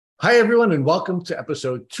Hi, everyone, and welcome to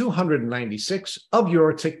episode 296 of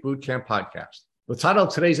your Tick Bootcamp podcast. The title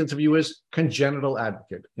of today's interview is Congenital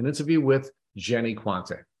Advocate, an interview with Jenny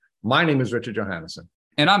Quante. My name is Richard Johannesson.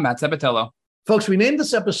 And I'm Matt Sabatello. Folks, we named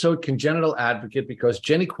this episode Congenital Advocate because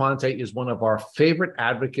Jenny Quante is one of our favorite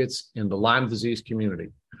advocates in the Lyme disease community.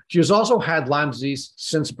 She has also had Lyme disease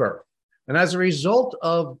since birth. And as a result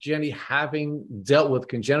of Jenny having dealt with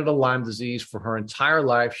congenital Lyme disease for her entire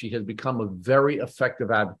life, she has become a very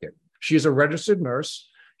effective advocate. She is a registered nurse.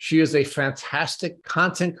 She is a fantastic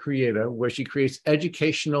content creator where she creates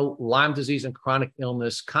educational Lyme disease and chronic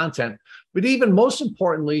illness content. But even most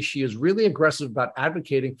importantly, she is really aggressive about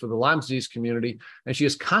advocating for the Lyme disease community. And she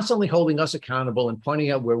is constantly holding us accountable and pointing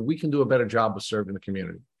out where we can do a better job of serving the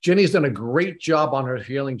community. Jenny has done a great job on her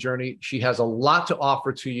healing journey. She has a lot to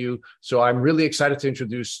offer to you. So I'm really excited to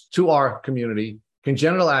introduce to our community,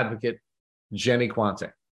 Congenital Advocate, Jenny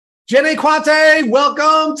Quante. Jenny Quante,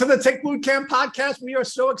 welcome to the Tick Bootcamp podcast. We are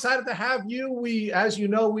so excited to have you. As you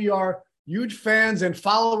know, we are huge fans and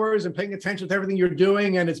followers and paying attention to everything you're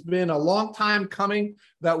doing. And it's been a long time coming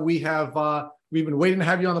that we've been waiting to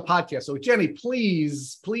have you on the podcast. So Jenny,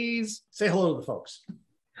 please say hello to the folks.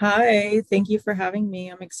 Hi, thank you for having me.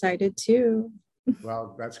 I'm excited too.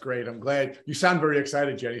 Well, that's great. I'm glad you sound very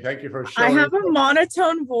excited, Jenny. Thank you for showing. I have a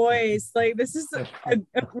monotone voice. Like this is a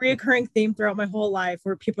reoccurring theme throughout my whole life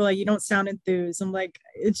where people are like, you don't sound enthused. I'm like,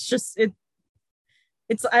 it's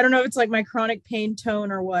I don't know if it's like my chronic pain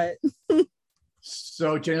tone or what.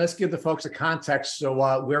 So Jenny, let's give the folks a context. So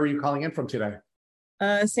where are you calling in from today?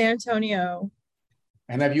 San Antonio.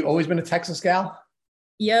 And have you always been a Texas gal?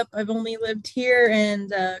 Yep, I've only lived here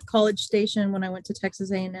and College Station when I went to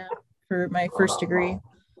Texas A&M for my first degree.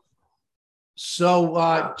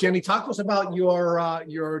 So, Jenny, talk to us about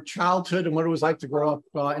your childhood and what it was like to grow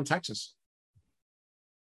up in Texas.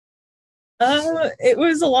 It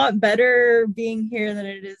was a lot better being here than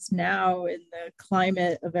it is now in the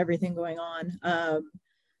climate of everything going on.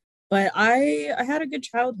 But I had a good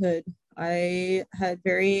childhood. I had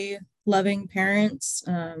very loving parents.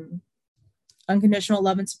 Unconditional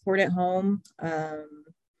love and support at home,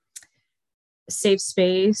 safe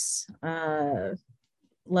space,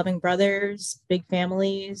 loving brothers, big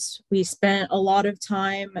families. We spent a lot of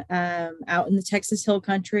time out in the Texas Hill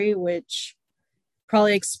Country, which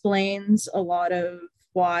probably explains a lot of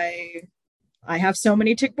why I have so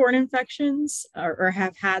many tick-borne infections or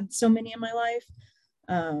have had so many in my life.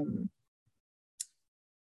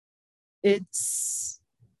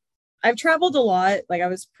 I've traveled a lot. Like I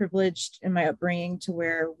was privileged in my upbringing to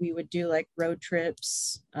where we would do like road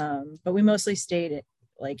trips, but we mostly stayed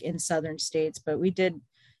like in southern states, but we did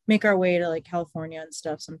make our way to like California and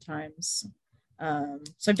stuff sometimes.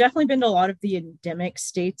 So I've definitely been to a lot of the endemic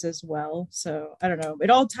states as well. So I don't know, it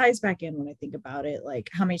all ties back in when I think about it, like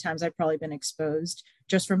how many times I've probably been exposed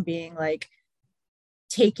just from being like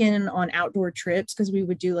taken on outdoor trips, because we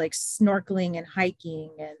would do like snorkeling and hiking,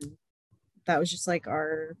 and that was just like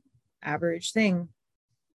our average thing.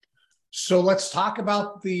 So let's talk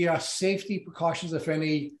about the safety precautions, if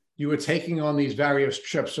any, you were taking on these various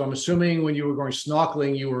trips. So I'm assuming when you were going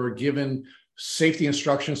snorkeling, you were given safety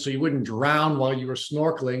instructions so you wouldn't drown while you were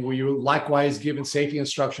snorkeling. Were you likewise given safety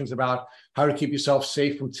instructions about how to keep yourself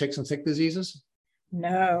safe from ticks and tick diseases?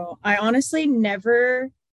 No, I honestly never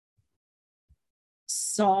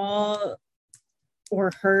saw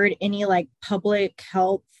or heard any like public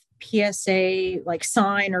health PSA like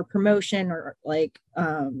sign or promotion or like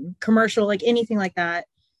commercial, like anything like that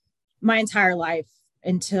my entire life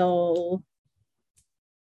until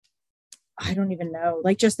I don't even know,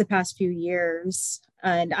 like just the past few years.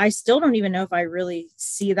 And I still don't even know if I really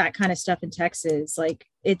see that kind of stuff in Texas. Like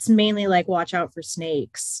it's mainly like watch out for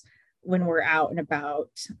snakes when we're out and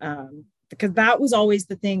about, because that was always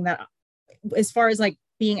the thing that as far as like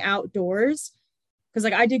being outdoors, because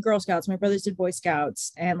like I did Girl Scouts, my brothers did Boy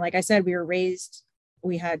Scouts. And like I said, we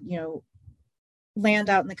had, land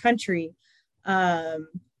out in the country.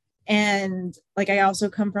 And like, I also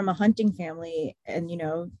come from a hunting family and,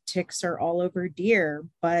 ticks are all over deer,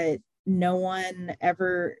 but no one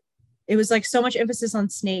ever, it was like so much emphasis on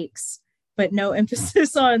snakes, but no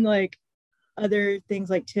emphasis on like other things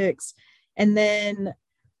like ticks. And then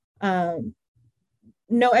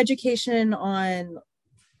no education on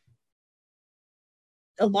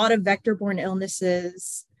a lot of vector-borne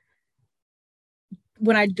illnesses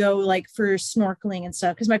when I'd go like for snorkeling and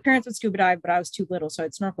stuff, because my parents would scuba dive, but I was too little, so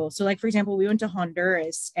I'd snorkel. So like, for example, we went to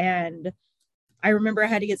Honduras and I remember I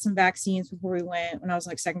had to get some vaccines before we went when I was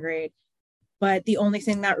like second grade. But the only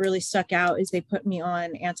thing that really stuck out is they put me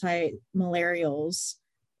on anti-malarials.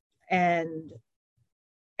 And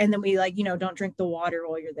and then we like, don't drink the water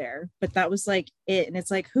while you're there. But that was like it. And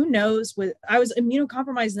it's like, who knows, I was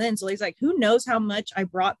immunocompromised then. So it's like, who knows how much I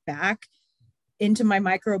brought back into my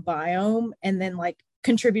microbiome and then like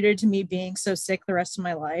contributed to me being so sick the rest of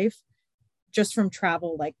my life just from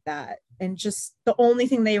travel like that. And just the only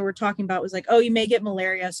thing they were talking about was like, oh, you may get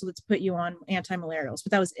malaria, so let's put you on anti-malarials.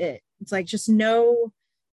 But that was it. It's like, just no.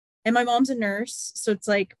 And my mom's a nurse, so it's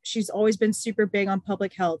like she's always been super big on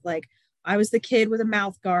public health. Like, I was the kid with a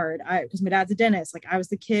mouth guard, because my dad's a dentist. Like, I was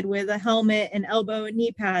the kid with a helmet and elbow and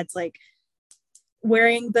knee pads, like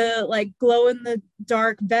wearing the like glow in the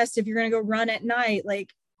dark vest if you're gonna go run at night.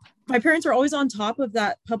 Like, my parents are always on top of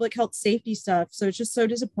that public health safety stuff. So it's just so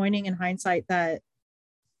disappointing in hindsight that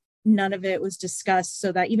none of it was discussed,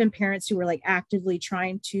 so that even parents who were like actively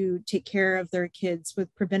trying to take care of their kids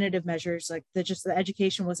with preventative measures, like the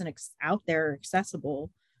education wasn't out there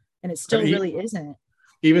accessible, and it still really isn't.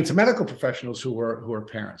 Even to medical professionals who were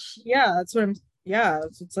parents. Yeah, that's what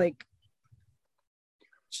it's like.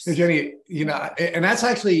 Jenny, and that's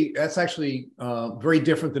actually very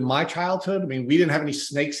different than my childhood. I mean, we didn't have any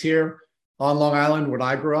snakes here on Long Island when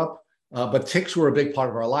I grew up. But ticks were a big part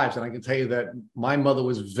of our lives. And I can tell you that my mother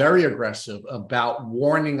was very aggressive about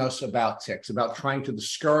warning us about ticks, about trying to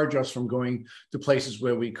discourage us from going to places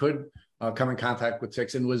where we could come in contact with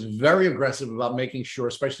ticks, and was very aggressive about making sure,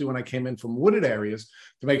 especially when I came in from wooded areas,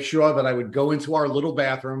 to make sure that I would go into our little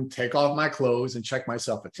bathroom, take off my clothes, and check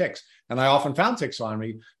myself for ticks. And I often found ticks on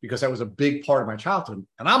me because that was a big part of my childhood.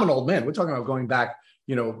 And I'm an old man. We're talking about going back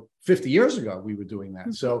 50 years ago, we were doing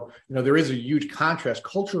that. So, there is a huge contrast,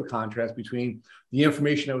 cultural contrast between the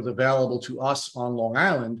information that was available to us on Long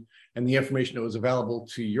Island and the information that was available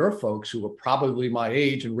to your folks who were probably my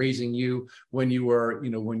age and raising you when you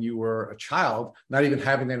were a child, not even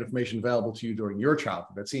having that information available to you during your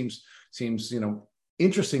childhood. That seems,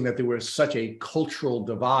 interesting that there was such a cultural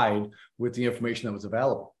divide with the information that was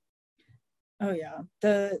available. Oh yeah.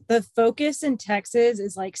 The focus in Texas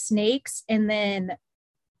is like snakes, and then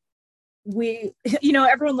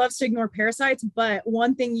everyone loves to ignore parasites, but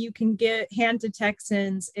one thing you can hand to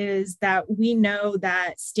Texans is that we know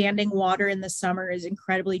that standing water in the summer is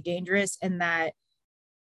incredibly dangerous, and that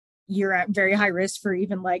you're at very high risk for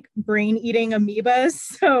even like brain eating amoebas.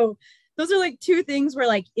 So those are like two things where,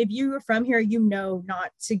 like, if you are from here,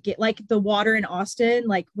 not to get like the water in Austin.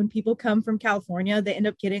 Like, when people come from California, they end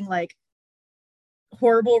up getting like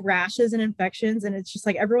horrible rashes and infections, and it's just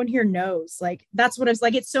like everyone here knows. Like, that's what it's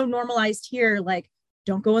like. It's so normalized here, like,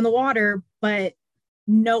 don't go in the water, but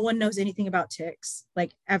no one knows anything about ticks,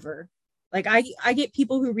 like, ever. Like, I get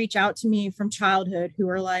people who reach out to me from childhood who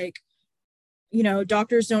are like,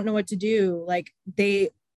 doctors don't know what to do. Like,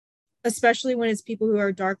 especially when it's people who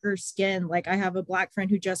are darker skinned. Like, I have a Black friend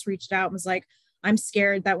who just reached out and was like, I'm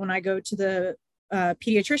scared that when I go to the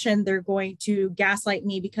pediatrician, they're going to gaslight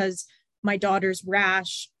me because my daughter's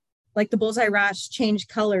rash, like the bullseye rash, changed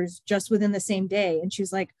colors just within the same day. And she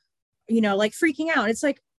was like, like freaking out. It's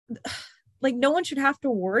like no one should have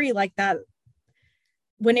to worry like that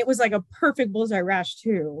when it was like a perfect bullseye rash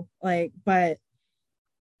too. Like, but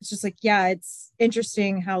it's just like, yeah, it's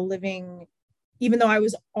interesting how even though I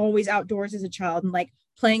was always outdoors as a child and like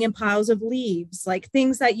playing in piles of leaves, like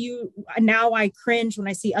things that now I cringe when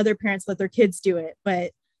I see other parents let their kids do it,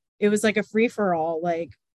 but it was like a free for all.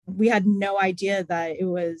 Like, we had no idea that it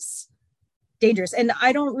was dangerous. And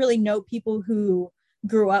I don't really know people who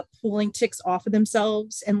grew up pulling ticks off of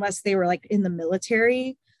themselves unless they were like in the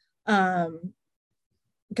military. Because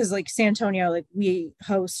like San Antonio, like we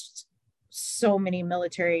host so many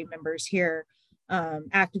military members here,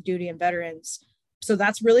 active duty and veterans. So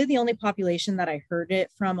that's really the only population that I heard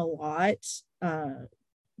it from a lot.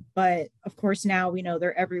 But of course now we know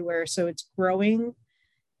they're everywhere, so it's growing.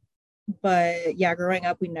 But yeah, growing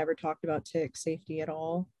up, we never talked about tick safety at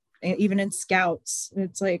all. And even in Scouts,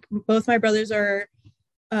 it's like both my brothers are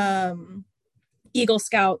Eagle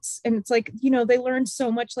Scouts, and it's like, they learned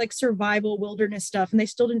so much like survival wilderness stuff, and they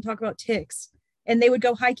still didn't talk about ticks. And they would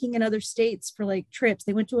go hiking in other states for like trips.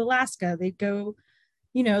 They went to Alaska, they'd go,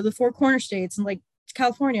 the Four Corner states and like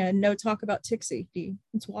California, and no talk about tick safety.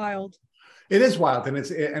 It's wild. It is wild, and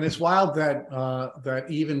it's wild that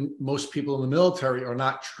even most people in the military are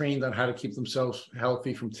not trained on how to keep themselves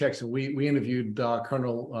healthy from ticks. And we interviewed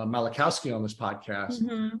Colonel Malachowski on this podcast.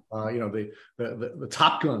 Mm-hmm. The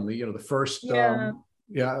Top Gun, the first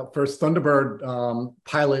first Thunderbird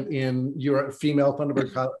pilot in Europe, female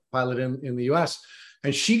Thunderbird pilot in the U.S.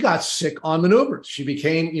 And she got sick on maneuvers. She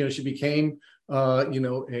became a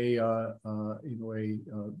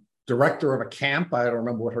director of a camp. I don't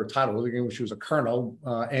remember what her title was. She was a colonel,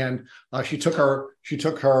 and she took her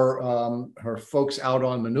folks out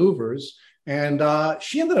on maneuvers, and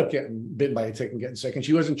she ended up getting bitten by a tick and getting sick. And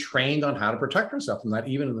she wasn't trained on how to protect herself from that,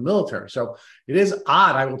 even in the military. So it is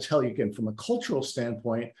odd, I will tell you again, from a cultural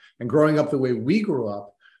standpoint, and growing up the way we grew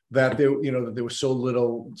up, that there was so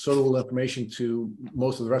little information to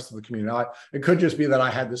most of the rest of the community. Now, it could just be that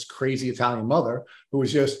I had this crazy Italian mother who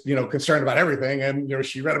was just, concerned about everything. And,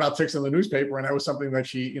 she read about ticks in the newspaper, and that was something that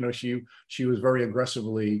she was very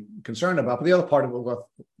aggressively concerned about. But the other part of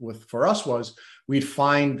it for us was we'd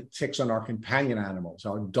find ticks on our companion animals.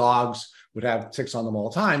 Our dogs would have ticks on them all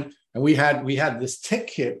the time. And we had this tick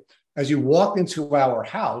kit. As you walk into our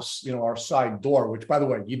house, our side door, which, by the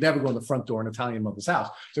way, you'd never go in the front door in an Italian mother's house.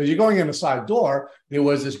 So as you're going in the side door, there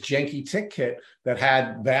was this janky tick kit that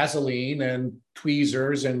had Vaseline and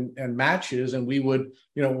tweezers and matches. And we would,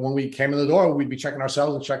 when we came in the door, we'd be checking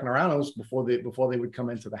ourselves and checking around us before they would come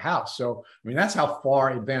into the house. So, that's how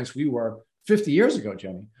far advanced we were 50 years ago,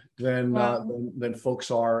 Jenny, than folks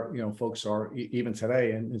are, even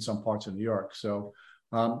today in some parts of New York. So,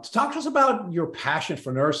 to talk to us about your passion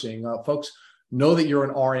for nursing. Folks know that you're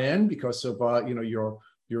an RN because of your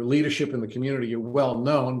leadership in the community. You're well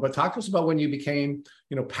known, but talk to us about when you became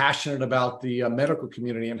passionate about the medical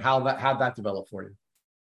community and how that developed for you.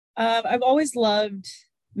 I've always loved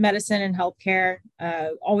medicine and healthcare.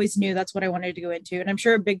 Always knew that's what I wanted to go into, and I'm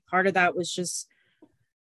sure a big part of that was just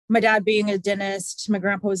my dad being a dentist, my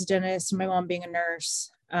grandpa was a dentist, and my mom being a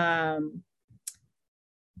nurse.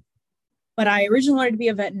 But I originally wanted to be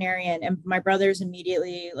a veterinarian, and my brothers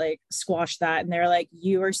immediately squashed that. And they're like,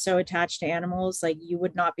 you are so attached to animals. Like, you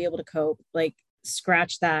would not be able to cope,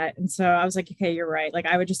 scratch that. And so I was like, okay, you're right.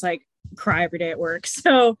 I would just cry every day at work.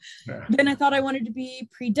 So Then I thought I wanted to be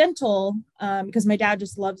pre-dental because my dad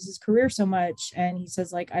just loves his career so much. And he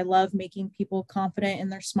says, I love making people confident in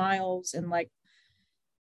their smiles and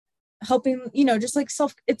helping, just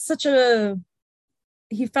it's such a,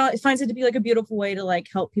 finds it to be a beautiful way to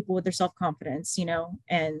help people with their self-confidence,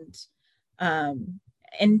 and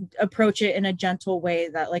approach it in a gentle way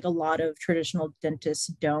that a lot of traditional dentists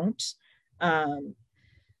don't.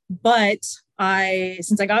 But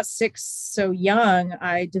since I got sick so young,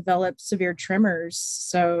 I developed severe tremors.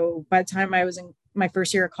 So by the time I was in my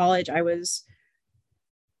first year of college, I was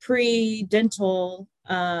pre-dental,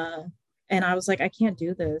 and I was like, I can't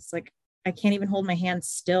do this. I can't even hold my hands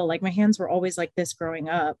still. My hands were always like this growing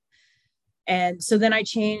up. And so then I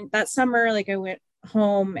changed that summer. I went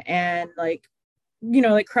home and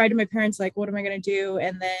cried to my parents, what am I going to do?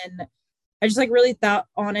 And then I just really thought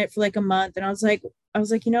on it for a month. And I was like, I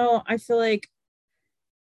feel like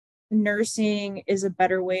nursing is a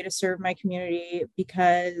better way to serve my community,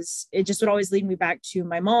 because it just would always lead me back to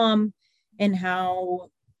my mom and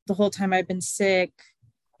how the whole time I've been sick.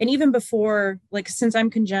 And even before, since I'm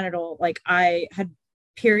congenital, I had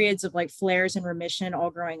periods of flares and remission all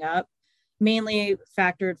growing up, mainly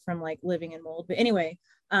factored from living in mold. But anyway,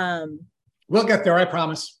 we'll get there, I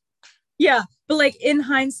promise. Yeah. But in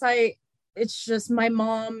hindsight, it's just my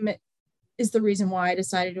mom is the reason why I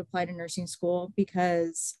decided to apply to nursing school,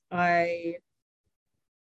 because I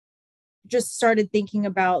just started thinking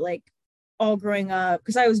about all growing up,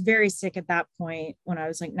 because I was very sick at that point when I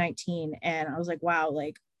was 19. And I was like, wow,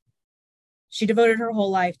 she devoted her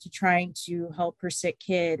whole life to trying to help her sick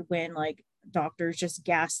kid, when doctors just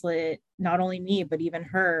gaslit not only me, but even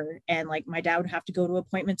her. And my dad would have to go to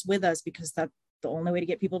appointments with us because that the only way to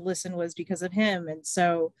get people to listen was because of him. And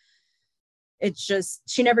so it's just,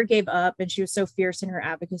 she never gave up, and she was so fierce in her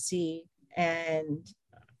advocacy. And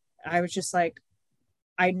I was just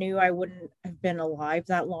I knew I wouldn't have been alive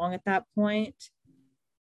that long at that point.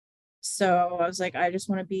 So I was I just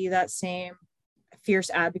want to be that same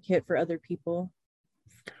fierce advocate for other people.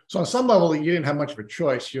 So on some level, you didn't have much of a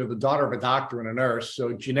choice. You're the daughter of a doctor and a nurse.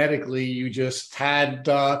 So genetically, you just had,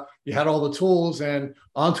 you had all the tools, and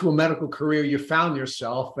onto a medical career you found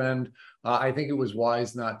yourself. And I think it was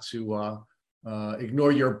wise not to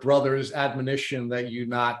ignore your brother's admonition that you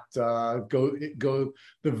not go the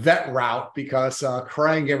vet route, because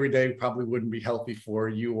crying every day probably wouldn't be healthy for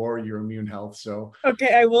you or your immune health. So,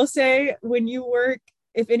 okay, I will say, when you work,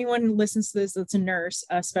 if anyone listens to this that's a nurse,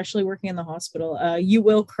 especially working in the hospital, you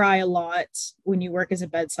will cry a lot when you work as a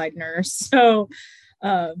bedside nurse. So,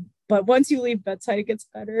 but once you leave bedside, it gets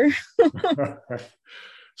better.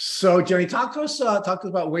 So, Jenny, talk to us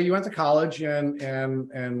about where you went to college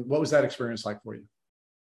and what was that experience like for you?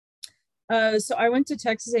 So I went to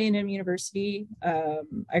Texas A&M University.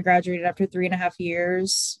 I graduated after 3.5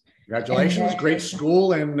 years. Congratulations! Great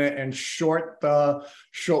school and short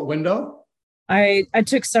window. I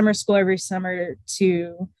took summer school every summer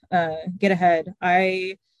to get ahead.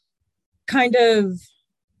 I kind of,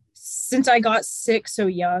 since I got sick so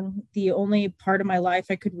young, the only part of my life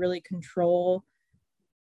I could really control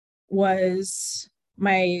was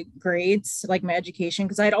my grades, like my education,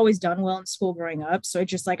 because I'd always done well in school growing up. So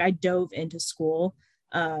I dove into school.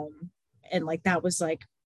 And like that was like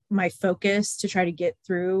my focus to try to get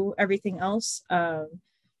through everything else.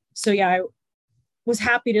 So yeah, I was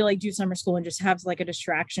happy to like do summer school and just have like a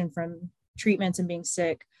distraction from treatments and being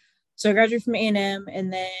sick. So I graduated from A&M,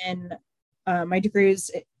 and then my degree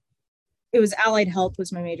is, it was allied health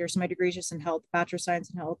was my major. So my degree is just in health, Bachelor of Science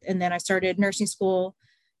in Health. And then I started nursing school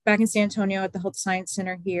back in San Antonio at the Health Science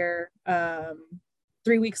Center here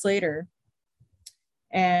 3 weeks later.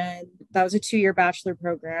 And that was a 2-year bachelor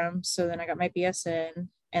program. So then I got my BSN,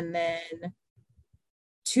 and then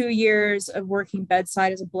 2 years of working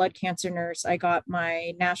bedside as a blood cancer nurse. I got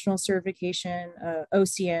my national certification,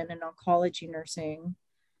 OCN in oncology nursing.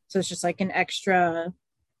 So it's just like an extra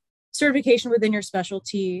certification within your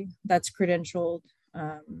specialty that's credentialed.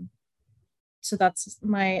 So that's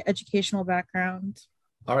my educational background.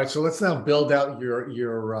 All right, so let's now build out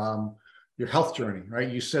your health journey, right?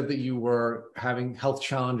 You said that you were having health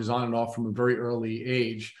challenges on and off from a very early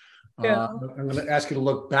age. Yeah. I'm going to ask you to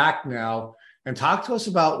look back now and talk to us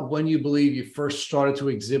about when you believe you first started to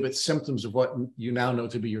exhibit symptoms of what you now know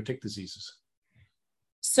to be your tick diseases.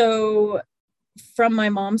 So from my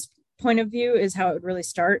mom's point of view is how it would really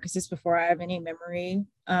start, because it's before I have any memory.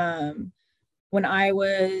 When I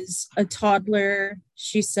was a toddler,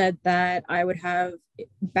 she said that I would have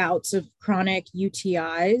bouts of chronic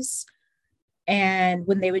UTIs. And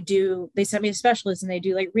when they sent me to specialists, and they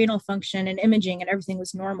do like renal function and imaging, and everything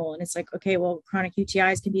was normal. And it's like, okay, well, chronic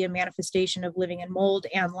UTIs can be a manifestation of living in mold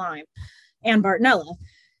and Lyme and Bartonella.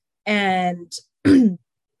 And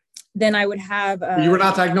then I would have... you were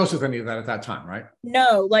not diagnosed with any of that at that time, right?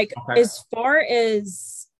 No, like okay. As far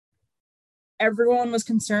as everyone was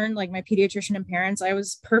concerned, like my pediatrician and parents, I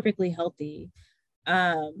was perfectly healthy.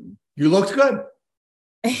 You looked good.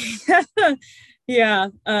 Yeah.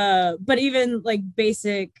 But even like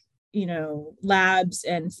basic, labs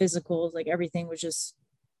and physicals, like everything was just,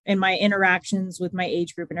 and my interactions with my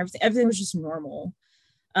age group and everything was just normal.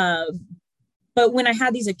 But when I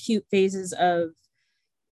had these acute phases of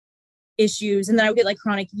issues, and then I would get like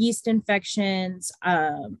chronic yeast infections,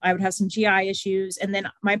 I would have some GI issues. And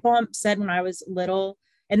then my mom said when I was little,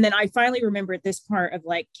 and then I finally remembered this part of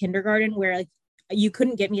like kindergarten where like you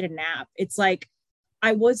couldn't get me to nap. It's like,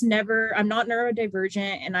 I'm not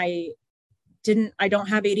neurodivergent, and I don't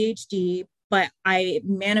have ADHD, but I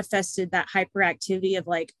manifested that hyperactivity of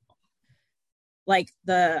like I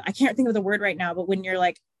can't think of the word right now, but when you're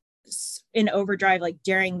like in overdrive, like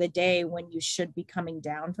during the day when you should be coming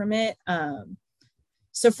down from it.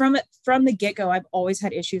 So from the get-go, I've always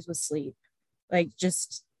had issues with sleep, like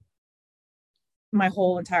just my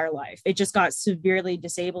whole entire life. It just got severely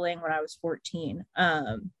disabling when I was 14.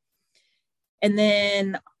 And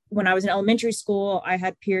then when I was in elementary school, I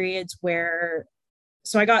had periods where,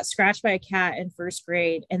 so I got scratched by a cat in first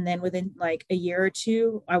grade. And then within like a year or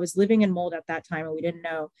two, I was living in mold at that time and we didn't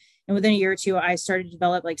know. And within a year or two, I started to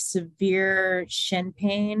develop like severe shin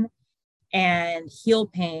pain and heel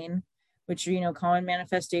pain, which are, common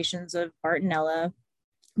manifestations of Bartonella.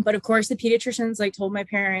 But of course, the pediatricians like told my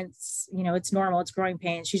parents, it's normal, it's growing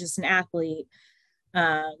pains. She's just an athlete.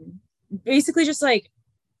 Basically just like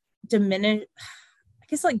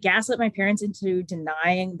gaslit my parents into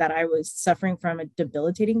denying that I was suffering from a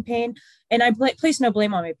debilitating pain. And I placed no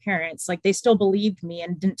blame on my parents. Like they still believed me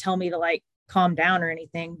and didn't tell me to like calm down or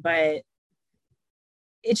anything, but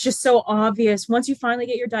it's just so obvious once you finally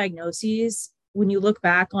get your diagnoses, when you look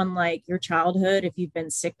back on like your childhood, if you've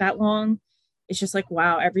been sick that long, it's just like,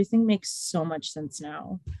 wow, everything makes so much sense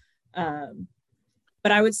now.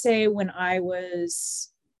 But I would say when I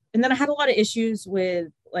was, and then I had a lot of issues with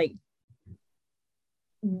like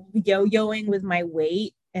yo-yoing with my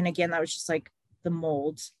weight. And again, that was just like the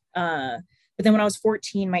mold. But then when I was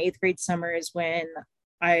 14, my 8th grade summer is when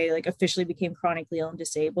I like officially became chronically ill and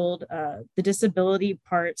disabled. The disability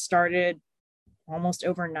part started almost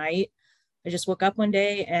overnight. I just woke up one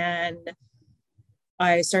day and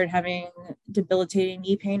I started having debilitating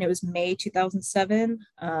knee pain. It was May 2007.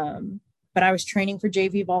 But I was training for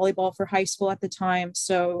JV volleyball for high school at the time.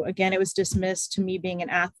 So again, it was dismissed to me being an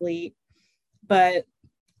athlete. And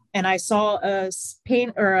I saw a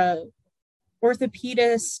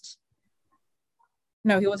orthopedist.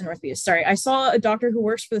 No, he wasn't an orthopedist. Sorry. I saw a doctor who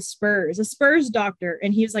works for the Spurs, a Spurs doctor.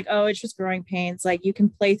 And he was like, oh, it's just growing pains. Like you can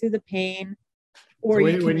play through the pain. Or So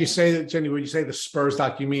you can, when you say that, Jenny, when you say the Spurs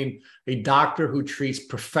doc, you mean a doctor who treats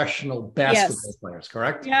professional basketball yes, players,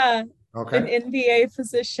 correct? yeah, an Okay. NBA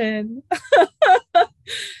physician.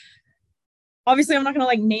 Obviously, I'm not gonna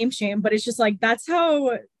like name shame, but it's just like that's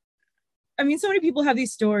how. I mean, so many people have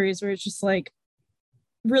these stories where it's just like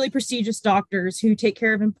really prestigious doctors who take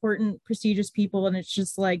care of important, prestigious people, and it's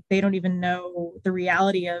just like they don't even know the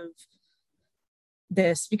reality of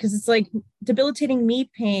this because it's like debilitating knee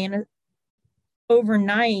pain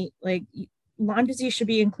overnight. Like Lyme disease should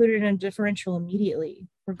be included in a differential immediately,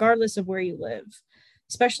 regardless of where you live,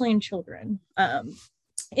 especially in children.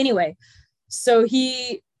 Anyway, so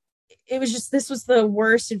it was just, this was the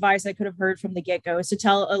worst advice I could have heard from the get-go, is to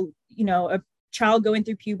tell a child going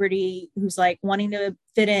through puberty who's like wanting to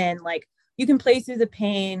fit in, like, you can play through the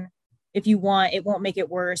pain if you want, it won't make it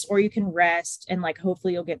worse, or you can rest and like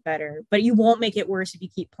hopefully you'll get better, but you won't make it worse if you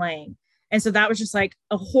keep playing. And so that was just like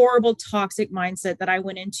a horrible toxic mindset that I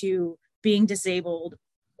went into being disabled,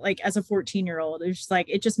 like as a 14-year-old. It was just like,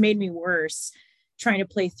 it just made me worse trying to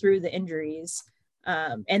play through the injuries.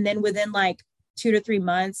 And then within like 2 to 3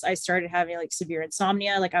 months, I started having like severe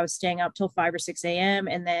insomnia. Like I was staying up till 5 or 6 a.m.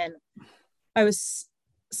 And then I was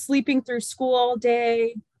sleeping through school all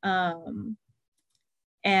day.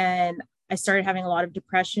 And I started having a lot of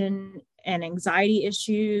depression and anxiety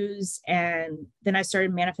issues. And then I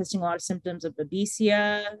started manifesting a lot of symptoms of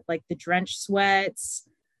babesia, like the drenched sweats,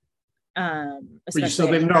 But you still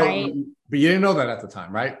especially didn't at night. know, but you didn't know that at the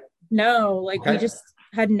time, right? No, like we Okay. just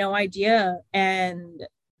had no idea. And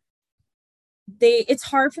it's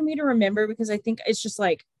hard for me to remember because I think it's just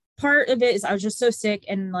like part of it is I was just so sick,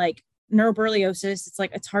 and like neuroborreliosis, it's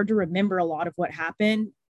like it's hard to remember a lot of what happened.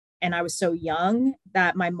 And I was so young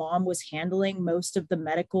that my mom was handling most of the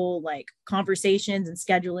medical like conversations and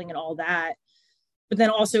scheduling and all that. But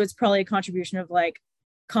then also it's probably a contribution of like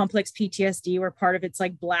complex PTSD, where part of it's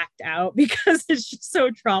like blacked out because it's just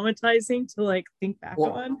so traumatizing to like think back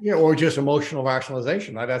on. Yeah, or just emotional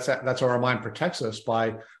rationalization. That's how our mind protects us,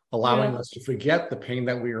 by allowing Yeah. us to forget the pain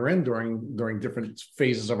that we were in during different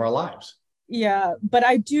phases of our lives. Yeah, but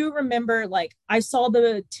I do remember like I saw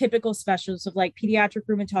the typical specialists of like pediatric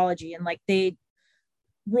rheumatology, and like they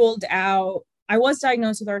ruled out, I was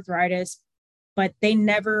diagnosed with arthritis, but they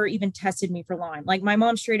never even tested me for Lyme. Like my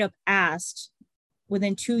mom straight up asked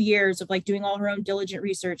within 2 years of like doing all her own diligent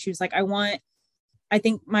research. She was like, I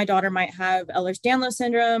think my daughter might have Ehlers-Danlos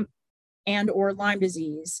syndrome and or Lyme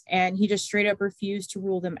disease. And he just straight up refused to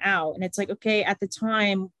rule them out. And it's like, okay, at the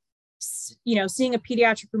time, seeing a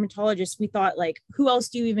pediatric rheumatologist, we thought like, who else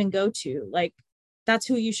do you even go to? Like, that's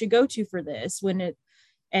who you should go to for this.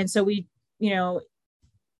 And so we,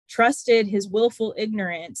 trusted his willful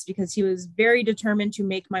ignorance, because he was very determined to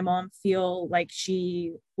make my mom feel like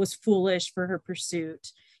she was foolish for her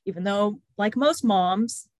pursuit, even though, like most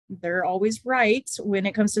moms, they're always right when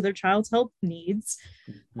it comes to their child's health needs.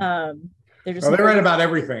 They're just They're right about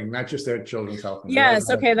everything, not just their children's health. Yes,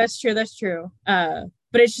 okay, that's true.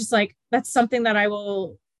 But it's just like, that's something that I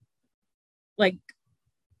will, like,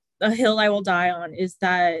 a hill I will die on, is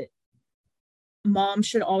that mom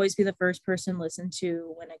should always be the first person listened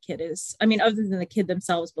to when a kid is, I mean, other than the kid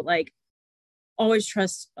themselves, but like always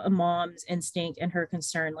trust a mom's instinct and her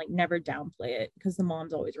concern, like never downplay it, because the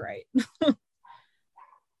mom's always right.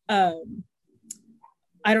 I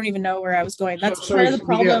don't even know where I was going. That's part of the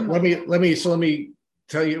problem. Yeah, let me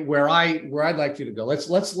tell you where I'd like you to go.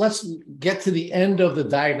 Let's get to the end of the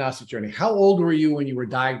diagnostic journey. How old were you when you were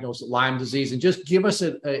diagnosed with Lyme disease? And just give us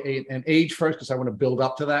an age first, because I want to build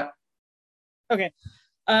up to that. Okay.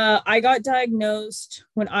 I got diagnosed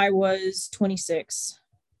when I was 26.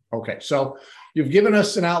 Okay. So you've given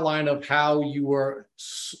us an outline of how you were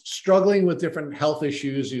struggling with different health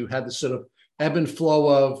issues. You had this sort of ebb and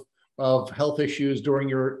flow of health issues during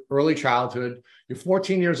your early childhood. You're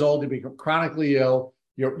 14 years old, you become chronically ill.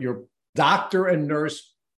 Your doctor and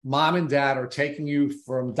nurse, mom and dad, are taking you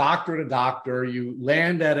from doctor to doctor. You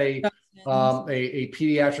land at a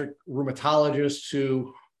pediatric rheumatologist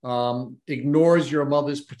who ignores your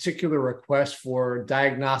mother's particular request for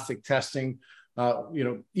diagnostic testing.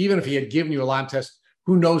 Even if he had given you a Lyme test,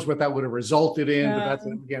 who knows what that would have resulted in? Yeah. But that's,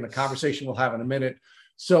 again, a conversation we'll have in a minute.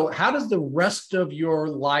 So how does the rest of your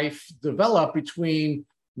life develop between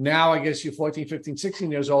now, I guess you're 14, 15,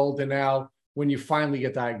 16 years old, and now when you finally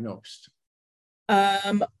get diagnosed?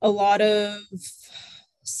 A lot of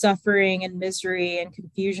suffering and misery and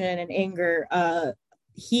confusion and anger.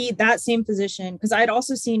 That same physician, because I'd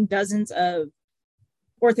also seen dozens of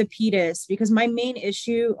orthopedists, because my main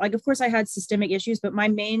issue, like, of course I had systemic issues, but my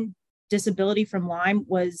main disability from Lyme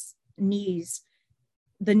was the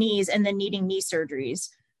knees, and then needing knee surgeries.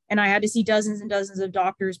 And I had to see dozens and dozens of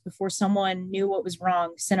doctors before someone knew what was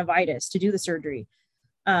wrong, synovitis, to do the surgery.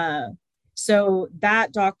 So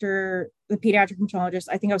that doctor, the pediatric hematologist,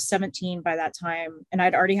 I think I was 17 by that time, and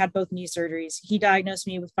I'd already had both knee surgeries. He diagnosed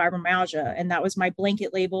me with fibromyalgia, and that was my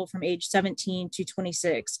blanket label from age 17 to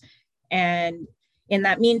 26. And in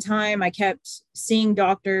that meantime, I kept seeing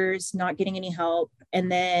doctors, not getting any help,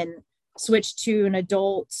 and then switched to an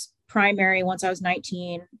adult primary once I was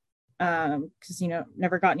 19, because,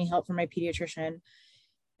 never got any help from my pediatrician.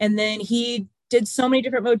 And then he did so many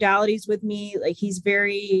different modalities with me. Like, he's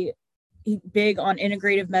very big on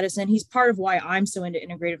integrative medicine. He's part of why I'm so into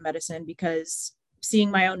integrative medicine, because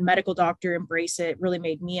seeing my own medical doctor embrace it really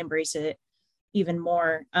made me embrace it even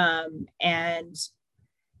more. And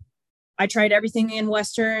I tried everything in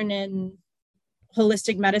Western and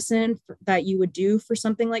holistic medicine that you would do for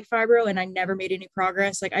something like fibro, and I never made any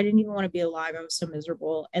progress. Like, I didn't even want to be alive. I was so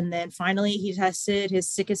miserable. And then finally he tested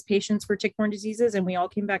his sickest patients for tick-borne diseases, and we all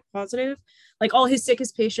came back positive. Like, all his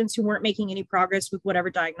sickest patients who weren't making any progress with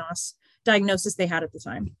whatever diagnosis they had at the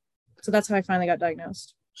time. So that's how I finally got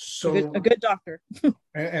diagnosed. So a good doctor.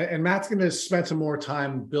 and Matt's going to spend some more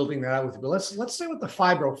time building that out with you. But let's stay with the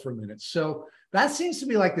fibro for a minute. So that seems to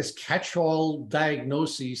be like this catch-all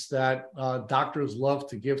diagnosis that doctors love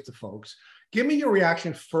to give to folks. Give me your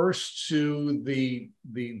reaction first to the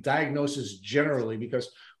diagnosis generally, because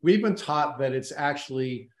we've been taught that it's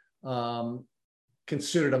actually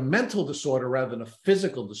considered a mental disorder rather than a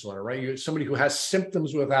physical disorder, right? You're somebody who has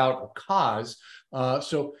symptoms without a cause.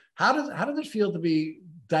 So how did it feel to be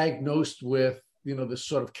diagnosed with, this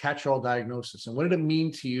sort of catch-all diagnosis? And what did it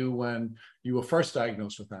mean to you when you were first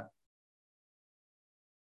diagnosed with that?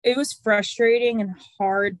 It was frustrating and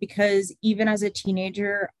hard, because even as a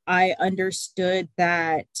teenager, I understood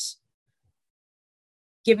that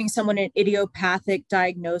giving someone an idiopathic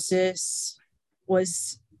diagnosis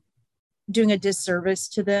was doing a disservice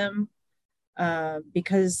to them,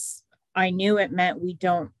 because I knew it meant we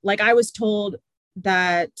don't, like, I was told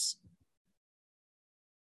that,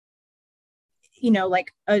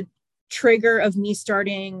 like, a trigger of me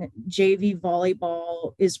starting JV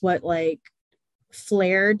volleyball is what, like,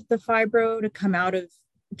 flared the fibro to come out of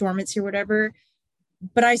dormancy or whatever.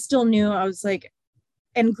 But I still knew, I was like,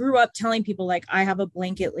 and grew up telling people, like, I have a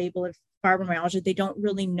blanket label of fibromyalgia. They don't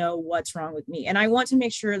really know what's wrong with me. And I want to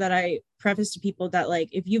make sure that I preface to people that, like,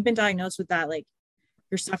 if you've been diagnosed with that, like,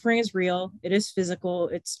 your suffering is real. It is physical.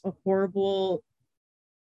 It's a horrible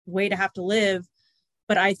way to have to live.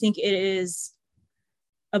 But I think it is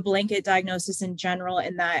a blanket diagnosis in general,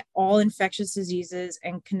 and that all infectious diseases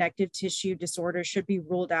and connective tissue disorders should be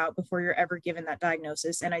ruled out before you're ever given that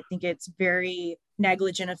diagnosis. And I think it's very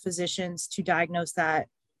negligent of physicians to diagnose that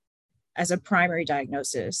as a primary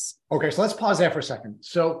diagnosis. Okay, so let's pause there for a second.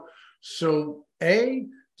 So A,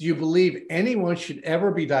 do you believe anyone should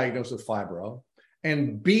ever be diagnosed with fibro?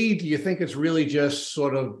 And B, do you think it's really just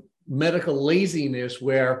sort of medical laziness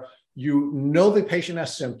where the patient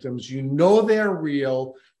has symptoms, they're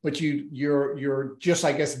real, but you're just,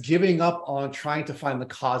 I guess, giving up on trying to find the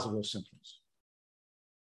cause of those symptoms?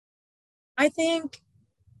 I think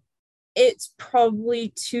it's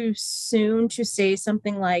probably too soon to say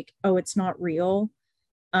something like, oh, it's not real.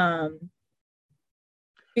 Because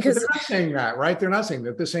they're not saying that, right? They're not saying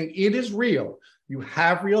that. They're saying it is real. You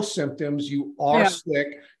have real symptoms. You are sick.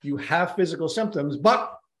 You have physical symptoms,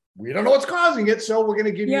 but we don't know what's causing it. So we're going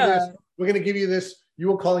to give you this. We're going to give you this.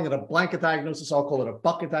 You were calling it a blanket diagnosis. I'll call it a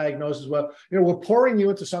bucket diagnosis. Well, we're pouring you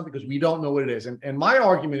into something because we don't know what it is. And my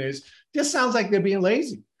argument is, this sounds like they're being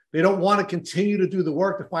lazy. They don't want to continue to do the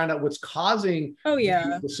work to find out what's causing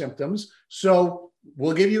the symptoms. So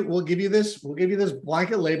we'll give you this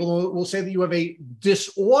blanket label. We'll say that you have a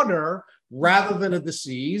disorder rather than a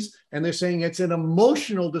disease. And they're saying it's an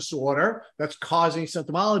emotional disorder that's causing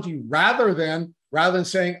symptomology rather than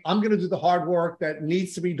saying, I'm going to do the hard work that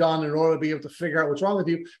needs to be done in order to be able to figure out what's wrong with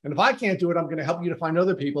you. And if I can't do it, I'm going to help you to find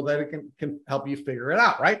other people that can help you figure it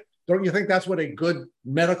out, right? Don't you think that's what a good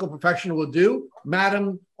medical professional would do,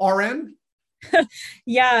 Madam RN?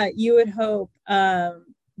 Yeah, you would hope.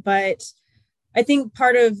 But I think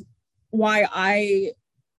part of why I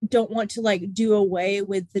don't want to, like, do away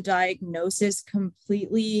with the diagnosis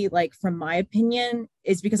completely, like, from my opinion,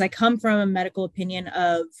 is because I come from a medical opinion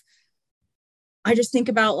of, I just think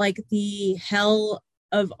about, like, the hell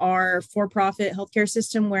of our for-profit healthcare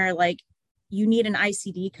system where, like, you need an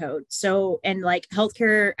ICD code. So, and, like,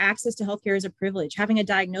 healthcare, access to healthcare is a privilege. Having a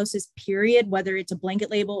diagnosis, period, whether it's a blanket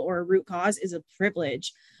label or a root cause, is a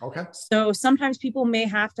privilege. Okay. So sometimes people may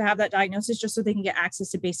have to have that diagnosis just so they can get access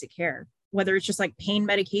to basic care, whether it's just like pain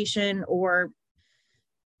medication or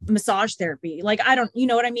massage therapy. Like, I don't, you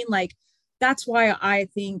know what I mean? Like, that's why I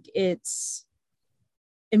think it's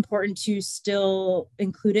important to still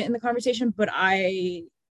include it in the conversation. But I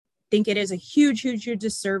think it is a huge, huge, huge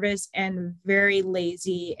disservice and very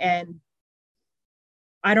lazy. And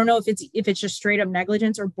I don't know if it's just straight up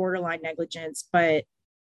negligence or borderline negligence, but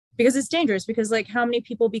because it's dangerous, because like how many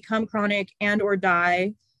people become chronic and or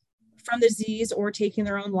die from the disease or taking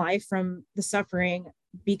their own life from the suffering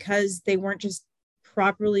because they weren't just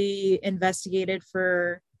properly investigated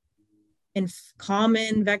for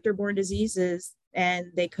common vector-borne diseases,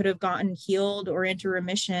 and they could have gotten healed or into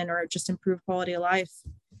remission or just improved quality of life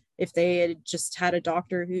if they had just had a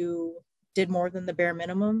doctor who did more than the bare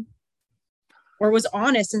minimum or was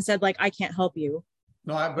honest and said like, I can't help you.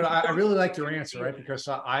 No, but I really like your answer, right? Because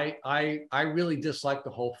I really dislike the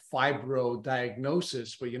whole fibro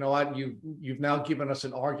diagnosis. But you know what? You've now given us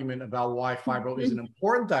an argument about why fibro is an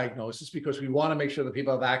important diagnosis, because we want to make sure that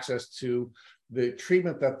people have access to the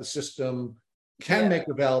treatment that the system can make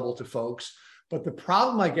available to folks. But the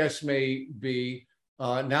problem, I guess, may be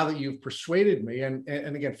now that you've persuaded me, and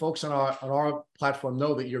again, folks on our platform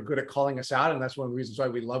know that you're good at calling us out, and that's one of the reasons why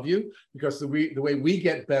we love you, because the way we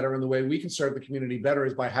get better and the way we can serve the community better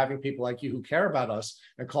is by having people like you who care about us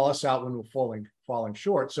and call us out when we're falling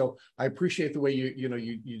short. So I appreciate the way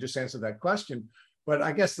you just answered that question. But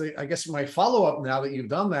I guess my follow-up now that you've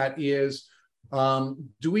done that is,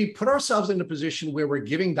 do we put ourselves in a position where we're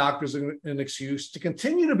giving doctors an excuse to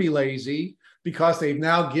continue to be lazy because they've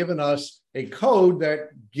now given us a code that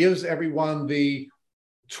gives everyone the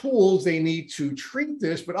tools they need to treat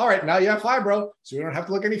this? But all right, now you have fibro, so you don't have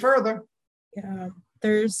to look any further. Yeah,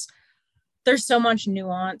 there's so much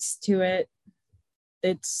nuance to it.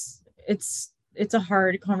 It's a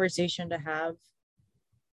hard conversation to have.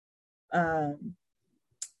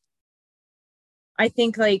 I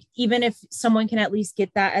think like even if someone can at least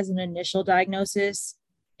get that as an initial diagnosis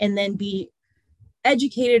and then be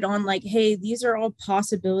educated on like, hey, these are all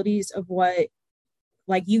possibilities of what,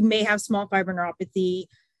 like, you may have small fiber neuropathy.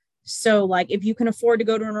 So like if you can afford to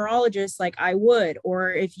go to a neurologist, like I would,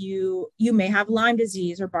 or if you may have Lyme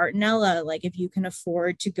disease or Bartonella, like if you can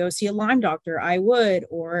afford to go see a Lyme doctor, I would,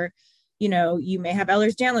 or you may have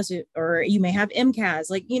Ehlers-Danlos, or you may have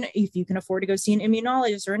MCAS, like, if you can afford to go see an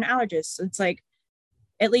immunologist or an allergist. So it's like,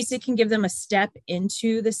 at least it can give them a step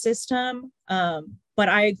into the system. But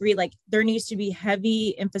I agree, like there needs to be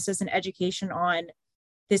heavy emphasis and education on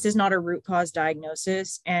this is not a root cause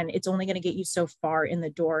diagnosis, and it's only going to get you so far in the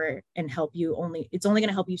door and it's only going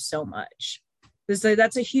to help you so much.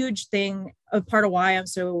 That's a huge thing. A part of why I'm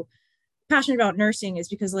so passionate about nursing is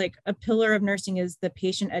because like a pillar of nursing is the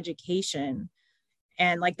patient education.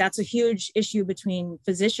 And like, that's a huge issue between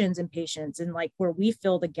physicians and patients. And like where we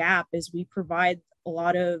fill the gap is we provide a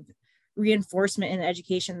lot of reinforcement and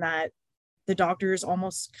education that the doctors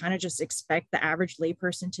almost kind of just expect the average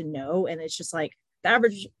layperson to know. And it's just like the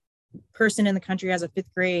average person in the country has a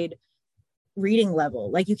 5th grade reading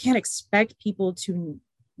level. Like you can't expect people to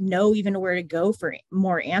know even where to go for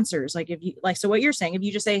more answers. Like so what you're saying, if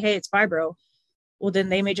you just say, hey, it's fibro, well, then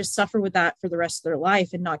they may just suffer with that for the rest of their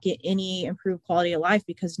life and not get any improved quality of life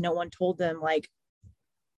because no one told them, like,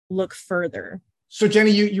 look further. So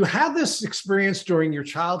Jenny, you had this experience during your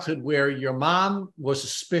childhood where your mom was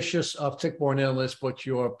suspicious of tick-borne illness, but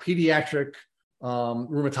your pediatric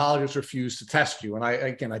rheumatologist refused to test you. And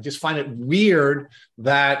I just find it weird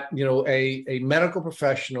that, a medical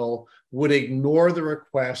professional would ignore the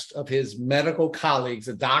request of his medical colleagues,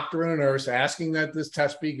 a doctor and a nurse, asking that this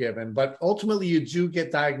test be given. But ultimately, you do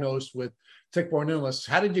get diagnosed with tick-borne illness.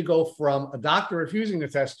 How did you go from a doctor refusing to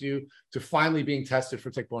test you to finally being tested for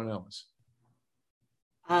tick-borne illness?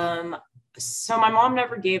 So my mom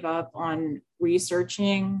never gave up on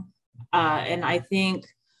researching. And I think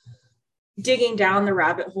digging down the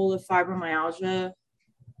rabbit hole of fibromyalgia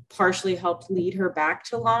partially helped lead her back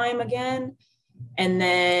to Lyme again. And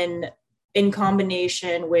then in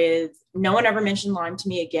combination with, no one ever mentioned Lyme to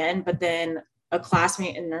me again, but then a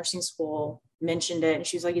classmate in nursing school mentioned it. And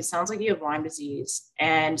she's like, it sounds like you have Lyme disease.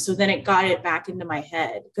 And so then it got it back into my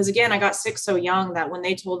head. Because again, I got sick so young that when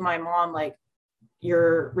they told my mom, like,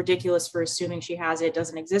 you're ridiculous for assuming she has it, it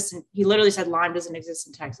doesn't exist. And he literally said Lyme doesn't exist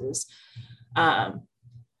in Texas.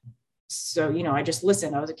 So, I just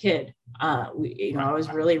listened. I was a kid. I was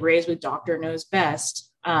really raised with doctor knows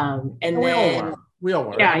best. We all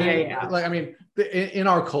were. Yeah. Like, in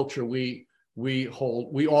our culture, we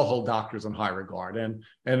all hold doctors in high regard. And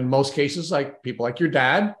in most cases, like people like your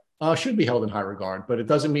dad should be held in high regard, but it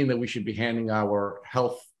doesn't mean that we should be handing our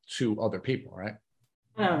health to other people, right?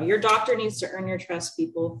 Oh, your doctor needs to earn your trust,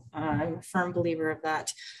 people. I'm a firm believer of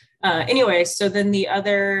that. Anyway, so then the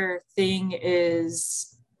other thing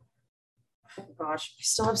is, oh gosh, I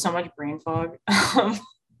still have so much brain fog. Let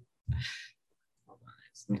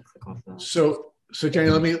me click off that. So Jenny,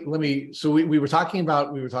 let me. So we were talking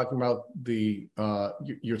about the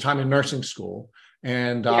your time in nursing school,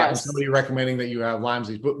 and Yes. somebody recommending that you have Lyme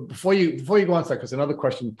disease. But before you go on to that, because another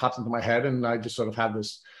question pops into my head, and I just sort of have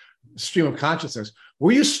this stream of consciousness.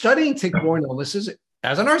 Were you studying tick-borne illnesses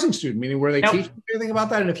as a nursing student? Meaning, were they Nope. teaching you anything about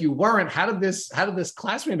that? And if you weren't, how did this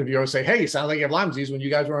classmate of yours say, "Hey, you sound like you have Lyme disease," when you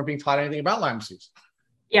guys weren't being taught anything about Lyme disease?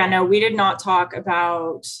 Yeah, no, we did not talk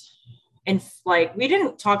about, and like we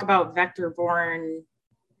didn't talk about vector-borne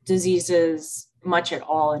diseases much at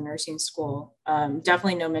all in nursing school.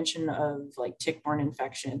 Definitely no mention of like tick-borne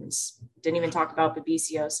infections. Didn't even talk about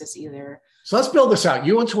babesiosis either. So let's build this out.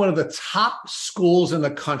 You went to one of the top schools in the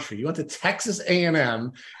country. You went to Texas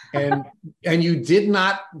A&M, and you did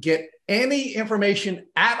not get any information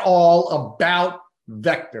at all about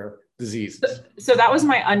vector diseases. So that was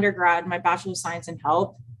my undergrad, my Bachelor of Science in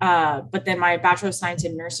Health. But then my Bachelor of Science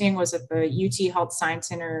in Nursing was at the UT Health Science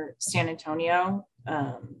Center, San Antonio,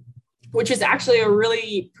 which is actually a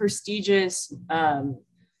really prestigious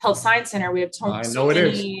health science center. We have so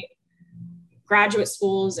many graduate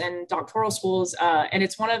schools and doctoral schools, and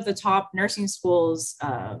it's one of the top nursing schools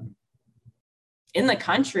in the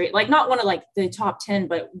country. Like not one of like the top 10,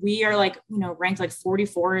 but we are like, ranked like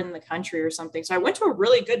 44 in the country or something. So I went to a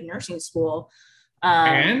really good nursing school.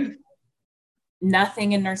 And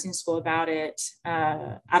nothing in nursing school about it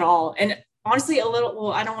at all. And honestly, a little,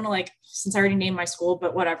 well, I don't want to like, since I already named my school,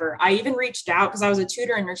 but whatever. I even reached out because I was a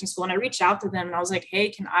tutor in nursing school, and I reached out to them and I was like, hey,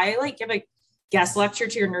 can I like give a guest lecture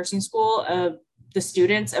to your nursing school of the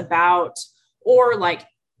students about, or like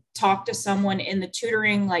talk to someone in the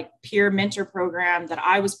tutoring, like peer mentor program that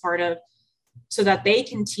I was part of, so that they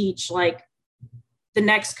can teach like the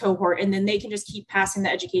next cohort, and then they can just keep passing the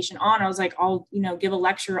education on. I was like, I'll, give a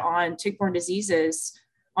lecture on tick-borne diseases,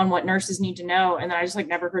 on what nurses need to know. And then I just like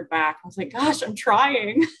never heard back. I was like, gosh, I'm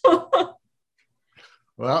trying.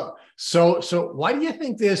 Well, so why do you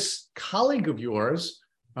think this colleague of yours,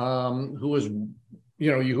 who was,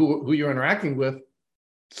 who you're interacting with,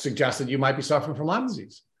 suggested you might be suffering from Lyme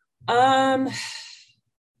disease? I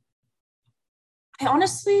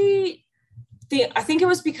honestly I think it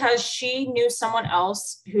was because she knew someone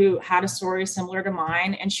else who had a story similar to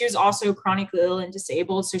mine, and she was also chronically ill and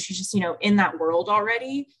disabled. So she's just, in that world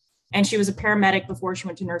already. And she was a paramedic before she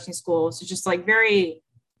went to nursing school. So just like very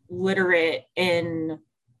literate in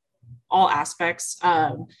all aspects.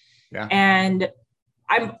 And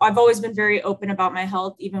I've always been very open about my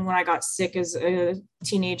health, even when I got sick as a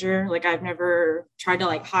teenager. Like I've never tried to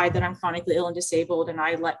like hide that I'm chronically ill and disabled. And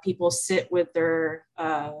I let people sit with their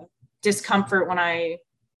discomfort when I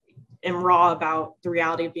am raw about the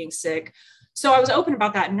reality of being sick. So I was open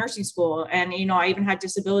about that in nursing school. And, I even had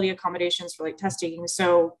disability accommodations for like test taking.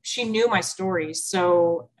 So she knew my story.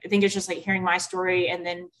 So I think it's just like hearing my story and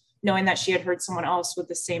then knowing that she had heard someone else with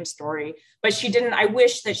the same story, but she didn't. I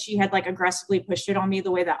wish that she had like aggressively pushed it on me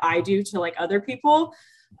the way that I do to like other people,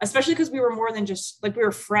 especially because we were more than just like, we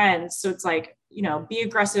were friends. So it's like, be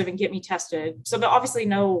aggressive and get me tested. So, but obviously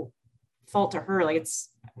no fault to her. Like it's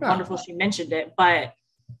wonderful she mentioned it, but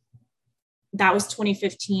that was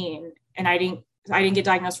 2015 and I didn't get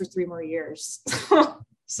diagnosed for 3 more years.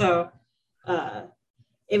 So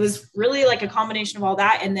it was really like a combination of all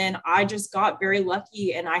that. And then I just got very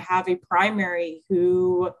lucky, and I have a primary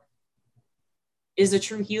who is a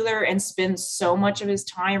true healer and spends so much of his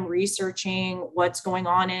time researching what's going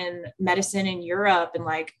on in medicine in Europe. And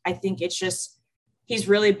like, I think it's just, he's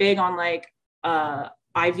really big on like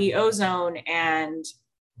IV ozone. And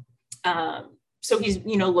so he's,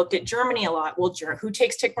 looked at Germany a lot. Well, who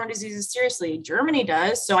takes tick-borne diseases seriously? Germany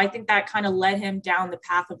does. So I think that kind of led him down the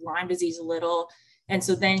path of Lyme disease a little. And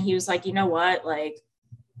so then he was like, you know what, like,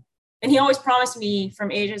 and he always promised me from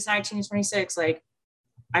ages 19 to 26, like,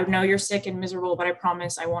 I know you're sick and miserable, but I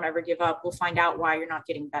promise I won't ever give up. We'll find out why you're not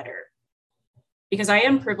getting better. Because I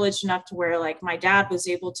am privileged enough to where like my dad was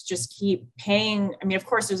able to just keep paying. I mean, of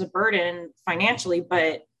course there's a burden financially,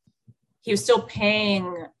 but he was still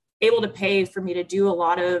able to pay for me to do a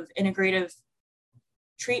lot of integrative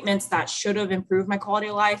treatments that should have improved my quality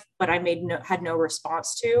of life, but I had no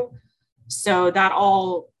response to. So that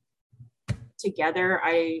all together,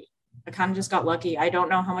 I kind of just got lucky. I don't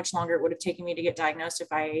know how much longer it would have taken me to get diagnosed if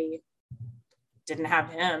I didn't have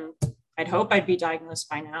him. I'd hope I'd be diagnosed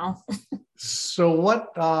by now. So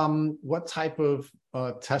what type of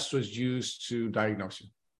test was used to diagnose you?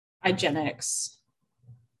 IGeneX.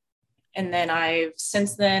 And then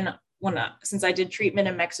since I did treatment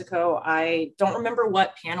in Mexico, I don't remember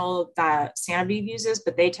what panel that Sanoviv uses,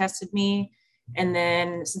 but they tested me. And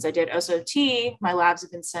then since I did OSOT, my labs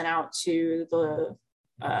have been sent out to the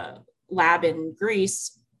lab in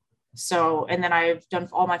Greece. So, and then I've done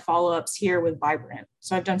all my follow-ups here with Vibrant.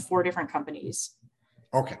 So I've done 4 different companies.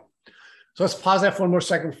 Okay. So let's pause that for one more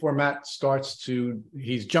second before Matt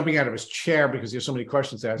he's jumping out of his chair because there's so many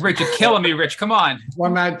questions to ask. Rich, you're killing me, Rich. Come on.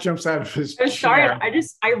 When Matt jumps out of his I'm chair. sorry.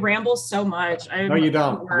 I ramble so much. No, you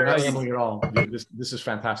don't. You're not rambling at all. This is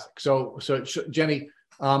fantastic. So Jenny,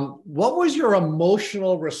 what was your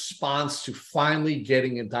emotional response to finally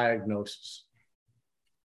getting a diagnosis?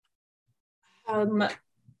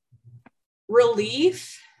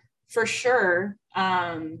 Relief, for sure.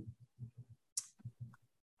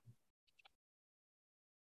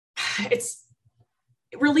 It's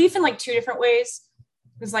relief in like 2 different ways.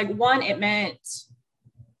 It's like, one, it meant,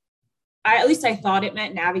 at least I thought it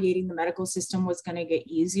meant navigating the medical system was going to get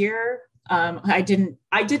easier. I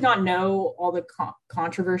did not know all the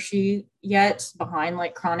controversy yet behind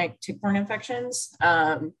like chronic tick-borne infections.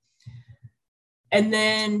 And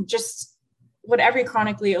then just what every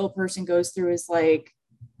chronically ill person goes through is like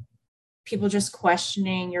people just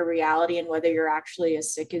questioning your reality and whether you're actually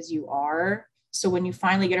as sick as you are. So when you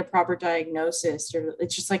finally get a proper diagnosis,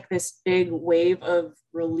 it's just like this big wave of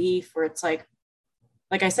relief where it's like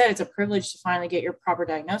I said, it's a privilege to finally get your proper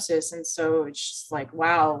diagnosis. And so it's just like,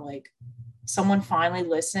 wow, like someone finally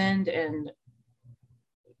listened and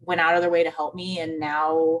went out of their way to help me. And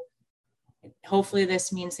now hopefully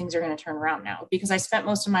this means things are going to turn around now, because I spent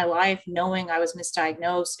most of my life knowing I was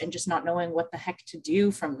misdiagnosed and just not knowing what the heck to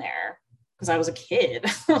do from there because I was a kid.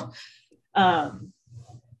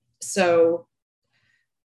 So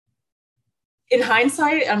in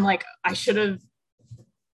hindsight, I'm like, I should have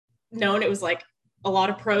known it was like a lot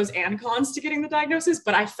of pros and cons to getting the diagnosis,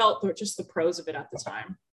 but I felt just the pros of it at the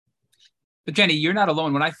time. But Jenny, you're not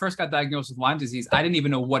alone. When I first got diagnosed with Lyme disease, I didn't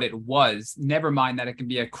even know what it was. Never mind that it can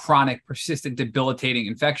be a chronic, persistent, debilitating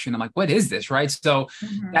infection. I'm like, what is this, right? So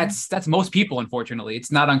that's most people, unfortunately.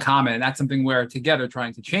 It's not uncommon. And that's something we're together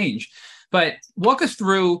trying to change. But walk us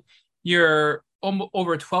through your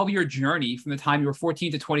over a 12-year journey from the time you were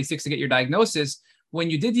 14 to 26 to get your diagnosis. When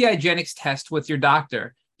you did the IGeneX test with your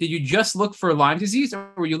doctor, did you just look for Lyme disease or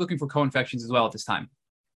were you looking for co-infections as well at this time?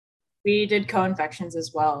 We did co-infections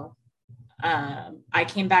as well. I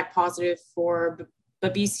came back positive for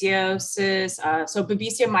babesiosis, so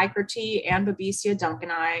Babesia microti and Babesia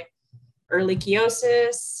duncani,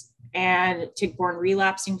 ehrlichiosis, and tick-borne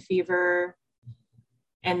relapsing fever.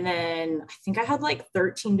 And then I think I had like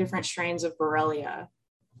 13 different strains of Borrelia.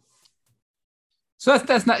 So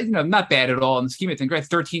that's not, not bad at all in the scheme of things, right?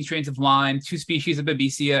 13 strains of Lyme, 2 species of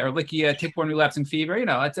Babesia, Ehrlichia, tick-borne relapsing fever.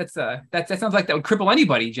 That sounds like that would cripple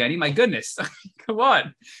anybody, Jenny. My goodness. Come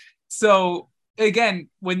on. So again,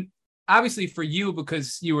 when obviously for you,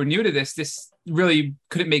 because you were new to this really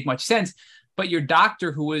couldn't make much sense. But your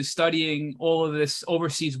doctor, who was studying all of this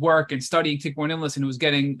overseas work and studying tick-borne illness and who was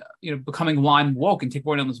getting, becoming Lyme woke and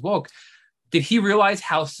tick-borne illness woke, did he realize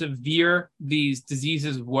how severe these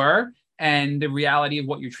diseases were and the reality of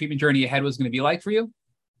what your treatment journey ahead was going to be like for you?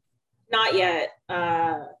 Not yet.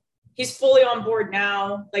 He's fully on board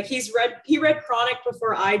now. Like he read Chronic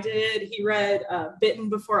before I did. He read Bitten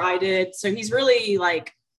before I did. So he's really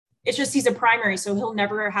like, it's just, he's a primary. So he'll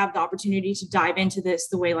never have the opportunity to dive into this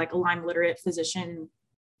the way like a Lyme literate physician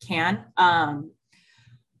can.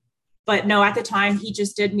 But no, at the time he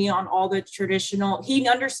just did me on all the traditional, he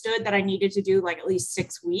understood that I needed to do like at least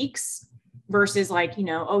 6 weeks versus like,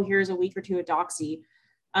 here's a week or 2 of doxy.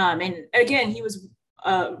 And again, he was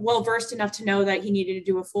well-versed enough to know that he needed to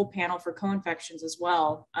do a full panel for co-infections as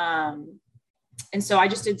well. And so I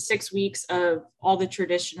just did 6 weeks of all the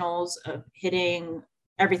traditionals of hitting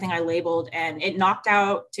everything I labeled, and it knocked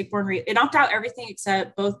out it knocked out everything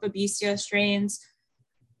except both Babesia strains,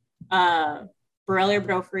 Borrelia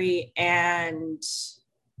burgdorferi, and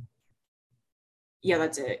yeah,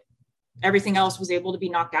 that's it. Everything else was able to be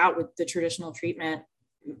knocked out with the traditional treatment,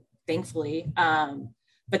 thankfully.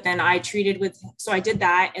 But then I so I did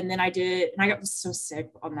that, and then I got so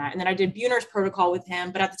sick on that. And then I did Buhner's protocol with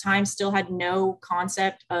him, but at the time still had no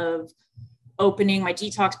concept of opening my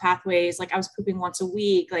detox pathways. Like I was pooping once a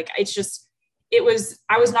week. Like I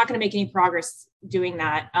was not going to make any progress doing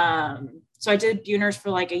that. So I did Buhner's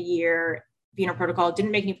for like a year, Buhner protocol,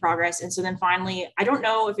 didn't make any progress. And so then finally, I don't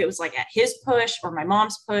know if it was like at his push or my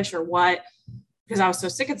mom's push or what, because I was so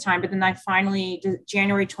sick at the time. But then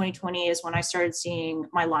January 2020 is when I started seeing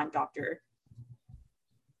my Lyme doctor.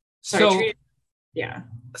 So I treated, yeah.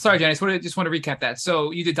 Sorry, Jenny, I just want to recap that.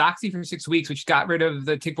 So you did Doxy for 6 weeks, which got rid of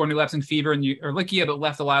the tick-borne relapsing fever and Ehrlichia, but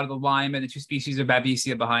left a lot of the Lyme and the 2 species of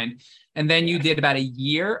Babesia behind. And then you did about a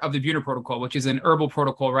year of the Buhner protocol, which is an herbal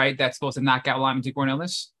protocol, right? That's supposed to knock out Lyme and tick-borne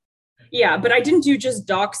illness. Yeah, but I didn't do just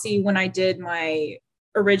Doxy when I did my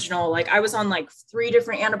original. Like I was on like 3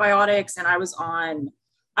 different antibiotics, and I was on,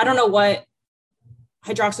 I don't know what,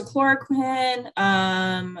 hydroxychloroquine.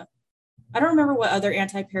 I don't remember what other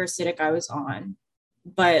anti-parasitic I was on,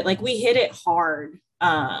 but like we hit it hard.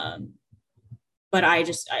 But I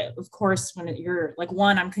of course, when you're like,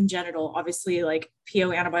 one, I'm congenital, obviously like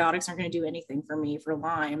PO antibiotics aren't going to do anything for me for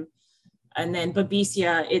Lyme. And then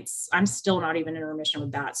Babesia, I'm still not even in remission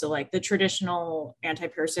with that. So like the traditional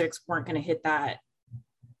anti-parasitics weren't going to hit that.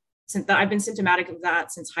 Since I've been symptomatic of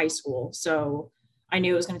that since high school. So I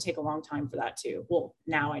knew it was going to take a long time for that too. Well,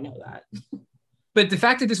 now I know that. But the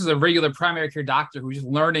fact that this was a regular primary care doctor who was just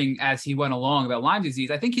learning as he went along about Lyme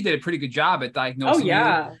disease, I think he did a pretty good job at diagnosing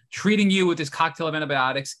you, treating you with this cocktail of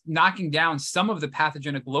antibiotics, knocking down some of the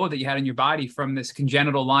pathogenic load that you had in your body from this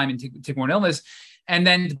congenital Lyme and tick-borne illness, and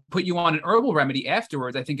then to put you on an herbal remedy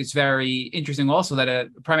afterwards. I think it's very interesting also that a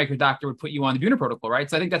primary care doctor would put you on the Buhner protocol, right?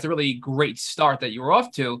 So I think that's a really great start that you were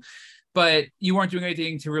off to, but you weren't doing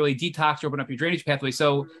anything to really detox or open up your drainage pathway.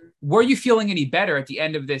 So were you feeling any better at the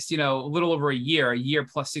end of this, a little over a year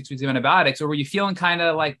plus 6 weeks of antibiotics, or were you feeling kind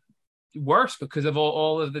of like worse because of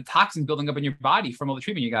all of the toxins building up in your body from all the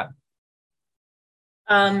treatment you got?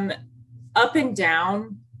 Up and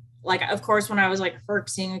down. Like, of course, when I was like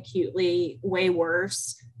herxing acutely, way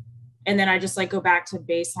worse. And then I just like go back to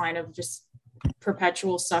baseline of just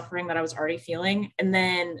perpetual suffering that I was already feeling. And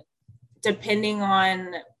then depending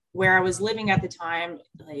on where I was living at the time,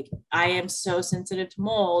 like I am so sensitive to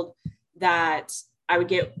mold that I would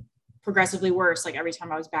get progressively worse, like every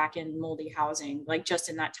time I was back in moldy housing, like just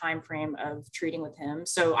in that time frame of treating with him.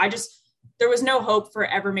 So there was no hope for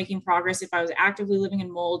ever making progress if I was actively living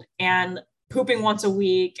in mold and pooping once a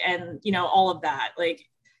week and, all of that. Like,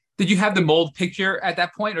 did you have the mold picture at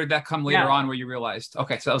that point, or did that come later on where you realized?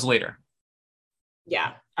 Okay, so that was later.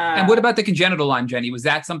 Yeah. And what about the congenital Lyme, Jenny? Was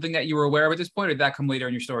that something that you were aware of at this point, or did that come later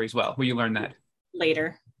in your story as well, where you learned that?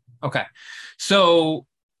 Later. Okay. So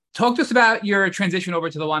talk to us about your transition over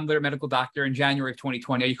to the Lyme literate medical doctor in January of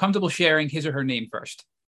 2020. Are you comfortable sharing his or her name first?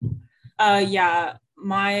 Yeah.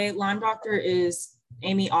 My Lyme doctor is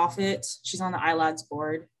Amy Offit. She's on the ILADS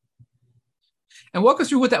board. And walk us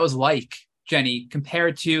through what that was like, Jenny,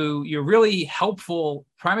 compared to your really helpful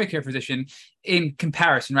primary care physician in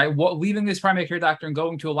comparison, right? Leaving this primary care doctor and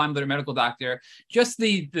going to a Lyme literate medical doctor, just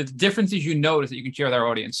the differences you notice that you can share with our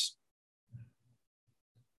audience.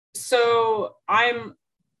 So I'm,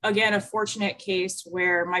 again, a fortunate case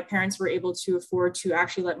where my parents were able to afford to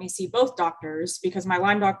actually let me see both doctors, because my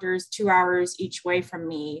Lyme doctor is 2 hours each way from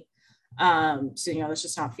me. So, it's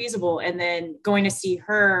just not feasible. And then going to see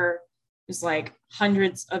her is like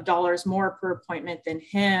hundreds of dollars more per appointment than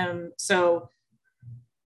him. So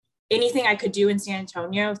anything I could do in San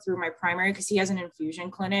Antonio through my primary, because he has an infusion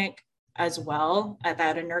clinic as well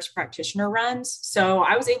that a nurse practitioner runs. So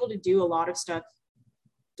I was able to do a lot of stuff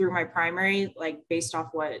through my primary, like based off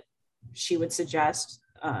what she would suggest,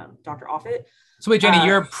 Dr. Offit. So wait, Jenny,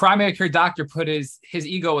 your primary care doctor put his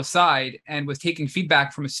ego aside and was taking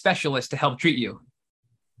feedback from a specialist to help treat you.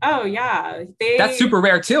 Oh yeah. That's super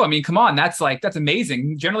rare too. I mean, come on, that's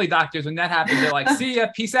amazing. Generally doctors, when that happens, they're like, see ya,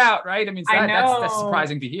 peace out. Right. I mean, that's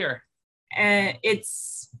surprising to hear. And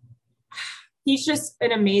he's just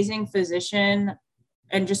an amazing physician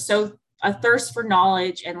and just so a thirst for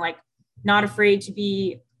knowledge and like not afraid to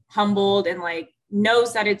be humbled and like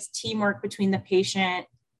knows that it's teamwork between the patient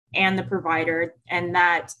and the provider, and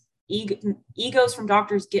that egos from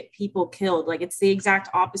doctors get people killed. Like it's the exact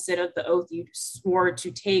opposite of the oath you swore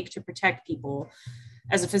to take to protect people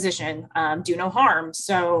as a physician, do no harm.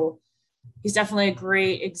 So he's definitely a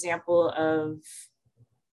great example of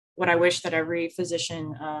what I wish that every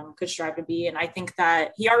physician could strive to be. And I think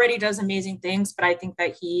that he already does amazing things, but I think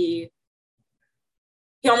that he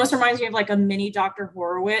almost reminds me of like a mini Dr.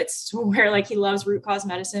 Horowitz, where like he loves root cause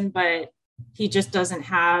medicine, but he just doesn't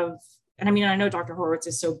have, and I mean, I know Dr. Horowitz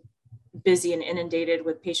is so busy and inundated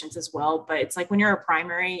with patients as well, but it's like when you're a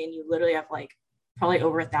primary and you literally have like probably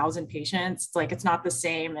over 1,000 patients, it's like, it's not the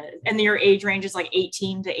same. And your age range is like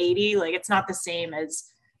 18 to 80. Like it's not the same as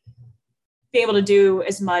being able to do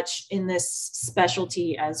as much in this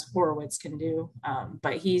specialty as Horowitz can do.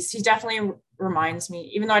 But he definitely reminds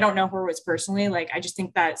me, even though I don't know Horowitz personally, like, I just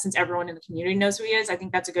think that since everyone in the community knows who he is, I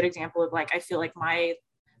think that's a good example of like, I feel like my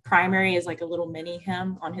primary is like a little mini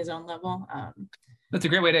him on his own level. That's a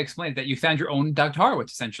great way to explain it, that you found your own Dr.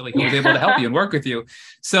 Horowitz, essentially, who was able to help you and work with you.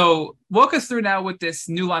 So walk us through now with this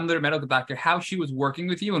new Lyme Litter medical doctor, how she was working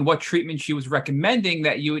with you and what treatment she was recommending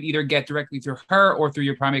that you would either get directly through her or through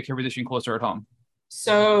your primary care physician closer at home.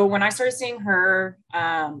 So when I started seeing her,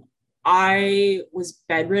 I was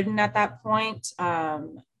bedridden at that point.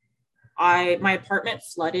 My apartment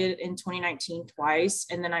flooded in 2019 twice,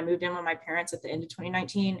 and then I moved in with my parents at the end of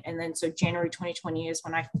 2019. And then so January 2020 is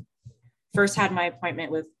when I first had my appointment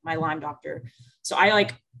with my Lyme doctor. So I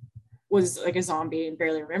was like a zombie and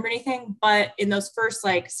barely remember anything. But in those first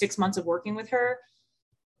 6 months of working with her,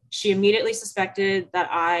 she immediately suspected that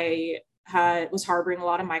I was harboring a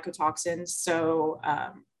lot of mycotoxins. So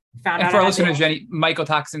found out. For our listeners, Jenny,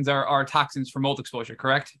 mycotoxins are toxins for mold exposure,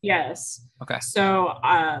 correct? Yes. Okay. So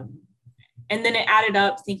and then it added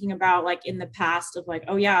up thinking about in the past of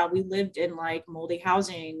oh yeah, we lived in moldy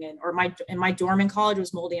housing or my dorm in college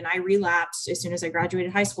was moldy, and I relapsed as soon as I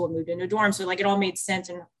graduated high school and moved into a dorm. So it all made sense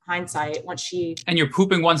in hindsight and you're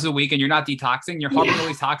pooping once a week and you're not detoxing, you're harboring all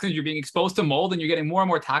these toxins, you're being exposed to mold and you're getting more and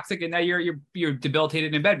more toxic, and now you're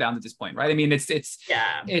debilitated and bedbound at this point, right? I mean, it's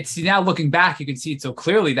now looking back, you can see it so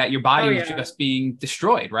clearly that your body was just being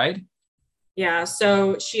destroyed, right? Yeah.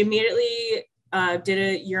 So she immediately did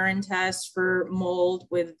a urine test for mold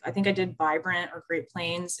with, I think I did Vibrant or Great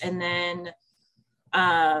Plains. And then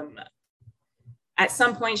at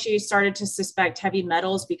some point she started to suspect heavy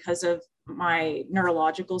metals because of my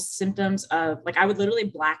neurological symptoms of I would literally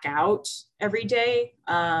black out every day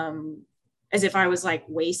as if I was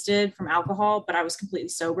wasted from alcohol, but I was completely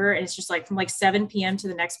sober. And it's just from 7 p.m. to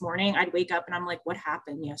the next morning, I'd wake up and I'm what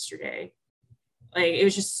happened yesterday? It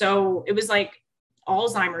was just it was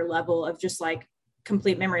Alzheimer level of just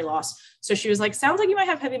complete memory loss. So she was sounds like you might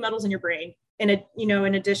have heavy metals in your brain in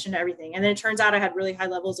addition to everything. And then it turns out I had really high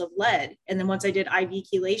levels of lead. And then once I did IV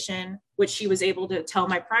chelation, which she was able to tell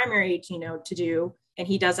my primary, to do, and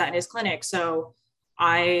he does that in his clinic. So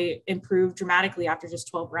I improved dramatically after just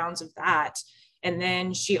 12 rounds of that. And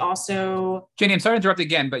then she also... Jenny, I'm sorry to interrupt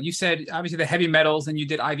again, but you said obviously the heavy metals and you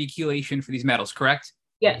did IV chelation for these metals, correct?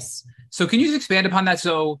 Yes. So can you just expand upon that?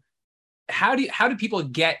 So how do people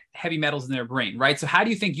get heavy metals in their brain, right? So how do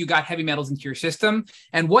you think you got heavy metals into your system?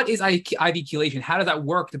 And what is IV chelation? How does that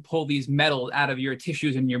work to pull these metals out of your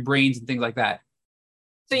tissues and your brains and things like that?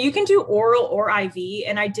 So you can do oral or IV,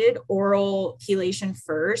 and I did oral chelation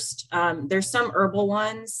first. There's some herbal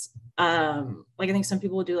ones. I think some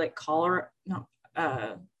people do cholera. No,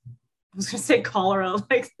 I was going to say cholera,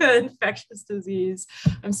 the infectious disease.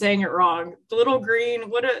 I'm saying it wrong. The little green,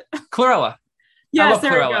 Chlorella. Yes,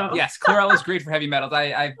 there chlorella. We go. Yes, chlorella is great for heavy metals.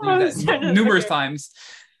 I've used that numerous times.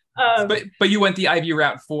 But you went the IV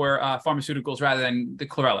route for pharmaceuticals rather than the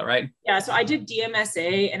chlorella, right? Yeah, so I did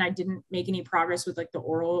DMSA and I didn't make any progress with the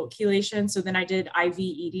oral chelation. So then I did IV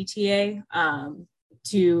EDTA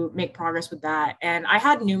to make progress with that. And I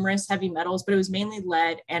had numerous heavy metals, but it was mainly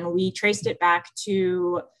lead. And we traced it back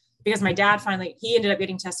to, because my dad he ended up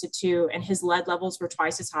getting tested too, and his lead levels were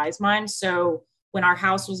twice as high as mine. So when our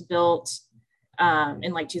house was built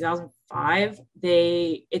in 2005,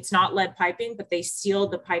 it's not lead piping, but they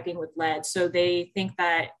sealed the piping with lead. So they think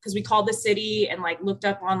that, because we called the city and looked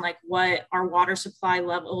up on what our water supply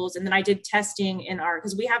levels. And then I did testing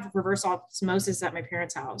because we have reverse osmosis at my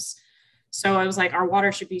parents' house. So I was our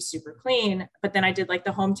water should be super clean. But then I did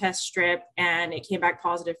the home test strip and it came back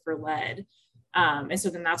positive for lead. And so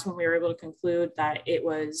then that's when we were able to conclude that it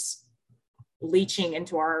was leaching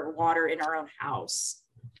into our water in our own house.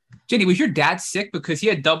 Jenny, was your dad sick because he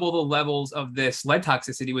had double the levels of this lead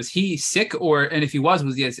toxicity? Was he sick, and if he was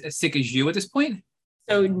he as sick as you at this point?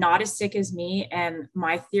 So not as sick as me. And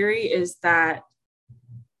my theory is that,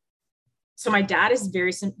 so my dad is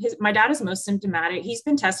my dad is most symptomatic. He's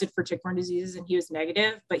been tested for tick-borne diseases and he was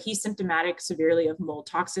negative, but he's symptomatic severely of mold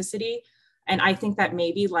toxicity. And I think that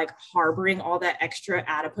maybe harboring all that extra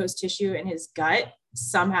adipose tissue in his gut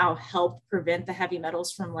somehow helped prevent the heavy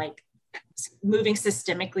metals from moving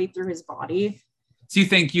systemically through his body. So you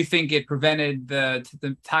think it prevented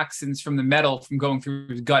the toxins from the metal from going through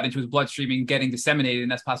his gut into his bloodstream and getting disseminated,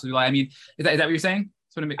 and that's possibly why? I mean, is that what you're saying?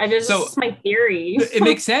 That's my theory. It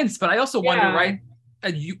makes sense, but I also wonder, right?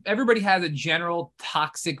 Everybody has a general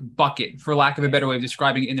toxic bucket, for lack of a better way of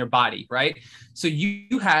describing it, in their body, right? So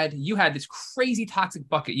you had this crazy toxic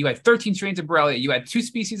bucket. You had 13 strains of Borrelia. You had 2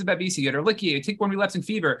 species of Babesia. You had Ehrlichia, tick-borne relapsing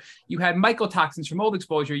fever. You had mycotoxins from mold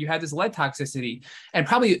exposure. You had this lead toxicity, and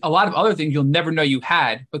probably a lot of other things you'll never know you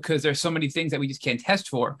had because there's so many things that we just can't test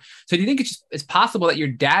for. So do you think it's possible that your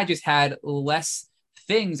dad just had less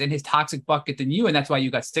things in his toxic bucket than you, and that's why you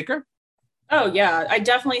got sicker? Oh yeah, I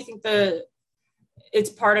definitely think it's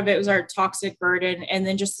part of it was our toxic burden. And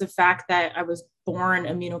then just the fact that I was born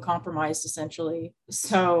immunocompromised essentially.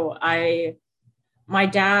 So my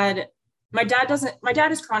dad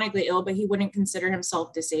is chronically ill, but he wouldn't consider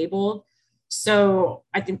himself disabled. So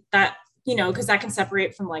I think that, because that can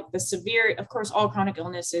separate from like the severe, of course, all chronic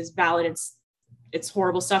illness is valid. It's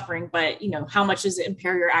horrible suffering, but how much does it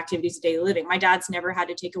impair your activities of daily living? My dad's never had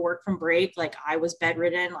to take a work from break. Like I was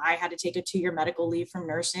bedridden. I had to take a 2-year medical leave from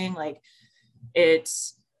nursing. Like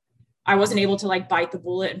I wasn't able to like bite the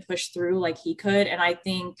bullet and push through like he could. And I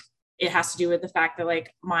think it has to do with the fact that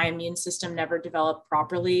like my immune system never developed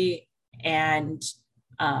properly, and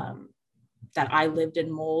that I lived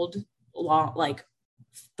in mold like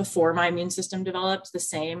before my immune system developed the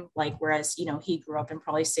same, like, whereas, he grew up in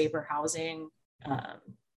probably safer housing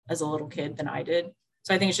as a little kid than I did.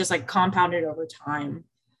 So I think it's just like compounded over time.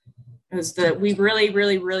 We really,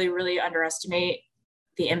 really, really, really underestimate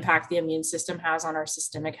the impact the immune system has on our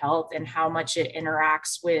systemic health and how much it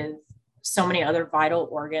interacts with so many other vital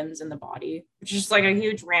organs in the body, which is just like a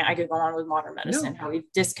huge rant I could go on with modern medicine, how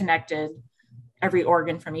we've disconnected every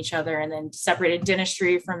organ from each other and then separated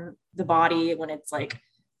dentistry from the body when it's like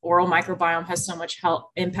oral microbiome has so much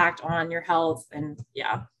impact on your health. And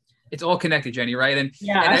yeah. It's all connected, Jenny, right? And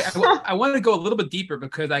yeah, and I want to go a little bit deeper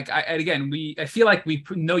because, like, I feel like we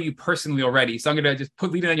know you personally already. So I'm gonna just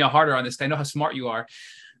lead it on you harder on this. I know how smart you are.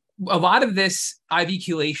 A lot of this IV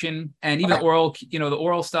chelation and even oral, the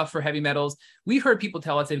oral stuff for heavy metals, we've heard people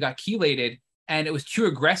tell us they've got chelated and it was too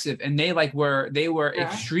aggressive, and they were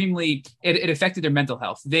extremely, it affected their mental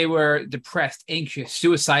health. They were depressed, anxious,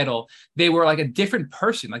 suicidal. They were like a different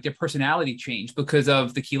person, like their personality changed because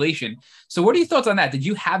of the chelation. So what are your thoughts on that? Did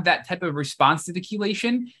you have that type of response to the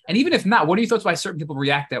chelation? And even if not, what are your thoughts why certain people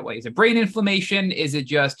react that way? Is it brain inflammation? Is it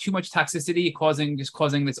just too much toxicity causing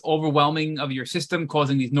this overwhelming of your system,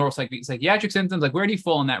 causing these neuropsychiatric symptoms? Like, where do you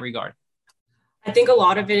fall in that regard? I think a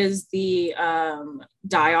lot of it is the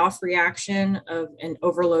die-off reaction of an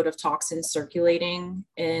overload of toxins circulating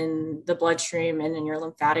in the bloodstream and in your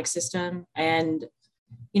lymphatic system. And,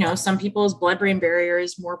 some people's blood-brain barrier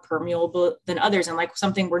is more permeable than others. And like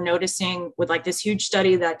something we're noticing with like this huge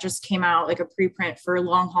study that just came out, like a preprint for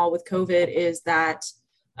long haul with COVID, is that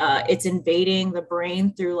it's invading the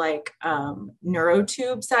brain through like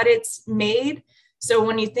neurotubes that it's made. So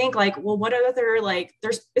when you think like, well, what other, like,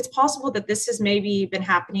 it's possible that this has maybe been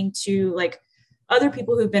happening to like other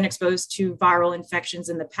people who've been exposed to viral infections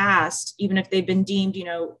in the past, even if they've been deemed,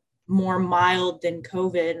 more mild than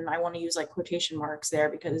COVID. And I want to use like quotation marks there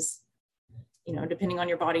because, depending on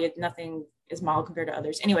your body, nothing is mild compared to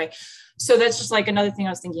others. Anyway, so that's just like another thing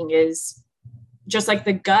I was thinking is just like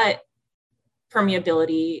the gut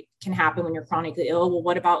permeability can happen when you're chronically ill. Well,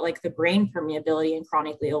 what about like the brain permeability in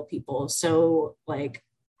chronically ill people? So like,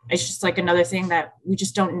 it's just like another thing that we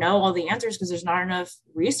just don't know all the answers because there's not enough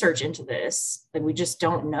research into this. Like we just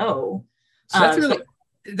don't know. So that's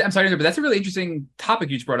I'm sorry, but that's a really interesting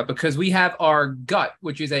topic you just brought up because we have our gut,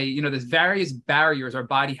 which is there's various barriers our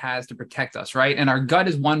body has to protect us, right? And our gut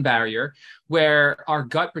is one barrier where our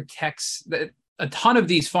gut protects a ton of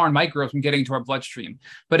these foreign microbes from getting to our bloodstream.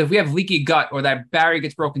 But if we have leaky gut or that barrier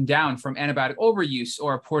gets broken down from antibiotic overuse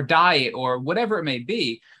or a poor diet or whatever it may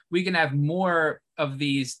be, we can have more of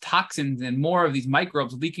these toxins and more of these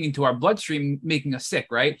microbes leaking into our bloodstream, making us sick,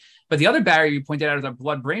 right? But the other barrier you pointed out is our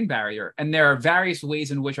blood-brain barrier. And there are various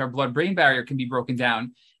ways in which our blood-brain barrier can be broken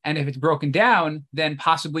down. And if it's broken down, then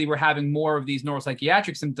possibly we're having more of these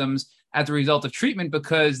neuropsychiatric symptoms as a result of treatment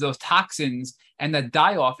because those toxins and that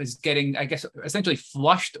die-off is getting, I guess, essentially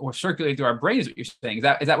flushed or circulated through our brain is what you're saying.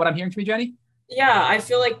 Is that what I'm hearing from you, Jenny? Yeah, I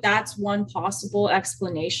feel like that's one possible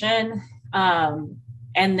explanation.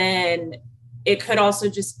 And then it could also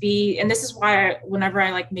just be, and this is why whenever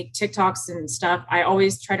I like make TikToks and stuff, I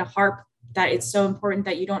always try to harp that it's so important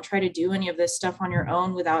that you don't try to do any of this stuff on your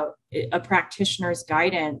own without a practitioner's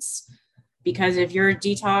guidance. Because if your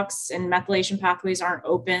detox and methylation pathways aren't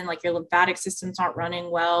open, like your lymphatic systems aren't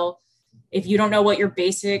running well, if you don't know what your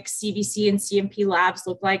basic CBC and CMP labs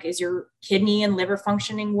look like, is your kidney and liver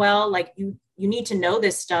functioning well? Like you need to know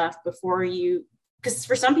this stuff before you, because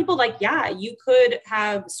for some people, like, yeah, you could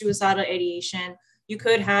have suicidal ideation, you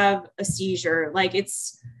could have a seizure. Like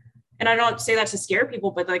and I don't say that to scare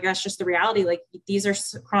people, but like, that's just the reality. Like these are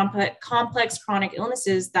complex chronic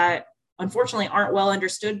illnesses that unfortunately aren't well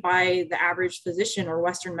understood by the average physician or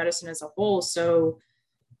Western medicine as a whole. So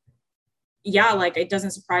yeah, like it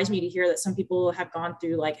doesn't surprise me to hear that some people have gone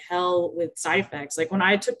through like hell with side effects. Like when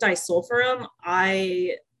I took disulfiram,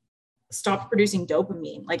 I stopped producing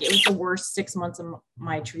dopamine. Like it was the worst 6 months of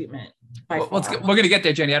my treatment by far. We're going to get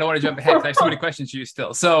there, Jenny. I don't want to jump ahead because I have so many questions for you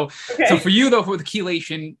still. So for you though, with the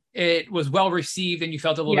chelation, it was well received and you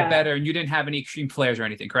felt a little bit better and you didn't have any extreme flares or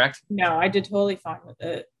anything, correct? No, I did totally fine with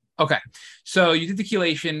it. Okay. So you did the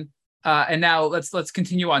chelation. And now let's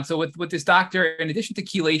continue on. So with this doctor, in addition to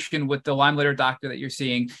chelation, with the Lyme litter doctor that you're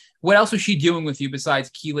seeing, what else was she doing with you besides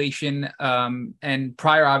chelation? And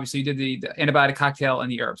prior, obviously, you did the antibiotic cocktail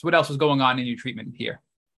and the herbs. What else was going on in your treatment here?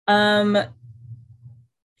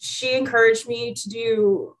 She encouraged me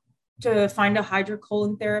to find a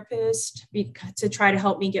hydrocolon therapist to try to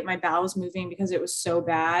help me get my bowels moving because it was so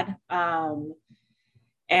bad.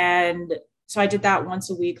 And so I did that once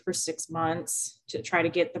a week for 6 months to try to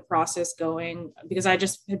get the process going because I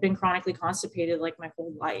just had been chronically constipated like my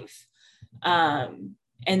whole life. And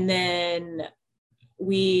then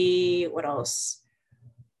what else?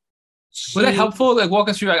 Was that helpful? Like walk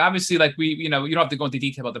us through, like obviously like you don't have to go into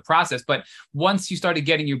detail about the process, but once you started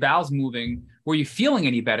getting your bowels moving, were you feeling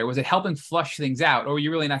any better? Was it helping flush things out or were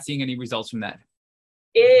you really not seeing any results from that?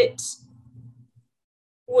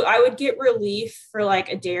 I would get relief for like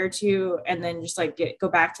a day or two and then just like go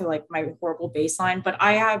back to like my horrible baseline. But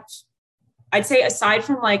I'd say aside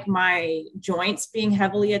from like my joints being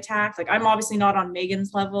heavily attacked, like I'm obviously not on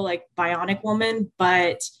Megan's level, like bionic woman,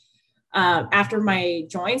 but after my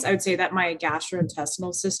joints, I would say that my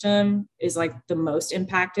gastrointestinal system is like the most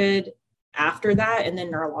impacted after that. And then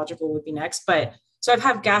neurological would be next. But so I've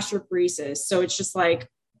had gastroparesis. So it's just like,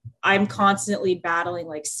 I'm constantly battling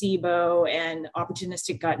like SIBO and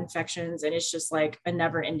opportunistic gut infections. And it's just like a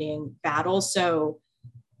never ending battle. So,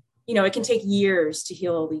 it can take years to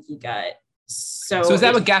heal a leaky gut. So is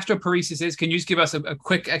that what gastroparesis is? Can you just give us a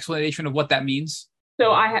quick explanation of what that means?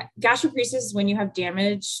 So gastroparesis is when you have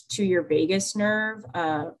damage to your vagus nerve.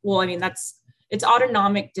 It's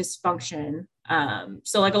autonomic dysfunction.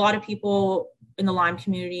 So like a lot of people in the Lyme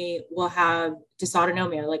community will have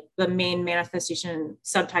dysautonomia, like the main manifestation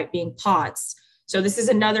subtype being POTS. So this is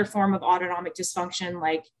another form of autonomic dysfunction,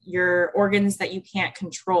 like your organs that you can't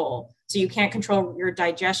control. So you can't control your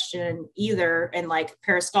digestion either, and like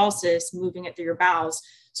peristalsis, moving it through your bowels.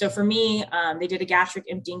 So for me, they did a gastric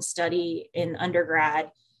emptying study in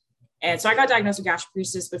undergrad. And so I got diagnosed with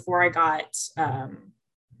gastroparesis before I got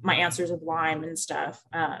my answers with Lyme and stuff.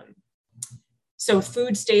 So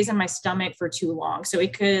food stays in my stomach for too long. So I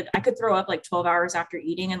could throw up like 12 hours after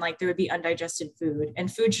eating and like there would be undigested food,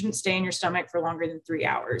 and food shouldn't stay in your stomach for longer than 3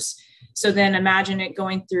 hours. So then imagine it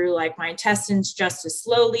going through like my intestines just as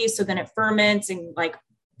slowly. So then it ferments and like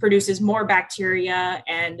produces more bacteria.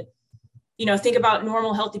 And, think about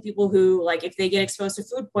normal healthy people who like, if they get exposed to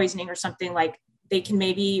food poisoning or something, like they can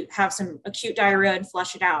maybe have some acute diarrhea and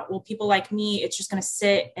flush it out. Well, people like me, it's just going to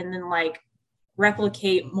sit and then like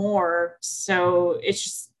replicate more. So it's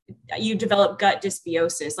just, you develop gut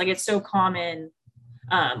dysbiosis. Like it's so common.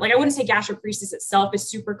 Like I wouldn't say gastroparesis itself is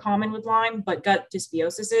super common with Lyme, but gut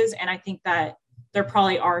dysbiosis is. And I think that there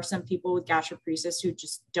probably are some people with gastroparesis who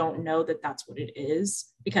just don't know that that's what it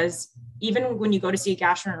is, because even when you go to see a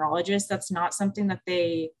gastroenterologist, that's not something that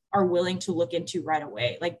they are willing to look into right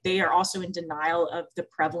away. Like they are also in denial of the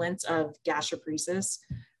prevalence of gastroparesis.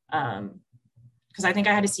 Because I think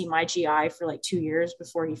I had to see my GI for like 2 years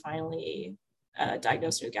before he finally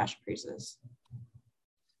diagnosed me with gastroparesis.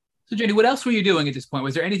 So Jenny, what else were you doing at this point?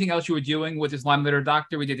 Was there anything else you were doing with this Lyme litter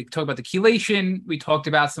doctor? We did talk about the chelation. We talked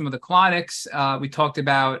about some of the colonics. We talked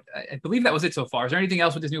about, I believe that was it so far. Is there anything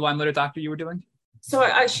else with this new Lyme litter doctor you were doing? So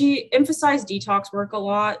she emphasized detox work a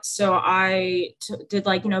lot. So I did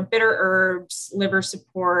like, bitter herbs, liver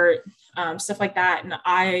support, stuff like that. And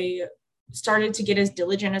I started to get as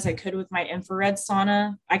diligent as I could with my infrared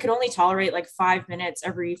sauna. I could only tolerate like 5 minutes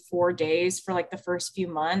every 4 days for like the first few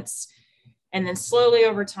months. And then slowly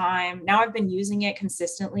over time, now I've been using it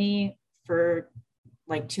consistently for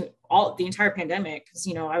like the entire pandemic. Cause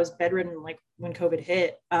I was bedridden like when COVID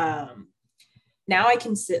hit. Now I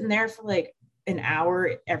can sit in there for like an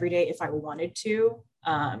hour every day if I wanted to.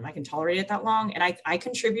 I can tolerate it that long. And I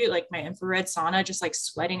contribute like my infrared sauna, just like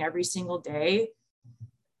sweating every single day,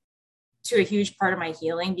 to a huge part of my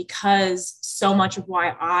healing, because so much of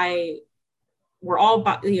why we're all,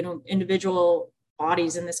 individual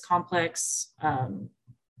bodies in this complex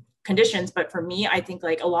conditions. But for me, I think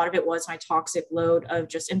like a lot of it was my toxic load of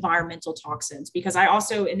just environmental toxins, because I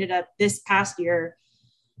also ended up this past year,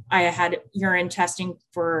 I had urine testing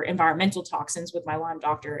for environmental toxins with my Lyme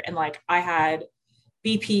doctor. And like I had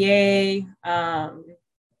BPA,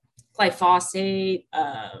 glyphosate,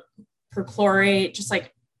 perchlorate, just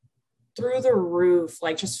like through the roof,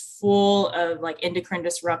 like just full of like endocrine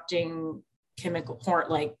disrupting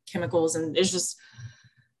chemicals, and it's just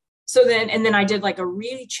so then I did like a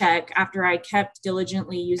recheck after I kept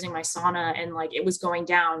diligently using my sauna, and like it was going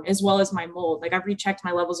down, as well as my mold. Like I've rechecked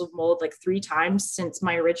my levels of mold like 3 times since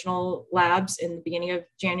my original labs in the beginning of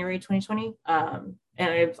January 2020.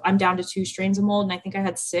 And I'm down to 2 strains of mold, and I think I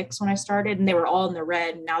had 6 when I started, and they were all in the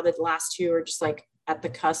red. And now the last 2 are just like at the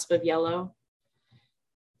cusp of yellow.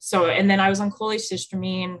 So, and then I was on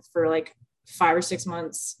cholecystramine for like 5 or 6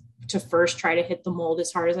 months to first try to hit the mold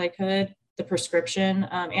as hard as I could, the prescription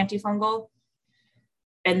antifungal.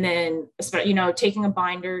 And then, you know, taking a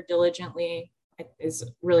binder diligently is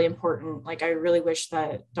really important. Like, I really wish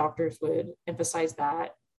that doctors would emphasize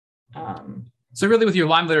that. So really with your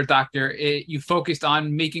Lyme litter doctor, you focused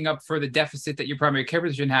on making up for the deficit that your primary care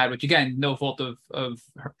physician had, which again, no fault of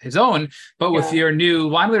his own, but with your new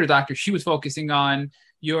Lyme litter doctor, she was focusing on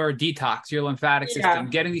your detox, your lymphatic system,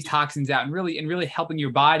 getting these toxins out, and really helping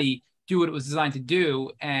your body do what it was designed to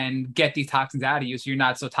do and get these toxins out of you so you're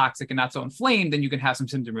not so toxic and not so inflamed, and you can have some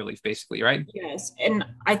symptom relief, basically, right? Yes. And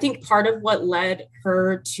I think part of what led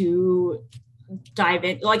her to dive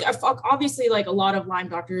in, like obviously, like a lot of Lyme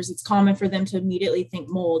doctors, it's common for them to immediately think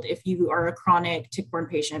mold if you are a chronic tick-borne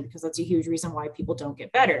patient, because that's a huge reason why people don't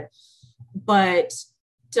get better. But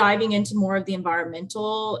diving into more of the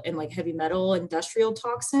environmental and like heavy metal industrial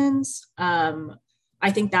toxins, I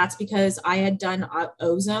think that's because I had done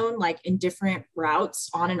ozone like in different routes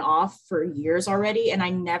on and off for years already, and I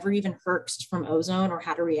never even herxed from ozone or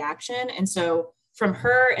had a reaction. And so from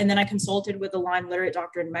her, and then I consulted with a Lyme literate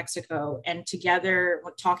doctor in Mexico, and together,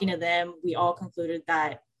 talking to them, we all concluded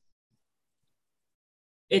that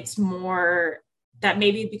it's more that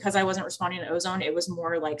maybe because I wasn't responding to ozone, it was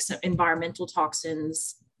more like some environmental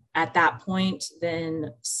toxins at that point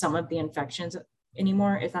than some of the infections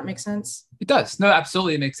anymore, if that makes sense. It does. No,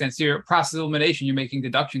 absolutely. It makes sense. Your process of elimination, you're making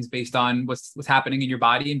deductions based on what's happening in your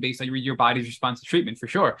body and based on your body's response to treatment, for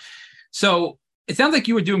sure. So it sounds like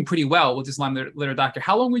you were doing pretty well with this Lyme litter doctor.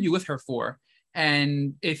 How long were you with her for?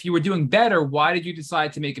 And if you were doing better, why did you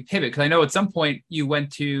decide to make a pivot? Because I know at some point you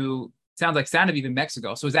went to, sounds like Sanofi in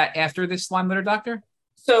Mexico. So is that after this Lyme litter doctor?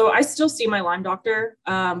 So I still see my Lyme doctor,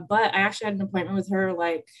 but I actually had an appointment with her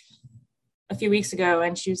like a few weeks ago,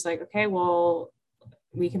 and she was like, okay, well,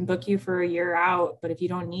 we can book you for a year out, but if you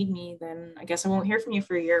don't need me, then I guess I won't hear from you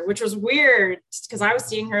for a year, which was weird because I was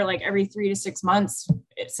seeing her like every 3 to 6 months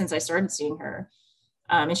since I started seeing her.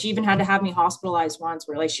 And she even had to have me hospitalized once,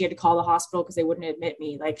 where like she had to call the hospital because they wouldn't admit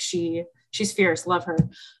me. Like she's fierce, love her.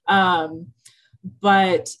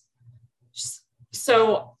 But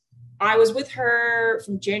so I was with her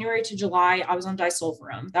from January to July. I was on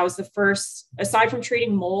disulfiram. That was the first, aside from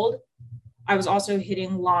treating mold, I was also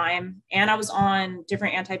hitting Lyme, and I was on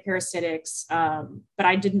different antiparasitics, but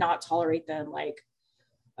I did not tolerate them. Like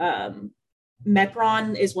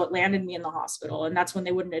Mepron is what landed me in the hospital, and that's when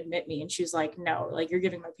they wouldn't admit me. And she was like, no, like you're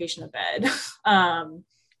giving my patient a bed.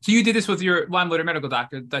 So you did this with your Lyme litter medical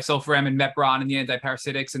doctor, disulfiram and Mepron and the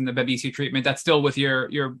antiparasitics and the Babesia treatment. That's still with your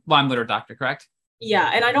Lyme litter doctor, correct?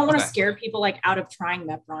 Yeah. And I don't want to scare people like out of trying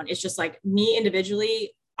Mepron. It's just like me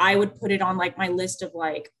individually, I would put it on like my list of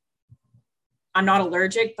like, I'm not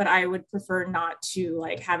allergic, but I would prefer not to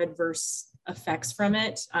like have adverse effects from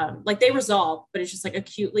it. Like they resolve, but it's just like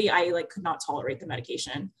acutely, I like could not tolerate the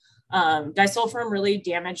medication. Disulfiram really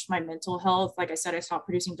damaged my mental health. Like I said, I stopped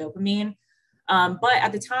producing dopamine. But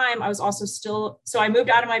at the time I was also so I moved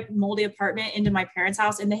out of my moldy apartment into my parents'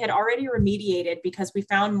 house, and they had already remediated because we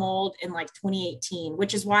found mold in like 2018,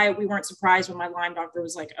 which is why we weren't surprised when my Lyme doctor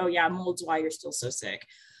was like, oh yeah, mold's why you're still so sick.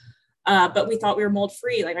 But we thought we were mold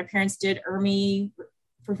free. Like my parents did ERMI,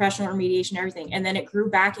 professional remediation, everything. And then it grew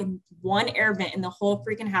back in one air vent in the whole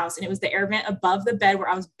freaking house. And it was the air vent above the bed where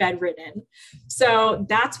I was bedridden. So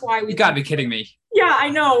that's why you gotta be kidding me. Yeah, I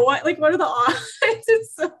know. What are the odds?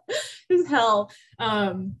 It's hell.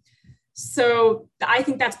 So I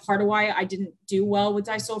think that's part of why I didn't do well with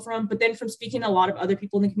disulfiram. But then from speaking to a lot of other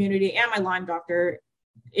people in the community and my Lyme doctor,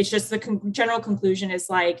 it's just the general conclusion is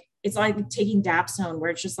like, it's like taking Dapsone, where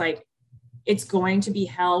it's just like, it's going to be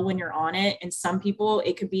hell when you're on it. And some people,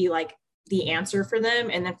 it could be like the answer for them.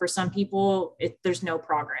 And then for some people, there's no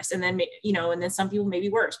progress. And then, you know, and then some people may be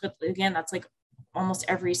worse. But again, that's like almost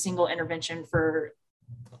every single intervention for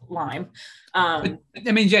Lyme. I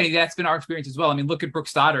mean, Jenny, that's been our experience as well. I mean, look at Brooke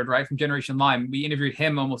Stoddard, right, from Generation Lyme. We interviewed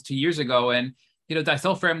him almost 2 years ago, and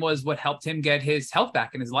disulfiram was what helped him get his health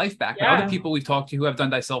back and his life back. Yeah. And other people we've talked to who have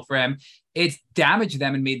done disulfiram, it's damaged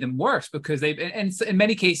them and made them worse because and in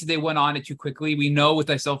many cases, they went on it too quickly. We know with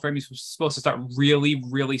disulfiram, you're supposed to start really,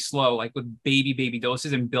 really slow, like with baby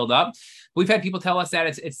doses and build up. We've had people tell us that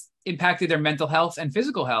it's impacted their mental health and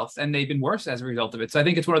physical health, and they've been worse as a result of it. So I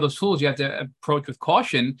think it's one of those tools you have to approach with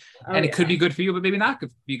caution, and it could be good for you, but maybe not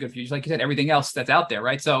be good for you. Just like you said, everything else that's out there,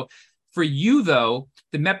 right? So for you, though,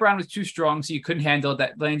 the Mepron was too strong, so you couldn't handle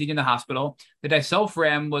that, landing in the hospital. The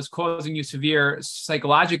disulfiram was causing you severe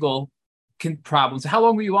psychological problems. How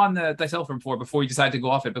long were you on the disulfiram for before you decided to go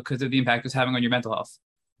off it because of the impact it was having on your mental health?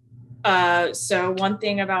 So one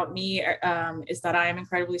thing about me is that I am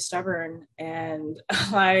incredibly stubborn, and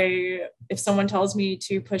if someone tells me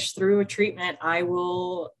to push through a treatment, I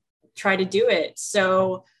will try to do it.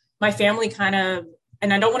 So my family kind of,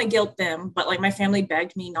 and I don't want to guilt them, but like my family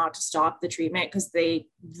begged me not to stop the treatment because they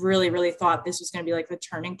really, really thought this was going to be like the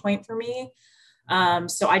turning point for me.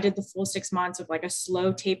 So I did the full 6 months of like a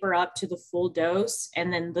slow taper up to the full dose,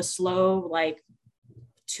 and then the slow, like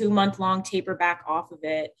 2-month long taper back off of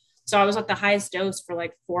it. So I was at the highest dose for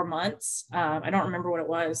like 4 months. I don't remember what it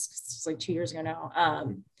was. It's like 2 years ago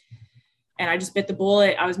now. And I just bit the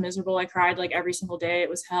bullet. I was miserable. I cried like every single day. It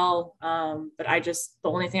was hell. But the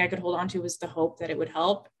only thing I could hold on to was the hope that it would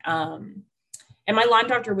help. And my Lyme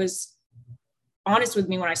doctor was honest with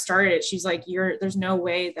me when I started it. She's like, there's no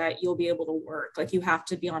way that you'll be able to work. Like, you have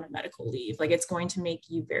to be on a medical leave. Like, it's going to make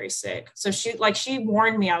you very sick. So she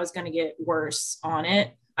warned me I was going to get worse on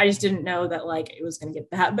it. I just didn't know that like it was going to get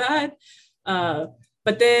that bad.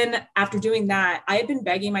 But then after doing that, I had been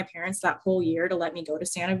begging my parents that whole year to let me go to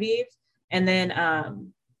Santa Vive. And then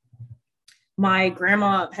my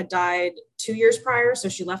grandma had died 2 years prior. So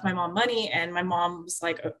she left my mom money, and my mom was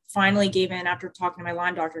like, finally gave in after talking to my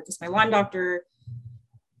Lyme doctor, because my Lyme doctor,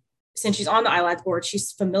 since she's on the ILADS board,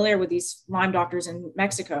 she's familiar with these Lyme doctors in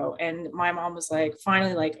Mexico. And my mom was like,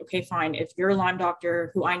 finally, like, okay, fine. If your Lyme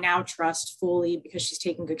doctor, who I now trust fully because she's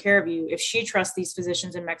taking good care of you, if she trusts these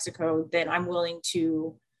physicians in Mexico, then I'm willing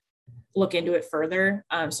to look into it further.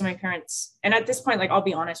 So my parents, and at this point, like, I'll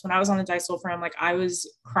be honest, when I was on the disulfiram, like, I was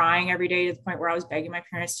crying every day to the point where I was begging my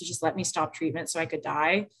parents to just let me stop treatment so I could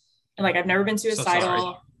die. And like, I've never been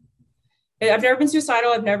suicidal. I've never been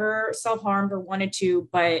suicidal. I've never self-harmed or wanted to,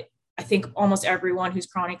 but I think almost everyone who's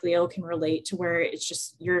chronically ill can relate to where it's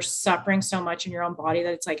just, you're suffering so much in your own body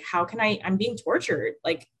that it's like, how can I'm being tortured.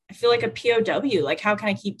 Like, I feel like a POW, like, how can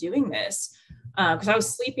I keep doing this? Because I was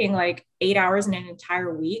sleeping like 8 hours in an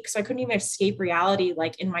entire week. So I couldn't even escape reality,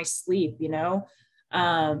 like in my sleep, you know?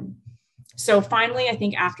 So finally, I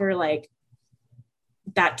think after like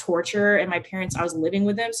that torture, and my parents, I was living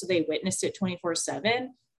with them, so they witnessed it 24/7,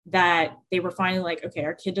 that they were finally like, okay,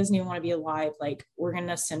 our kid doesn't even want to be alive. Like, we're going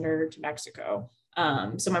to send her to Mexico.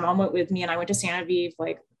 So my mom went with me, and I went to Santa Vive,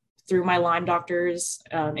 like through my Lyme doctor's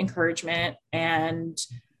encouragement. And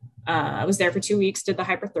I was there for 2 weeks, did the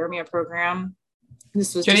hyperthermia program.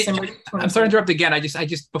 This was Jenny, December. I'm sorry to interrupt again. I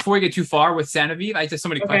just before we get too far with Santa Vive, I just so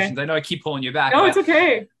many questions. I know I keep pulling you back. No, it's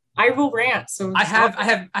okay. I will rant. So I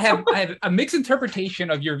have a mixed interpretation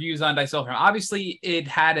of your views on disulfiram. Obviously, it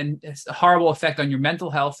had a horrible effect on your mental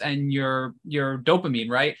health and your dopamine,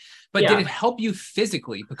 right? But did it help you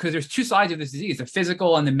physically? Because there's two sides of this disease: the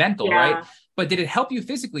physical and the mental, right? But did it help you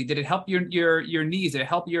physically? Did it help your knees? Did it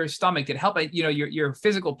help your stomach? Did it help your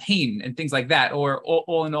physical pain and things like that? Or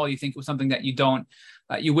all in all, you think it was something that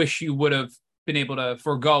you wish you would have been able to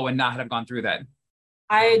forego and not have gone through that?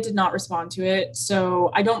 I did not respond to it.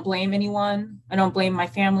 So I don't blame anyone. I don't blame my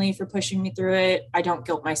family for pushing me through it. I don't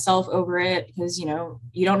guilt myself over it, because, you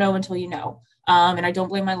don't know until you know. And I don't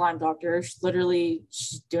blame my Lyme doctor.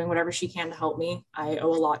 She's doing whatever she can to help me. I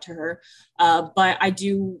owe a lot to her. But I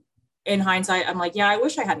do, in hindsight, I'm like, yeah, I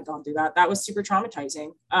wish I hadn't gone through that. That was super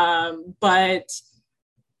traumatizing. But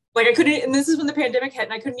like, I couldn't, and this is when the pandemic hit,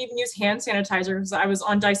 and I couldn't even use hand sanitizer because I was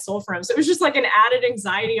on disulfiram. So it was just like an added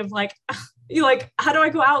anxiety of like, how do I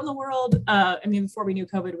go out in the world? Before we knew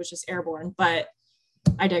COVID was just airborne, but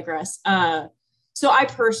I digress. So I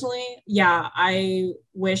personally, I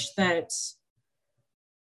wish that,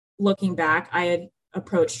 looking back, I had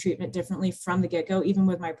approached treatment differently from the get-go, even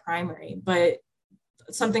with my primary. But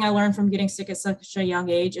something I learned from getting sick at such a young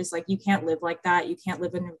age is like, you can't live like that. You can't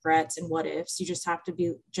live in regrets and what ifs. You just have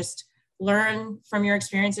to learn from your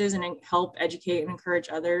experiences and help educate and encourage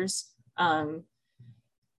others.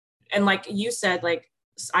 And like you said, like,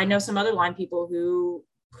 I know some other Lyme people who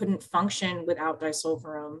couldn't function without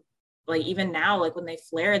disulfiram. Like, even now, like when they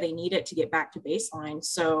flare, they need it to get back to baseline.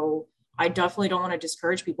 So I definitely don't want to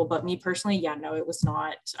discourage people, but me personally, yeah, no, it was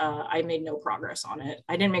not. I made no progress on it.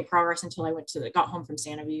 I didn't make progress until I got home from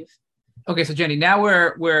Santa Vive. Okay, so Jenny, now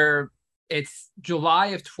it's July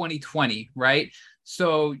of 2020, right?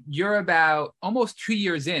 So you're about almost 2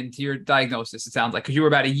 years into your diagnosis, it sounds like, because you were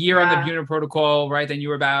about a year on the Buhner protocol, right? Then you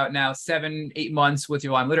were about now 7-8 months with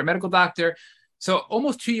your Lyme literate medical doctor. So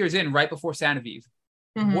almost 2 years in, right before Santa Vive.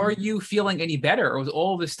 Mm-hmm. Were you feeling any better, or was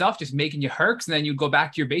all this stuff just making you herks, and then you go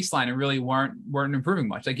back to your baseline and really weren't improving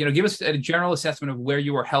much? Like, give us a general assessment of where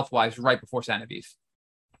you were health-wise right before Santa Vive.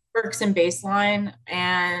 Herks and baseline,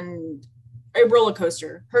 and a roller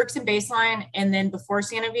coaster. Herks and baseline, and then before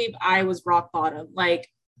Santa Vive, I was rock bottom, like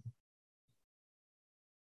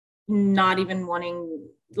not even wanting,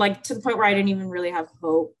 like to the point where I didn't even really have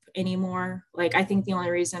hope anymore. Like, I think the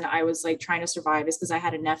only reason I was like trying to survive is because I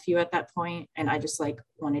had a nephew at that point, and I just like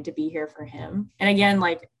wanted to be here for him. And again,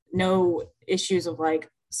 like no issues of like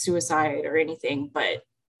suicide or anything, but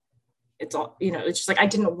it's all, it's just like I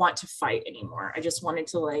didn't want to fight anymore. I just wanted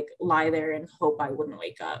to like lie there and hope I wouldn't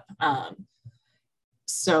wake up.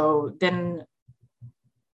 So then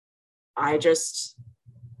I just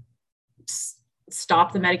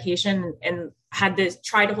stopped the medication and had to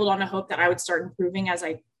try to hold on to hope that I would start improving as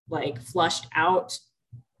I like flushed out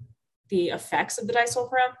the effects of the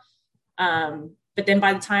disulfiram. But then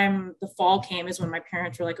by the time the fall came is when my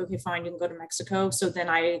parents were like, okay, fine, you can go to Mexico. So then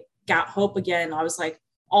I got hope again. I was like,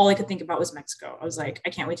 all I could think about was Mexico. I was like, I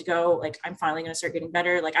can't wait to go. Like, I'm finally going to start getting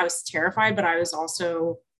better. Like, I was terrified, but I was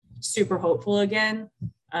also super hopeful again.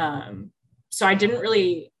 So I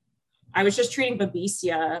was just treating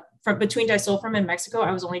Babesia from between disulfiram and Mexico.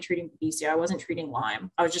 I was only treating Babesia. I wasn't treating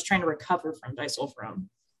Lyme. I was just trying to recover from disulfiram.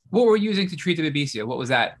 What were you using to treat the Babesia? What was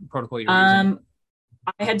that protocol you were using?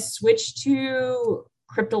 I had switched to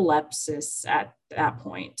cryptolepsis at that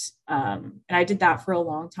point. And I did that for a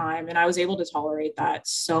long time, and I was able to tolerate that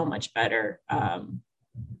so much better. And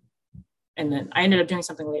then I ended up doing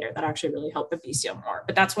something later that actually really helped Babesia more.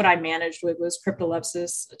 But that's what I managed with was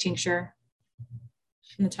cryptolepsis, a tincture.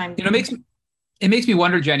 In the time it makes me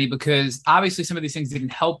wonder, Jenny, because obviously some of these things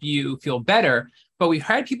didn't help you feel better, but we've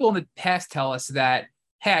had people in the past tell us that,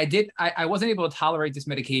 hey, I wasn't able to tolerate this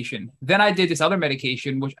medication. Then I did this other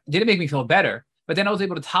medication, which didn't make me feel better. But then I was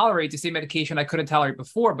able to tolerate the same medication I couldn't tolerate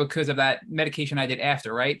before because of that medication I did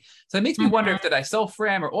after, right? So it makes me wonder if the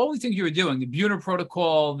disulfiram or all these things you were doing, the Buhner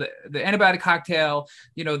protocol, the antibiotic cocktail,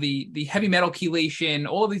 the heavy metal chelation,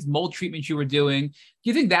 all of these mold treatments you were doing, do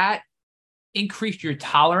you think that increased your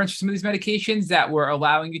tolerance for some of these medications that were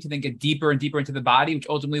allowing you to then get deeper and deeper into the body, which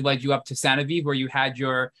ultimately led you up to Santa Vive, where you had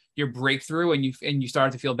your breakthrough and you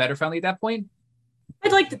started to feel better finally at that point?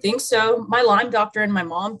 I'd like to think so. My Lyme doctor and my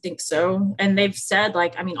mom think so. And they've said,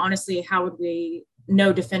 like, I mean, honestly, how would we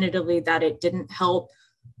know definitively that it didn't help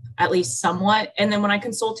at least somewhat? And then when I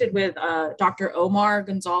consulted with Dr. Omar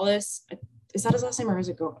Gonzalez, is that his last name or is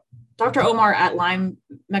it go? Dr. Omar at Lyme,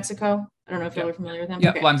 Mexico. I don't know if you're familiar with him.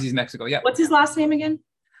 Yeah, okay. Lyme disease, Mexico. Yeah. What's his last name again?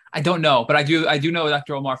 I don't know, but I do know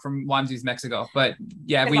Dr. Omar from Lyme disease, Mexico. But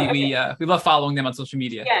yeah, we love following them on social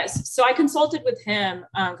media. Yes. So I consulted with him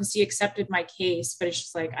because he accepted my case, but it's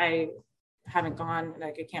just like I haven't gone,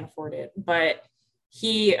 like I can't afford it. But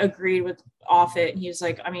he agreed with Offit, and he was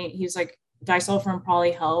like, disulfiram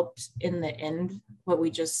probably helped in the end, but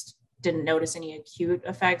we just didn't notice any acute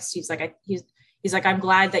effects. He's like, I'm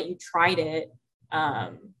glad that you tried it.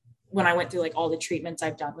 When I went through like all the treatments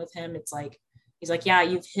I've done with him, it's like, he's like, yeah,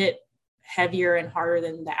 you've hit heavier and harder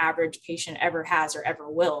than the average patient ever has or ever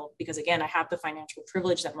will. Because again, I have the financial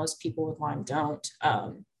privilege that most people with Lyme don't.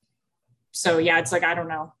 So yeah, it's like, I don't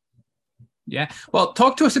know. Yeah. Well,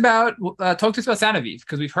 talk to us about Santa Vive,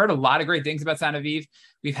 because we've heard a lot of great things about Santa Vive.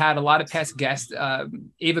 We've had a lot of past guests,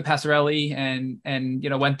 Ava Passarelli and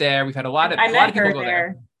went there. We've had a lot of people go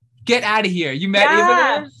there. Get out of here. You met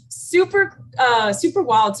Ava there? Super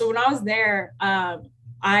wild. So when I was there,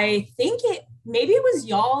 I think maybe it was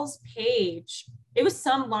y'all's page. It was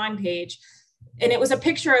some Lyme page, and it was a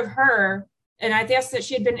picture of her. And I guess that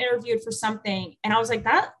she had been interviewed for something. And I was like,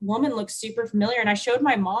 that woman looks super familiar. And I showed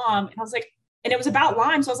my mom, and I was like, and it was about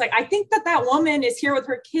Lyme. So I was like, I think that woman is here with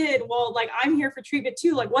her kid. Well, like, I'm here for treatment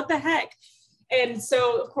too. Like, what the heck? And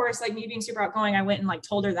so of course, like me being super outgoing, I went and like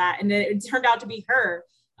told her that, and it turned out to be her.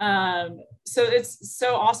 So it's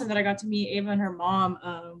so awesome that I got to meet Ava and her mom.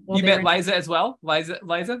 You met Liza as well? Liza?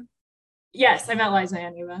 Yes, I met Liza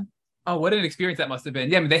and Ava. Oh, what an experience that must have been.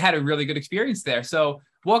 Yeah, I mean, they had a really good experience there. So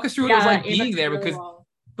walk us through what it was like being there,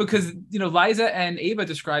 because Liza and Ava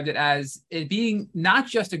described it as it being not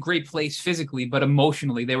just a great place physically, but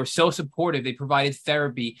emotionally. They were so supportive. They provided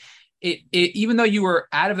therapy. even though you were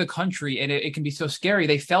out of the country and it can be so scary,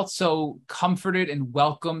 they felt so comforted and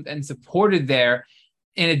welcomed and supported there,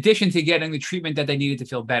 in addition to getting the treatment that they needed to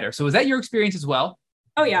feel better. So was that your experience as well?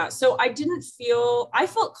 Oh yeah. So I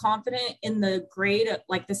felt confident in the grade,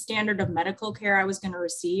 like the standard of medical care I was going to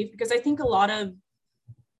receive, because I think a lot of,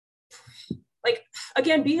 like,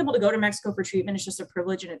 again, being able to go to Mexico for treatment is just a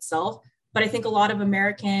privilege in itself. But I think a lot of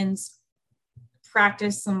Americans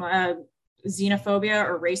practice some xenophobia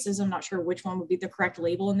or racism. Not sure which one would be the correct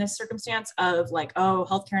label in this circumstance, of like, oh,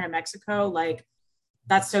 healthcare in Mexico, like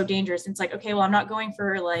that's so dangerous. And it's like, okay, well, I'm not going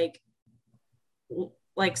for like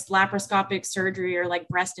laparoscopic surgery or like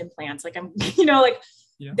breast implants. Like I'm, like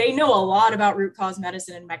they know a lot about root cause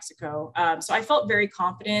medicine in Mexico. So I felt very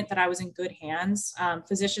confident that I was in good hands.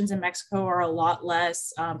 Physicians in Mexico are a lot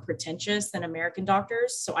less pretentious than American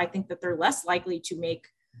doctors. So I think that they're less likely to make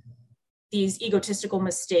these egotistical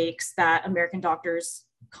mistakes that American doctors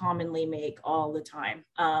commonly make all the time.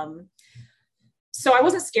 So I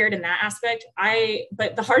wasn't scared in that aspect.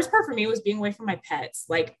 But the hardest part for me was being away from my pets.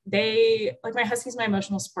 Like my husky's my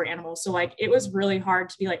emotional support animal. So like, it was really hard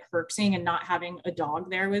to be like herxing and not having a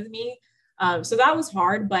dog there with me. So that was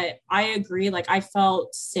hard, but I agree. Like I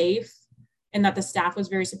felt safe and that the staff was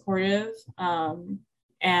very supportive.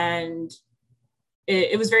 And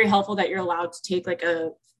it was very helpful that you're allowed to take like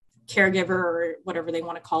a caregiver or whatever they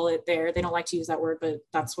want to call it there. They don't like to use that word, but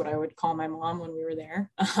that's what I would call my mom when we were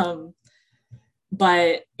there.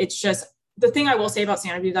 But it's just, the thing I will say about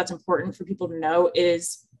Santa View that's important for people to know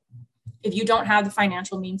is if you don't have the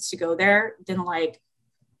financial means to go there, then like,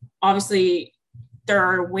 obviously there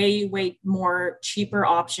are way, way more cheaper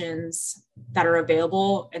options that are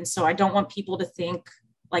available. And so I don't want people to think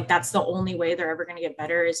like that's the only way they're ever going to get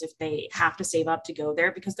better is if they have to save up to go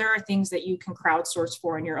there, because there are things that you can crowdsource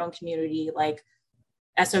for in your own community, like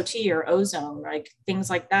SOT or ozone, like things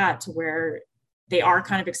like that, to where they are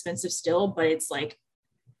kind of expensive still, but it's like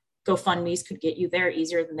GoFundMe's could get you there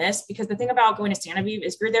easier than this. Because the thing about going to Santa View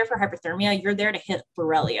is you're there for hypothermia, you're there to hit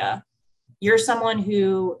Borrelia. You're someone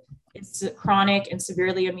who is chronic and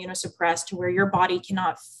severely immunosuppressed to where your body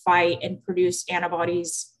cannot fight and produce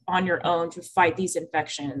antibodies on your own to fight these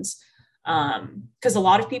infections. Because a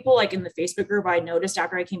lot of people, like in the Facebook group, I noticed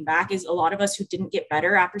after I came back, is a lot of us who didn't get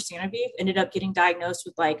better after Santa View ended up getting diagnosed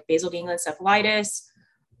with like basal ganglia encephalitis,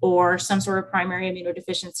 or some sort of primary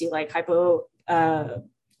immunodeficiency, like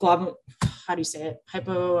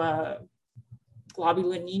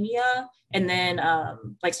hypoglobulinemia, and then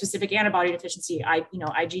like specific antibody deficiency,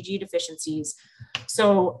 IgG deficiencies.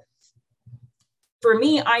 So for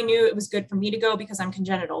me, I knew it was good for me to go because I'm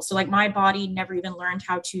congenital. So like my body never even learned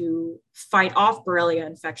how to fight off Borrelia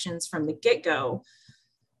infections from the get-go.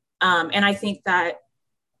 And I think that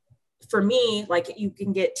for me, like you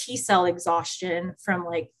can get T cell exhaustion from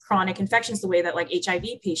like chronic infections the way that like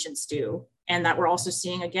HIV patients do. And that we're also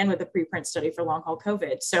seeing again with the preprint study for long haul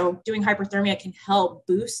COVID. So doing hyperthermia can help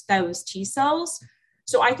boost those T cells.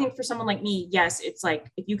 So I think for someone like me, yes, it's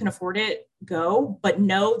like, if you can afford it, go, but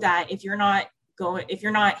know that if you're not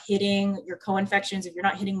hitting your co-infections, if you're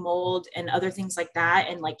not hitting mold and other things like that,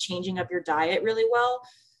 and like changing up your diet really well,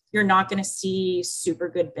 you're not going to see super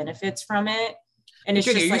good benefits from it. And it's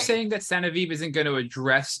Jenny, are you saying that Santa View isn't going to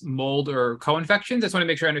address mold or co-infections? I just want to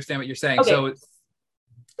make sure I understand what you're saying. Okay.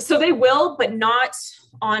 So they will, but not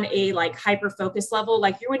on a like hyper focused level.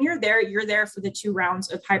 Like when you're there for the 2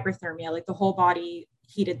 rounds of hyperthermia, like the whole body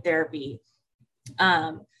heated therapy.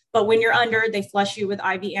 But when you're under, they flush you with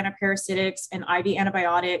IV antiparasitics and IV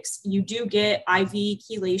antibiotics. You do get IV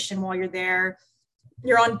chelation while you're there.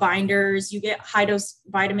 You're on binders. You get high dose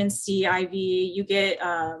vitamin C IV. You get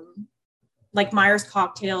like Myers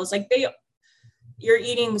cocktails. Like you're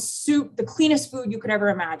eating soup, the cleanest food you could ever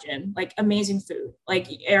imagine, like amazing food. Like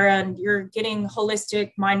Aaron, you're getting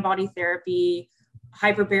holistic mind body therapy,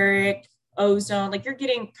 hyperbaric, ozone. Like you're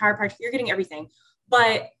getting chiropractic. You're getting everything,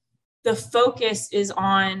 but the focus is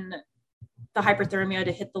on the hyperthermia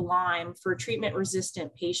to hit the Lyme for treatment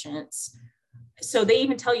resistant patients. So they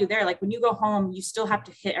even tell you there, like when you go home, you still have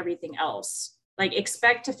to hit everything else. Like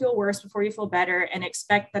expect to feel worse before you feel better, and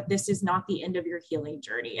expect that this is not the end of your healing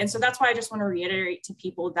journey. And so that's why I just want to reiterate to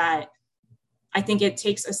people that I think it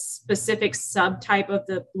takes a specific subtype of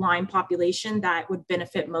the Lyme population that would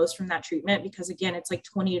benefit most from that treatment. Because again, it's like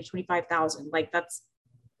 20 to 25,000. Like that's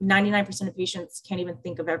 99% of patients can't even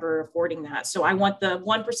think of ever affording that. So I want the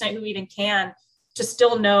 1% who even can to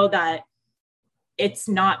still know that it's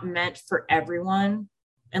not meant for everyone,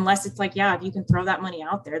 unless it's like, yeah, if you can throw that money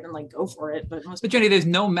out there, then like go for it. But Jenny, there's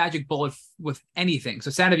no magic bullet with anything. So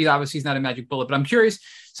Santa View obviously is not a magic bullet, but I'm curious.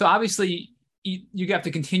 So obviously you have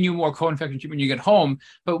to continue more co-infection treatment when you get home.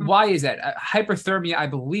 But why is that? Hyperthermia, I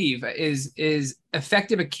believe, is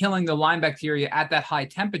effective at killing the Lyme bacteria at that high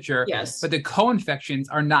temperature. Yes. But the co-infections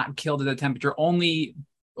are not killed at that temperature. Only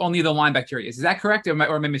the Lyme bacteria. Is that correct, or am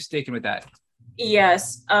I mistaken with that?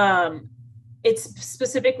 Yes. It's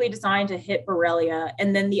specifically designed to hit Borrelia.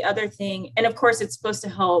 And then the other thing, and of course, it's supposed to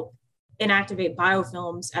help inactivate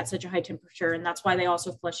biofilms at such a high temperature. And that's why they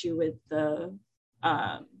also flush you with the,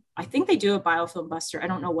 I think they do a biofilm buster. I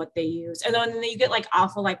don't know what they use. And then you get like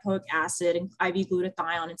alpha lipoic acid and IV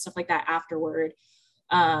glutathione and stuff like that afterward.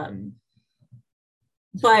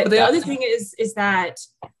 But the other thing is that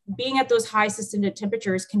being at those high sustained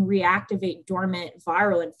temperatures can reactivate dormant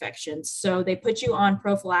viral infections. So they put you on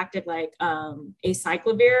prophylactic like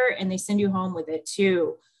acyclovir, and they send you home with it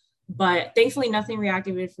too. But thankfully, nothing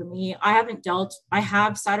reactivated for me. I have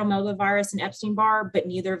cytomegalovirus and Epstein-Barr, but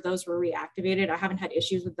neither of those were reactivated. I haven't had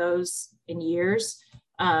issues with those in years.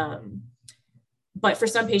 But for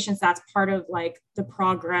some patients, that's part of like the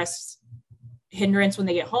progress hindrance when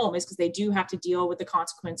they get home, is because they do have to deal with the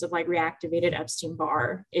consequence of like reactivated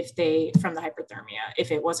Epstein-Barr from the hyperthermia, if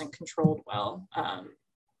it wasn't controlled well.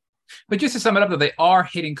 But just to sum it up, though, they are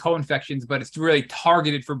hitting co-infections, but it's really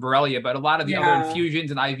targeted for Borrelia. But a lot of the other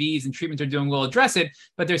infusions and IVs and treatments they're doing will address it.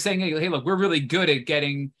 But they're saying, hey, look, we're really good at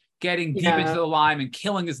getting deep into the Lyme and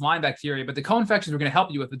killing this Lyme bacteria. But the co-infections we're going to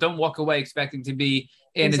help you with, but don't walk away expecting to be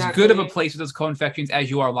in as good of a place with those co-infections as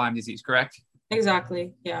you are Lyme disease, correct?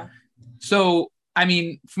 Exactly. Yeah. So, I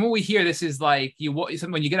mean, from what we hear, this is like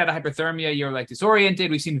when you get out of hyperthermia, you're like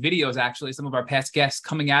disoriented. We've seen videos, actually, some of our past guests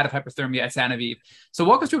coming out of hyperthermia at Santa Vive. So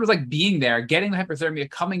walk us through what it was like being there, getting the hyperthermia,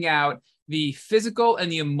 coming out, the physical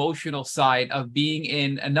and the emotional side of being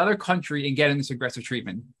in another country and getting this aggressive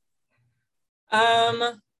treatment.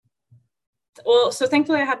 Well, so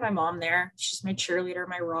thankfully I had my mom there. She's my cheerleader,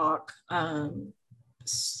 my rock.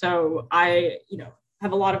 So I,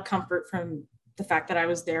 have a lot of comfort from the fact that I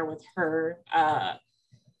was there with her.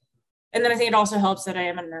 And then I think it also helps that I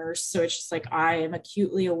am a nurse. So it's just like, I am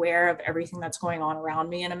acutely aware of everything that's going on around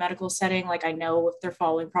me in a medical setting. Like I know if they're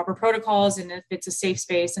following proper protocols and if it's a safe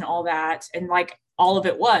space and all that. And like all of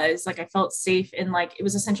it was like, I felt safe in like, it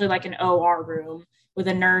was essentially like an OR room with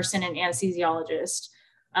a nurse and an anesthesiologist.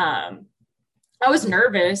 I was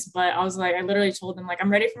nervous, but I was like, I literally told them like,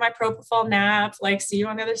 I'm ready for my propofol nap, like see you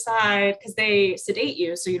on the other side. Cause they sedate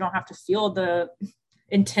you. So you don't have to feel the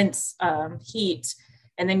intense heat.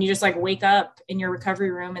 And then you just like wake up in your recovery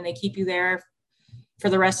room and they keep you there for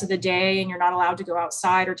the rest of the day. And you're not allowed to go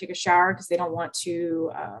outside or take a shower because they don't want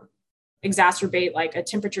to exacerbate like a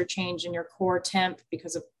temperature change in your core temp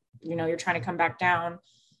because of, you're trying to come back down.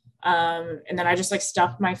 And then I just like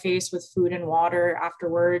stuffed my face with food and water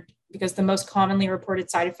afterward, because the most commonly reported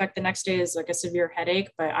side effect the next day is like a severe headache,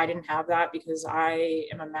 but I didn't have that because I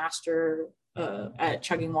am a master at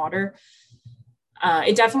chugging water.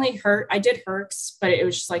 It definitely hurt. I did herx, but it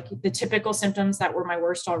was just like the typical symptoms that were my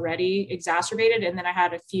worst already exacerbated. And then I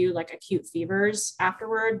had a few like acute fevers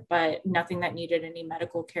afterward, but nothing that needed any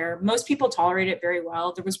medical care. Most people tolerate it very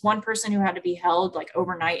well. There was one person who had to be held like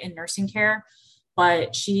overnight in nursing care,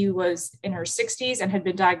 but she was in her 60s and had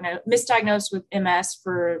been misdiagnosed with MS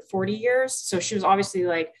for 40 years. So she was obviously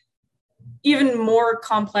like even more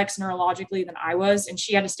complex neurologically than I was. And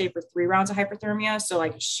she had to stay for 3 rounds of hyperthermia. So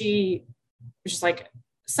like she was just like,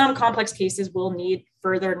 some complex cases will need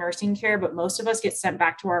further nursing care, but most of us get sent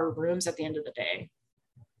back to our rooms at the end of the day.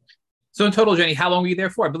 So in total, Jenny, how long were you there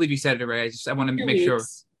for? I believe you said it already. I want to make sure.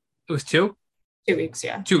 It was 2? 2 weeks,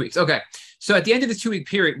 yeah. 2 weeks. Okay. So at the end of the 2-week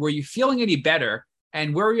period, were you feeling any better?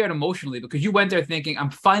 And where were you at emotionally? Because you went there thinking, I'm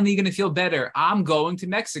finally going to feel better. I'm going to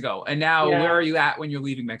Mexico. And now where are you at when you're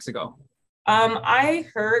leaving Mexico? I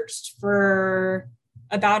herxed for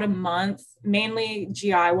about a month, mainly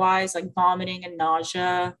GI wise, like vomiting and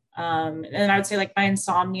nausea. And I would say like my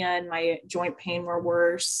insomnia and my joint pain were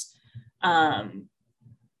worse. I'd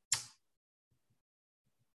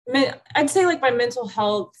say like my mental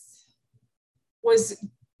health was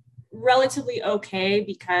relatively okay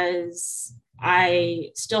because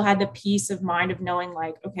I still had the peace of mind of knowing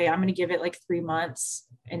like, okay, I'm going to give it like 3 months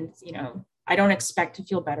and, I don't expect to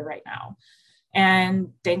feel better right now. And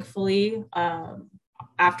thankfully,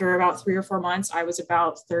 after about 3 or 4 months, I was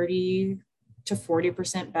about 30 to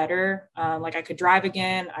 40% better. Like I could drive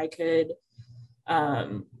again. I could,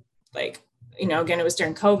 again, it was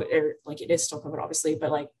during COVID, or like it is still COVID, obviously,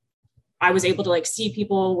 but like I was able to like see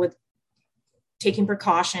people with taking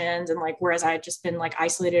precautions, and like, whereas I had just been like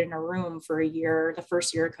isolated in a room for a year, the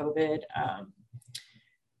first year of COVID.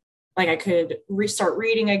 like I could restart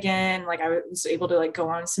reading again. Like I was able to like go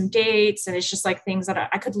on some dates, and it's just like things that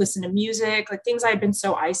I could listen to music, like things I had been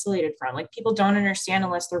so isolated from. Like people don't understand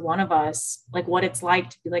unless they're one of us, like what it's like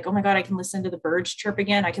to be like, oh my God, I can listen to the birds chirp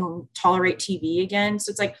again. I can tolerate TV again. So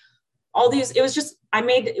it's like all these, it was just,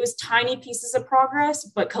 it was tiny pieces of progress,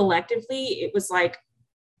 but collectively it was like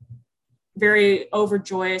very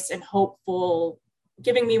overjoyous and hopeful,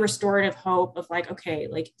 giving me restorative hope of like, okay,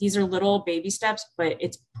 like these are little baby steps, but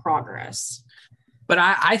it's progress. But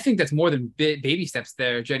I think that's more than baby steps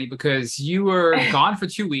there, Jenny, because you were gone for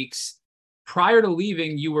 2 weeks. Prior to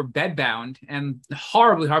leaving, you were bedbound and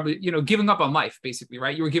horribly, giving up on life, basically,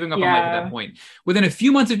 right? You were giving up on life at that point. Within a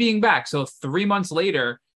few months of being back, so 3 months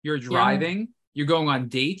later, you're driving, you're going on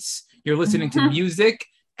dates, you're listening to music,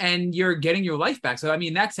 and you're getting your life back. So, I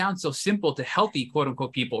mean, that sounds so simple to healthy, quote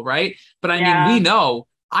unquote, people, right? But I mean, we know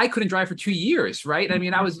I couldn't drive for 2 years, right? I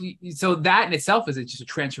mean, so that in itself is just a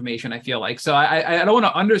transformation, I feel like. So I don't want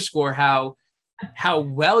to underscore how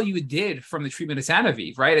well you did from the treatment of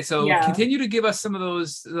Sanoviv, right? So continue to give us some of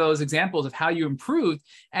those examples of how you improved,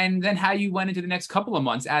 and then how you went into the next couple of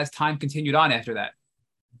months as time continued on after that.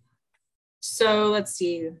 So let's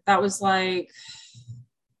see, that was like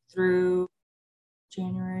through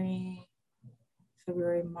January,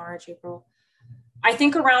 February, March, April. I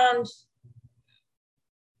think around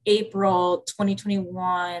April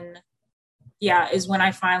 2021, is when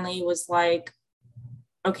I finally was like,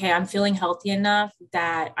 okay, I'm feeling healthy enough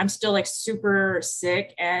that I'm still like super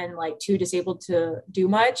sick and like too disabled to do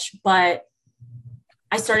much, but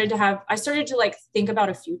I started to like think about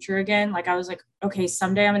a future again. Like I was like, okay,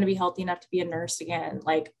 someday I'm going to be healthy enough to be a nurse again.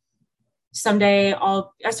 Like someday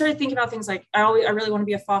I started thinking about things like I really want to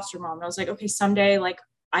be a foster mom. And I was like, okay, someday like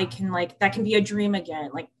I can like, that can be a dream again.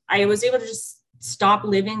 Like I was able to just stop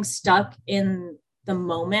living stuck in the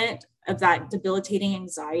moment of that debilitating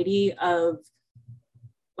anxiety of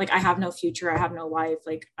like, I have no future. I have no life.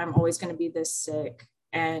 Like I'm always going to be this sick.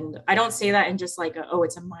 And I don't say that in just like,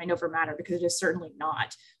 it's a mind over matter, because it is certainly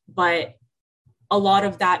not. But a lot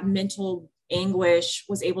of that mental anguish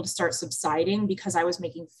was able to start subsiding because I was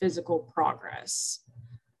making physical progress,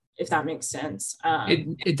 if that makes sense.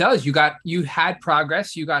 It does. You had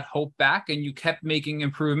progress, you got hope back, and you kept making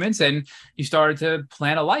improvements, and you started to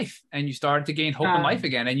plan a life, and you started to gain hope in life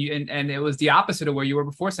again. And it was the opposite of where you were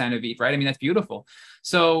before Sanoviv, right? I mean, that's beautiful.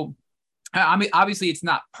 So I mean, obviously it's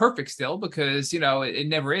not perfect still, because, it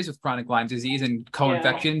never is with chronic Lyme disease and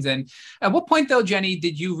co-infections. And at what point though, Jenny,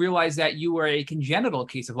 did you realize that you were a congenital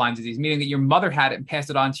case of Lyme disease, meaning that your mother had it and passed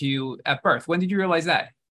it on to you at birth? When did you realize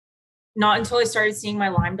that? Not until I started seeing my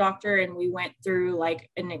Lyme doctor, and we went through like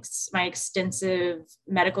my extensive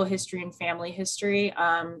medical history and family history.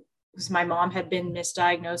 Because my mom had been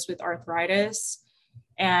misdiagnosed with arthritis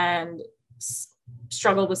and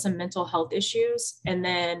struggled with some mental health issues. And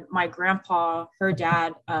then my grandpa, her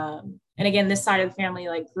dad, and again, this side of the family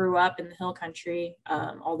like grew up in the hill country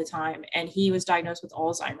all the time. And he was diagnosed with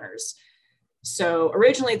Alzheimer's. So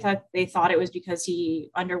originally they thought it was because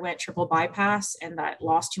he underwent triple bypass and that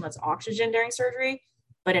lost too much oxygen during surgery.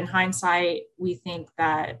 But in hindsight, we think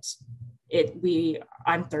that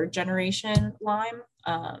I'm third generation Lyme,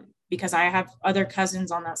 because I have other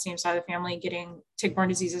cousins on that same side of the family getting tick-borne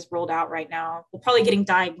diseases rolled out right now. Well, probably getting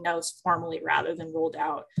diagnosed formally rather than rolled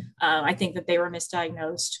out. I think that they were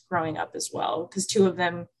misdiagnosed growing up as well, because 2 of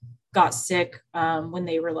them got sick when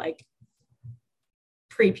they were like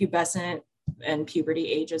prepubescent and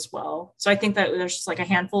puberty age as well. So I think that there's just like a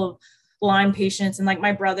handful of Lyme patients, and like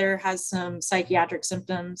my brother has some psychiatric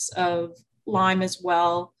symptoms of Lyme as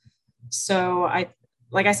well. So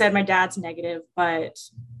like I said, my dad's negative, but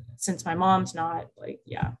since my mom's not,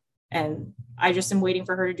 and I just am waiting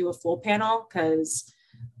for her to do a full panel, because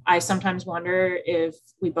I sometimes wonder if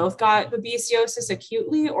we both got babesiosis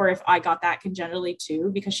acutely or if I got that congenitally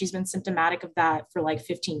too, because she's been symptomatic of that for like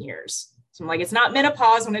 15 years. So I'm like, it's not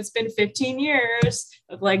menopause when it's been 15 years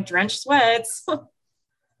of like drenched sweats.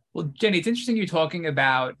 Well, Jenny, it's interesting you talking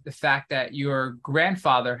about the fact that your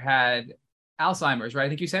grandfather had Alzheimer's, right? I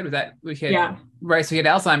think you said right. So he had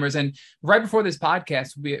Alzheimer's, and right before this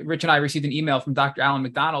podcast, Rich and I received an email from Dr. Alan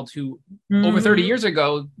McDonald, who over 30 years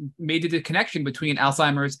ago made the connection between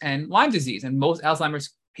Alzheimer's and Lyme disease. And most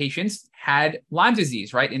Alzheimer's patients had Lyme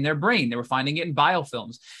disease, right, in their brain. They were finding it in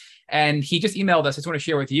biofilms. And he just emailed us. I just want to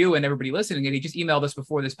share with you and everybody listening. And he just emailed us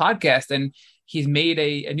before this podcast, and he's made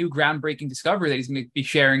a new groundbreaking discovery that he's going to be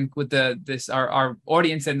sharing with our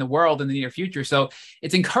audience and the world in the near future. So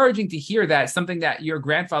it's encouraging to hear that something that your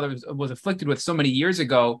grandfather was afflicted with so many years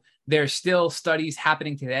ago there's still studies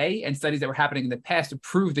happening today and studies that were happening in the past to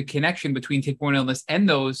prove the connection between tick-borne illness and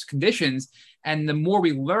those conditions. And the more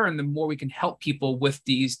we learn, the more we can help people with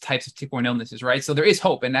these types of tick-borne illnesses, right? So there is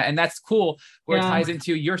hope, and that's cool, where it ties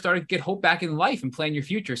into you're starting to get hope back in life and plan your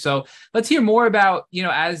future. So let's hear more about,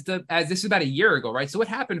 as this is about a year ago, right? So what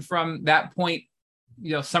happened from that point,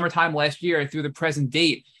 summertime last year through the present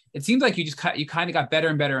date? It seems like you kind of got better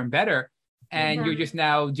and better and better. And you're just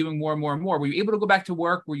now doing more and more and more. Were you able to go back to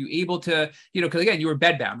work? Were you able to, because again, you were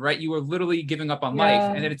bedbound, right? You were literally giving up on life.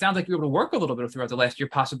 And then it sounds like you were able to work a little bit throughout the last year,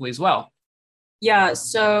 possibly as well. Yeah.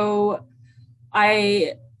 So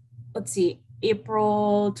let's see,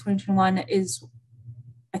 April 2021 is,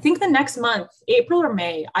 I think the next month, April or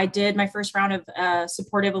May, I did my first round of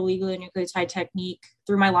supportive oligonucleotide technique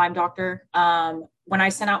through my Lyme doctor. When I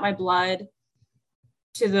sent out my blood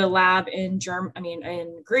to the lab in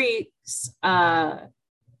Greece,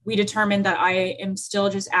 we determined that I am still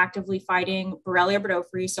just actively fighting Borrelia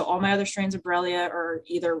burgdorferi. So all my other strains of Borrelia are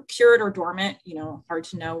either cured or dormant, hard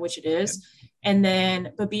to know which it is. And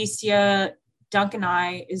then Babesia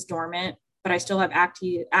duncani is dormant, but I still have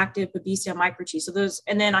active Babesia microchi. So those,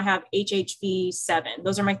 and then I have HHV7.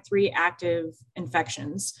 Those are my 3 active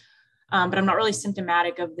infections. But I'm not really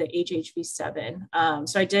symptomatic of the HHV7.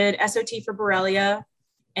 So I did SOT for Borrelia.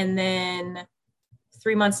 And then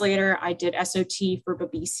 3 months later, I did SOT for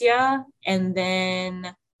Babesia. And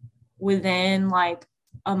then within like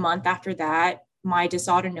a month after that, my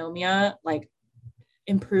dysautonomia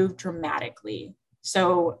improved dramatically.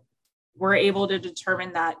 So we're able to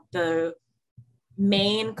determine that the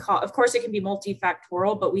main cause, of course it can be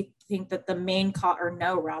multifactorial, but we think that the main cause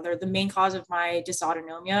of my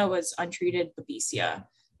dysautonomia was untreated Babesia,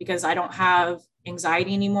 because I don't have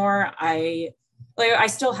anxiety anymore. I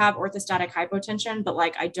still have orthostatic hypotension, but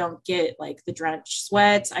I don't get the drenched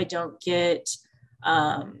sweats. I don't get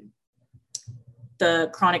the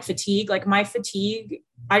chronic fatigue. My fatigue,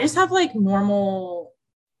 I just have normal,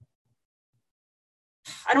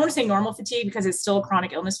 I don't want to say normal fatigue because it's still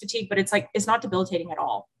chronic illness fatigue, but it's not debilitating at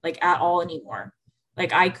all anymore.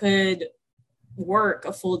 I could work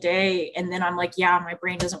a full day and then I'm my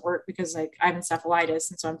brain doesn't work because I have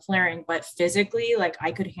encephalitis and so I'm flaring, but physically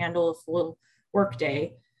I could handle a full work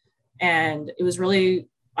day. And it was really,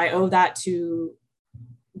 I owe that to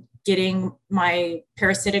getting my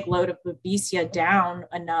parasitic load of Babesia down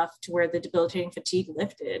enough to where the debilitating fatigue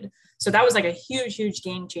lifted. So that was a huge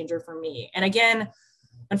game changer for me. And again,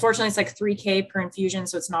 unfortunately, it's $3,000 per infusion.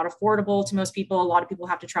 So it's not affordable to most people. A lot of people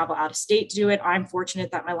have to travel out of state to do it. I'm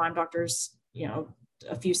fortunate that my Lyme doctor's,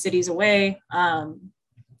 a few cities away.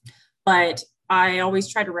 But I always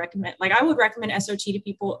try to recommend, I would recommend SOT to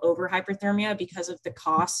people over hyperthermia because of the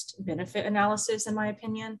cost benefit analysis, in my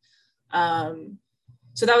opinion.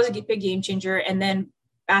 So that was a big game changer. And then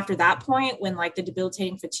after that point, when the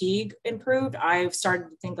debilitating fatigue improved, I've started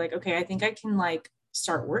to think okay, I think I can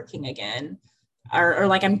start working again, or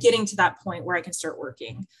I'm getting to that point where I can start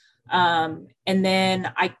working. And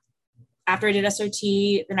then after I did SOT,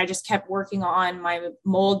 then I just kept working on my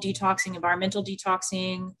mold detoxing, environmental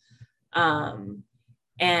detoxing. And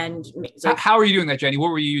how are you doing that, Jenny?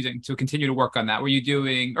 What were you using to continue to work on that? Were you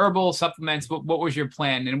doing herbal supplements? What was your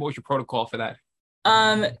plan and what was your protocol for that?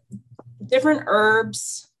 Different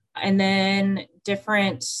herbs and then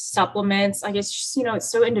different supplements. I guess just,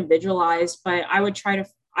 it's so individualized, but I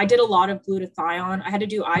did a lot of glutathione. I had to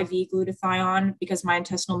do IV glutathione because my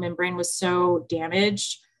intestinal membrane was so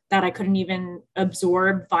damaged that I couldn't even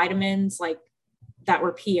absorb vitamins that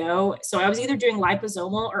were PO. So I was either doing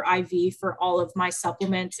liposomal or IV for all of my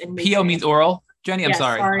supplements. And PO means oral, Jenny. I'm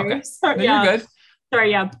sorry. Okay. No, yeah. You're good.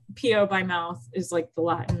 Sorry. Yeah. PO by mouth is the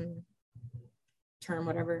Latin term,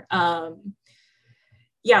 whatever. So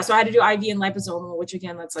I had to do IV and liposomal, which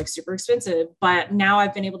again, that's super expensive, but now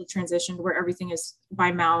I've been able to transition to where everything is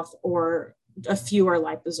by mouth or a few are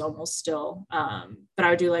liposomal still. But I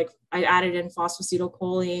would do I added in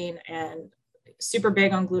phosphatidylcholine and super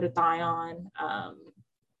big on glutathione,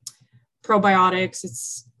 probiotics.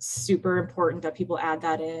 It's super important that people add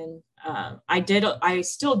that in. I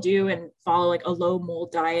still do and follow a low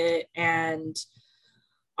mold diet, and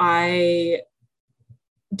I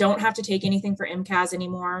don't have to take anything for MCAS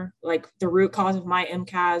anymore. The root cause of my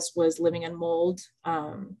MCAS was living in mold.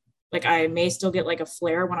 I may still get a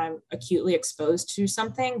flare when I'm acutely exposed to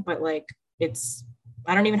something, but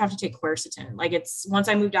I don't even have to take quercetin. It's once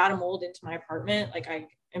I moved out of mold into my apartment, I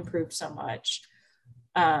improved so much.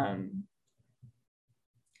 And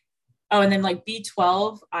then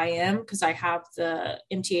B12 IM, because I have the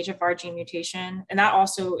MTHFR gene mutation. And that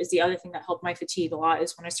also is the other thing that helped my fatigue a lot,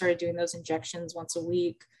 is when I started doing those injections once a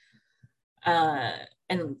week. And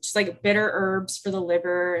and just like bitter herbs for the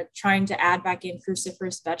liver, trying to add back in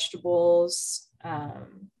cruciferous vegetables.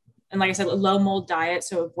 And like I said, a low mold diet.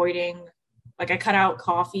 So avoiding, like I cut out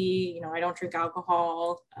coffee, I don't drink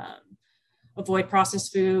alcohol, avoid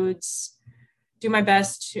processed foods, do my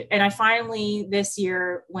best. And I finally this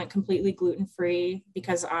year went completely gluten-free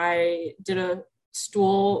because I did a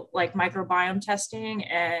stool like microbiome testing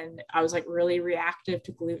and I was like really reactive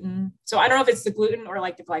to gluten. So I don't know if it's the gluten or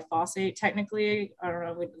like the glyphosate technically. I don't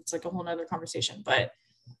know. It's like a whole nother conversation, but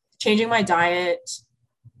changing my diet,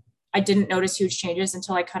 I didn't notice huge changes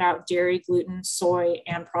until I cut out dairy, gluten, soy,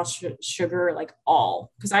 and processed sugar, like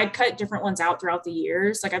all, because I'd cut different ones out throughout the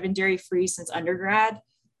years. Like I've been dairy free since undergrad.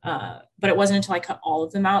 But it wasn't until I cut all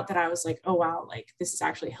of them out that I was like, oh, wow, like this is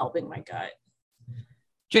actually helping my gut.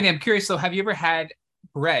 Jenny, I'm curious. So have you ever had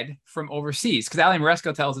bread from overseas? Because Ali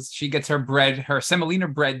Moresco tells us she gets her bread, her semolina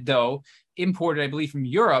bread dough imported, I believe, from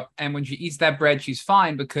Europe. And when she eats that bread, she's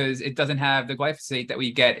fine because it doesn't have the glyphosate that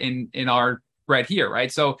we get in our bread here, right?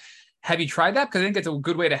 So have you tried that? Because I think it's a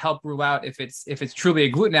good way to help rule out if it's truly a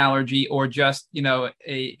gluten allergy or just,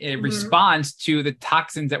 a response to the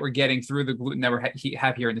toxins that we're getting through the gluten that we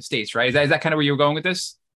have here in the States, right? Is that kind of where you were going with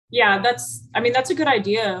this? Yeah, that's a good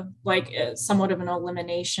idea, like somewhat of an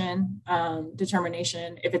elimination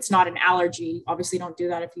determination. If it's not an allergy, obviously don't do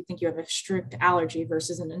that if you think you have a strict allergy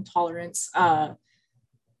versus an intolerance.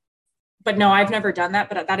 But no, I've never done that,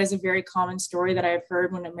 but that is a very common story that I've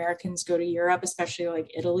heard when Americans go to Europe, especially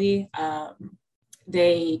like Italy.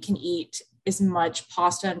 They can eat as much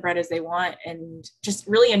pasta and bread as they want. And just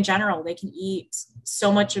really in general, they can eat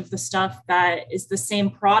so much of the stuff that is the same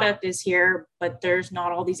product as here, but there's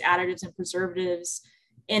not all these additives and preservatives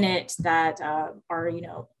in it that are,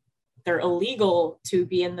 they're illegal to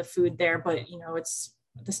be in the food there, but it's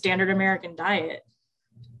the standard American diet.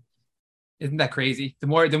 Isn't that crazy? The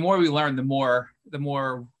more we learn, the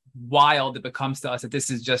more wild it becomes to us that this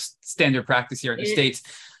is just standard practice here in the States.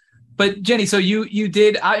 But Jenny, so you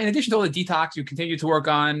did, in addition to all the detox, you continued to work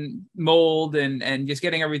on mold and just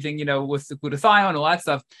getting everything, with the glutathione and all that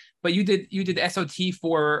stuff. But you did SOT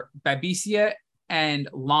for Babesia and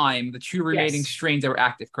Lyme, the two remaining strains that were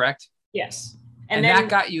active, correct? Yes. And then, that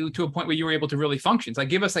got you to a point where you were able to really function. So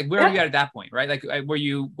give us where are you at that point, right? Like were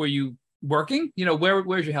you working?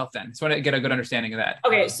 Where's your health then? Just want to get a good understanding of that.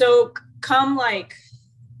 Okay, so come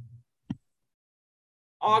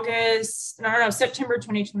September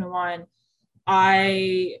 2021,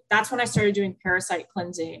 that's when I started doing parasite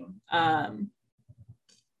cleansing.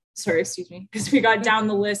 Because we got down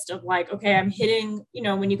the list of okay, I'm hitting,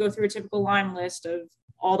 when you go through a typical Lyme list of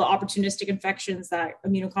all the opportunistic infections that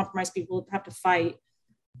immunocompromised people have to fight,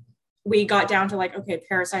 we got down to okay,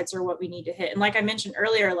 parasites are what we need to hit. And like I mentioned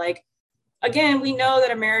earlier, again, we know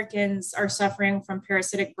that Americans are suffering from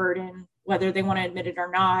parasitic burden, whether they want to admit it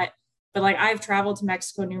or not. But I've traveled to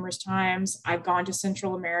Mexico numerous times. I've gone to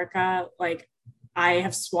Central America. I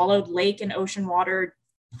have swallowed lake and ocean water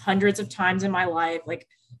hundreds of times in my life,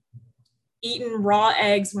 eaten raw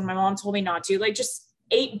eggs when my mom told me not to, just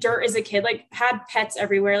ate dirt as a kid, had pets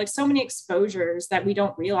everywhere, so many exposures that we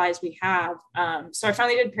don't realize we have. So I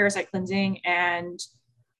finally did parasite cleansing and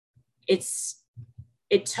it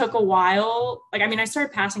took a while. I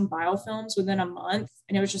started passing biofilms within a month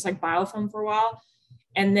and it was just biofilm for a while.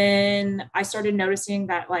 And then I started noticing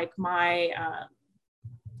that my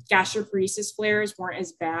gastroparesis flares weren't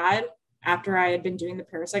as bad after I had been doing the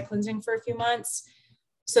parasite cleansing for a few months.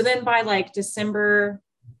 So then by December,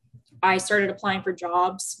 I started applying for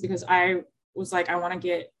jobs because I was I want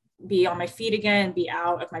to be on my feet again, be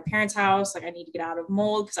out of my parents' house. I need to get out of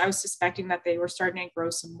mold because I was suspecting that they were starting to grow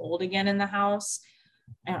some mold again in the house.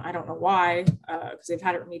 And I don't know why, because they've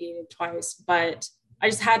had it remediated twice, but I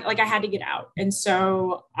just had I had to get out. And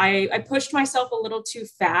so I pushed myself a little too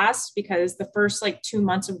fast because the first 2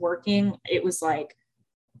 months of working, it was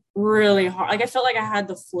really hard. I felt I had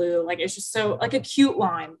the flu. It's just so acute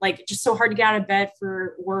Lyme, just so hard to get out of bed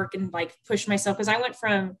for work and push myself. Cause I went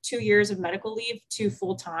from 2 years of medical leave to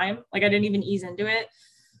full time. I didn't even ease into it.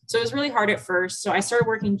 So it was really hard at first. So I started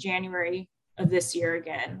working January of this year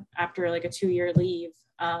again, after a 2-year leave.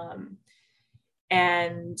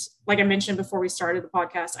 And like I mentioned before we started the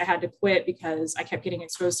podcast, I had to quit because I kept getting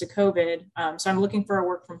exposed to COVID. So I'm looking for a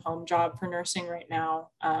work from home job for nursing right now.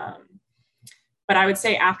 But I would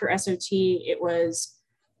say after SOT, it was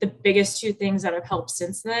the biggest two things that have helped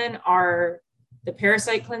since then are the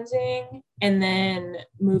parasite cleansing and then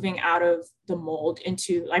moving out of the mold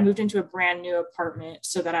I moved into a brand new apartment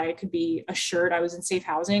so that I could be assured I was in safe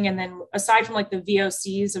housing. And then aside from the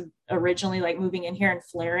VOCs of originally moving in here and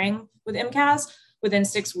flaring with MCAS, within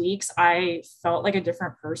 6 weeks, I felt like a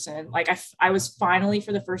different person. Like I was finally,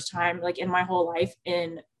 for the first time, like in my whole life,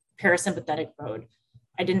 in parasympathetic mode.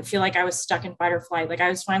 I didn't feel like I was stuck in fight or flight. Like I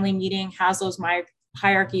was finally meeting Haslow's my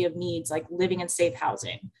hierarchy of needs, like living in safe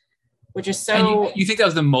housing, which is so. And you think that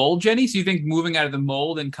was the mold, Jenny? So you think moving out of the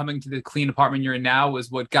mold and coming to the clean apartment you're in now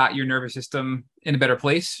was what got your nervous system in a better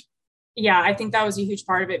place? Yeah, I think that was a huge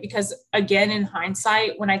part of it, because again, in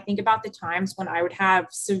hindsight, when I think about the times when I would have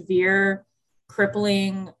severe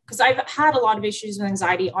crippling, because I've had a lot of issues with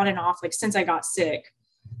anxiety on and off, like since I got sick,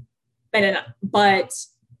 but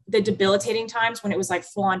the debilitating times when it was like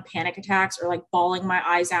full on panic attacks, or like bawling my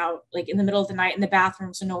eyes out, like in the middle of the night in the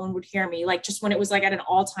bathroom so no one would hear me, like just when it was like at an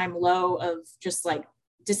all-time low of just like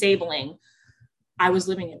disabling, I was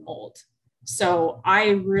living in mold. So I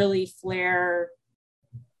really flare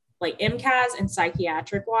like MCAS and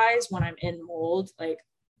psychiatric wise when I'm in mold, like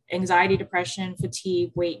anxiety, depression,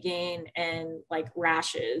 fatigue, weight gain, and like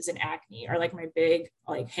rashes and acne are like my big,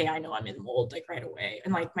 like, hey, I know I'm in mold, like right away.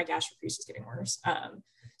 And like my gastrocrease is getting worse.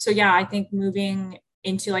 So yeah, I think moving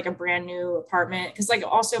into like a brand new apartment, because like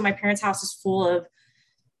also my parents' house is full of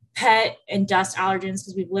pet and dust allergens,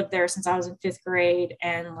 because we've lived there since I was in 5th grade.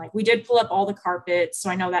 And like we did pull up all the carpets, so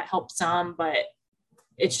I know that helped some, but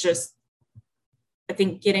it's just, I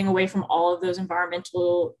think getting away from all of those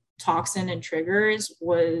environmental toxin and triggers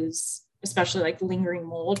was, especially like lingering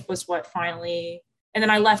mold, was what finally, and then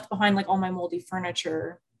I left behind like all my moldy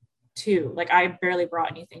furniture too. Like I barely brought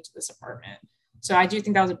anything to this apartment. So I do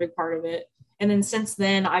think that was a big part of it. And then since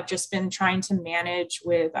then, I've just been trying to manage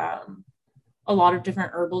with a lot of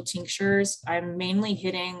different herbal tinctures. I'm mainly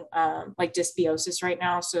hitting like dysbiosis right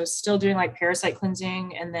now. So still doing like parasite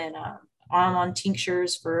cleansing, and then I'm on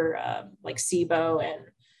tinctures for like SIBO, and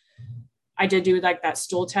I did do like that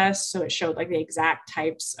stool test. So it showed like the exact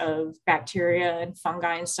types of bacteria and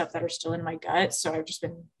fungi and stuff that are still in my gut. So I've just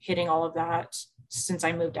been hitting all of that since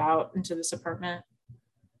I moved out into this apartment.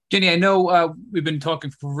 Jenny, I know we've been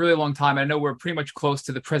talking for a really long time. I know we're pretty much close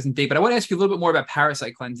to the present date, but I want to ask you a little bit more about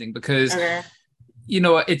parasite cleansing, because you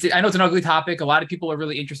know, I know it's an ugly topic. A lot of people are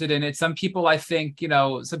really interested in it. Some people, I think, you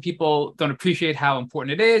know, some people don't appreciate how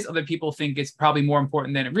important it is. Other people think it's probably more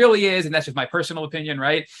important than it really is. And that's just my personal opinion,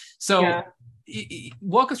 right? So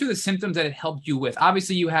walk us through the symptoms that it helped you with.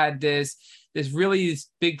 Obviously, you had this really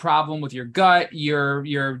big problem with your gut. Your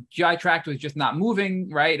GI tract was just not moving,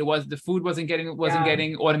 right? The food wasn't getting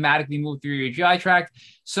automatically moved through your GI tract.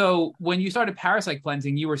 So when you started parasite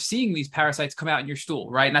cleansing, you were seeing these parasites come out in your stool,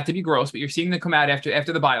 right? Not to be gross, but you're seeing them come out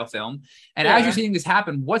after the biofilm. And as you're seeing this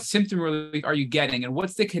happen, what symptom relief are you getting? And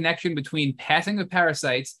what's the connection between passing of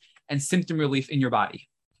parasites and symptom relief in your body?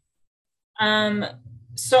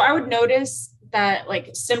 So I would notice that like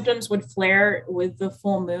symptoms would flare with the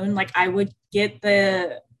full moon. Like I would get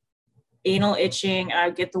the anal itching, I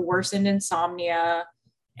would get the worsened insomnia,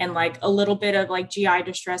 and like a little bit of like GI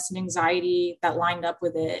distress and anxiety that lined up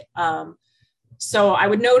with it. So I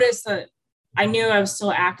would notice that I knew I was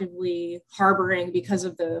still actively harboring because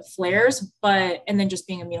of the flares, and then just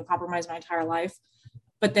being immunocompromised my entire life.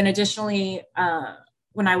 But then additionally,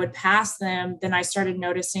 when I would pass them, then I started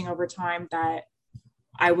noticing over time that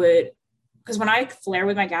because when I flare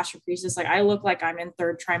with my gastrocrease, like I look like I'm in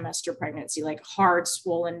 3rd trimester pregnancy, like hard,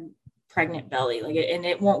 swollen, pregnant belly, and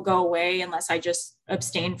it won't go away unless I just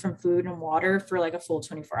abstain from food and water for like a full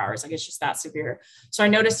 24 hours. Like it's just that severe. So I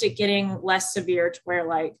noticed it getting less severe to where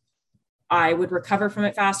like I would recover from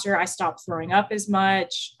it faster. I stopped throwing up as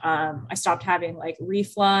much. I stopped having like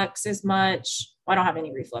reflux as much. Well, I don't have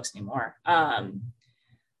any reflux anymore.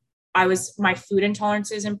 My food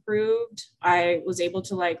intolerances improved. I was able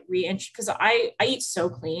to like because I eat so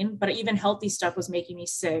clean, but even healthy stuff was making me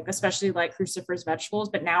sick, especially like cruciferous vegetables.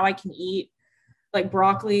 But now I can eat like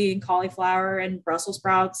broccoli and cauliflower and Brussels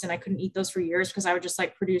sprouts. And I couldn't eat those for years because I would just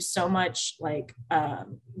like produce so much like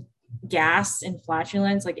gas and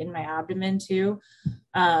flatulence like in my abdomen too.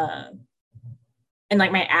 And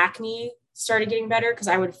like my acne started getting better because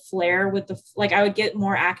I would flare with I would get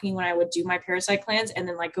more acne when I would do my parasite cleanse and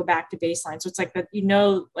then like go back to baseline. So it's like that,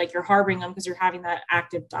 like you're harboring them because you're having that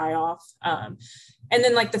active die off. And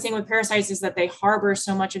then like the thing with parasites is that they harbor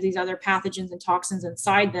so much of these other pathogens and toxins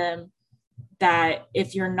inside them that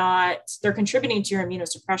if you're not, they're contributing to your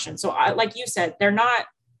immunosuppression. So like you said, they're not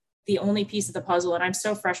the only piece of the puzzle. And I'm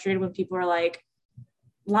so frustrated when people are like,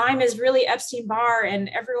 Lyme is really Epstein-Barr and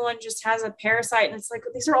everyone just has a parasite. And it's like,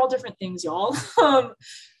 these are all different things, y'all.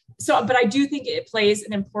 But I do think it plays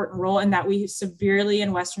an important role in that we severely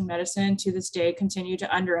in Western medicine to this day continue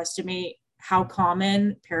to underestimate how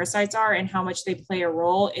common parasites are and how much they play a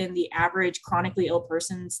role in the average chronically ill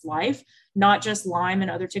person's life, not just Lyme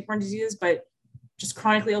and other tick-borne diseases, but just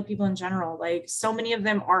chronically ill people in general. Like so many of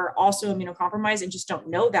them are also immunocompromised and just don't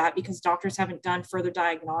know that because doctors haven't done further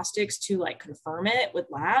diagnostics to like confirm it with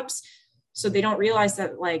labs. So they don't realize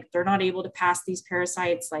that like they're not able to pass these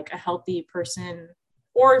parasites like a healthy person,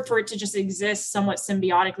 or for it to just exist somewhat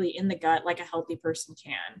symbiotically in the gut like a healthy person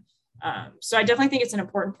can. So I definitely think it's an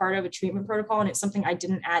important part of a treatment protocol, and it's something I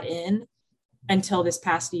didn't add in until this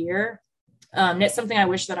past year. And it's something I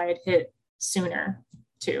wish that I had hit sooner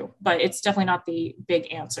too, but it's definitely not the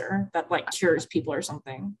big answer that like cures people or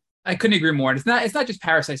something. I couldn't agree more. And it's not just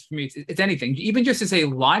parasites for me. It's anything. Even just to say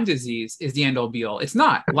Lyme disease is the end all be all. It's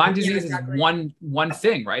not. Lyme disease is one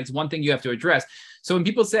thing, right? It's one thing you have to address. So when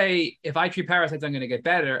people say, if I treat parasites, I'm going to get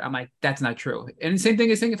better, I'm like, that's not true. And the same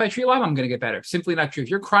thing is saying, if I treat Lyme, I'm going to get better. Simply not true. If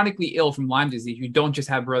you're chronically ill from Lyme disease, you don't just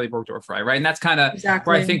have Burley-Burgdorferi, right? And that's kind of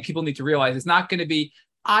where I think people need to realize it's not going to be,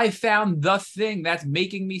 I found the thing that's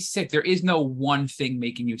making me sick. There is no one thing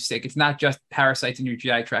making you sick. It's not just parasites in your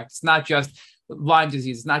GI tract. It's not just Lyme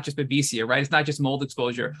disease. It's not just Babesia, right? It's not just mold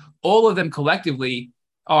exposure. All of them collectively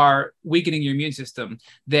are weakening your immune system.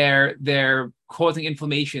 They're causing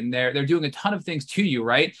inflammation. They're doing a ton of things to you,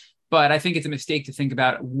 right? But I think it's a mistake to think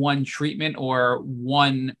about one treatment or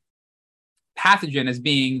one pathogen as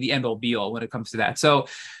being the end all be all when it comes to that. So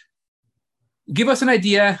give us an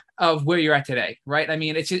idea of where you're at today, right? I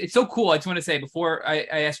mean, it's so cool. I just want to say before I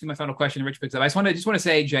ask you my final question, Rich picks up, I just want to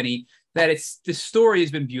say, Jenny, that the story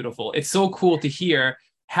has been beautiful. It's so cool to hear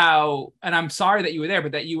how, and I'm sorry that you were there,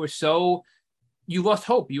 but that you lost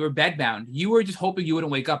hope. You were bedbound. You were just hoping you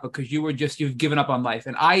wouldn't wake up because you've given up on life.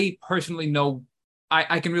 And I personally know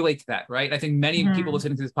I can relate to that, right? I think many people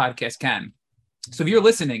listening to this podcast can. So if you're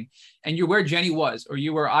listening and you're where Jenny was, or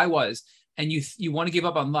you where I was, and you want to give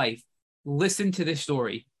up on life, listen to this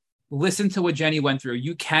story. Listen to what Jenny went through.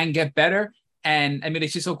 You can get better. And I mean,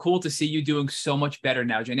 it's just so cool to see you doing so much better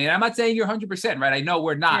now, Jenny. And I'm not saying you're 100%, right? I know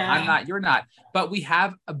we're not. Yeah. I'm not. You're not. But we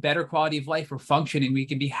have a better quality of life. We're functioning. We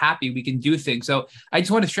can be happy. We can do things. So I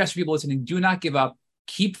just want to stress for people listening, do not give up.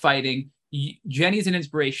 Keep fighting. Jenny's an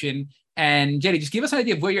inspiration. And Jenny, just give us an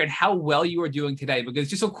idea of where you're and how well you are doing today, because it's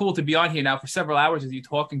just so cool to be on here now for several hours with you,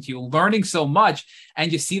 talking to you, learning so much,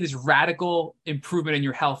 and just see this radical improvement in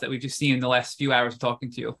your health that we've just seen in the last few hours of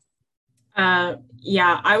talking to you.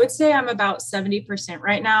 Yeah, I would say I'm about 70%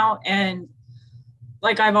 right now. And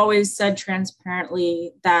like I've always said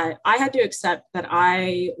transparently, that I had to accept that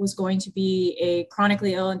I was going to be a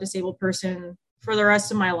chronically ill and disabled person for the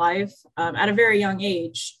rest of my life at a very young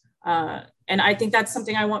age. And I think that's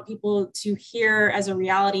something I want people to hear as a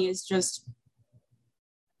reality, is just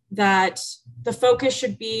that the focus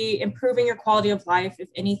should be improving your quality of life, if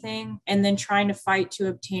anything, and then trying to fight to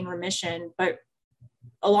obtain remission. But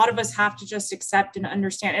a lot of us have to just accept and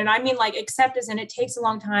understand. And I mean, like, accept as in it takes a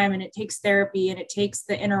long time, and it takes therapy, and it takes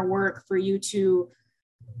the inner work for you to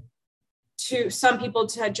some people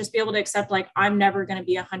to just be able to accept, like, I'm never going to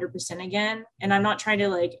be 100% again. And I'm not trying to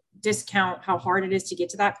like discount how hard it is to get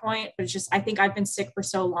to that point, but it's just, I think I've been sick for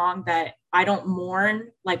so long that I don't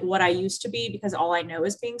mourn like what I used to be, because all I know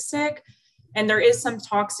is being sick. And there is some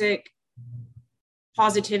toxic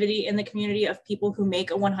positivity in the community of people who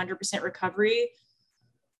make a 100% recovery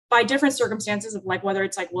by different circumstances, of like, whether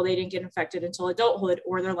it's like, well, they didn't get infected until adulthood,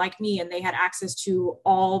 or they're like me and they had access to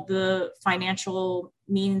all the financial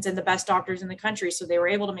means and the best doctors in the country, so they were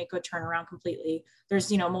able to make a turnaround completely. There's,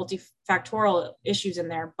 multifactorial issues in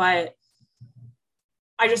there, but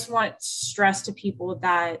I just want to stress to people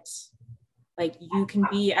that like, you can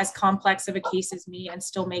be as complex of a case as me and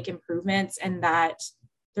still make improvements, and that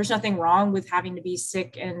there's nothing wrong with having to be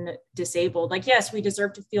sick and disabled. Like, yes, we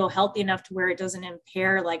deserve to feel healthy enough to where it doesn't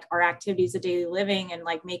impair like our activities of daily living and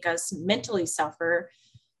like make us mentally suffer.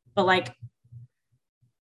 But like,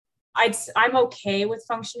 I'm okay with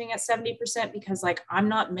functioning at 70% because like, I'm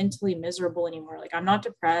not mentally miserable anymore. Like, I'm not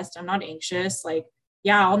depressed. I'm not anxious. Like,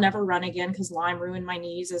 yeah, I'll never run again because Lyme ruined my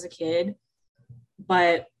knees as a kid,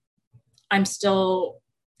 but I'm still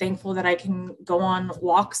thankful that I can go on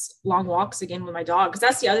long walks again with my dog. Because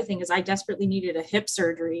that's the other thing, is I desperately needed a hip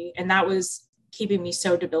surgery, and that was keeping me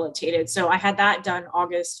so debilitated. So I had that done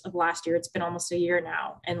August of last year. It's been almost a year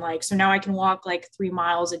now. And like, so now I can walk like 3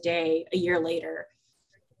 miles a day a year later.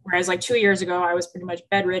 Whereas like 2 years ago, I was pretty much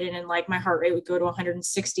bedridden, and like my heart rate would go to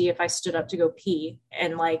 160 if I stood up to go pee.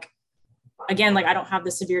 And like, again, like I don't have the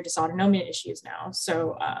severe dysautonomia issues now.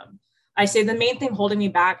 So, I say the main thing holding me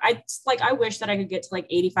back, I wish that I could get to like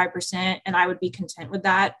 85% and I would be content with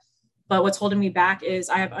that. But what's holding me back is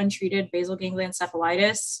I have untreated basal ganglia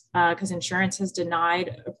encephalitis because insurance has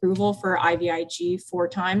denied approval for IVIG 4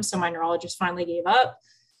 times. So my neurologist finally gave up.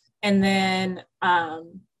 And then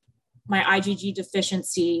my IgG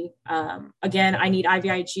deficiency. Again, I need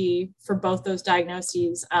IVIG for both those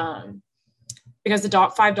diagnoses. Because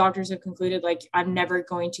the 5 doctors have concluded like I'm never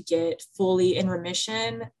going to get fully in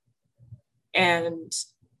remission and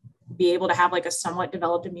be able to have like a somewhat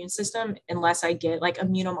developed immune system unless I get like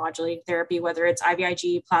immunomodulating therapy, whether it's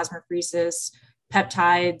IVIG, plasmapheresis,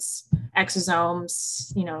 peptides,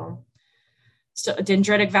 exosomes,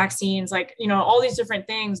 dendritic vaccines, like, all these different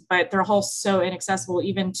things, but they're all so inaccessible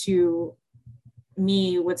even to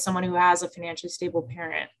me with someone who has a financially stable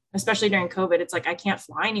parent. Especially during COVID, it's like I can't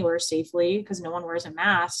fly anywhere safely because no one wears a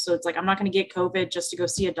mask. So it's like I'm not going to get COVID just to go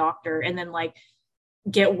see a doctor and then like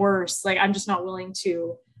get worse. Like I'm just not willing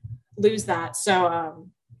to lose that. So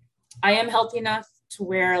I am healthy enough to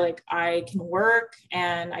where like I can work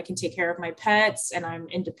and I can take care of my pets and I'm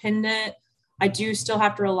independent. I do still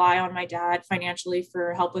have to rely on my dad financially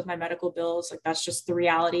for help with my medical bills. Like that's just the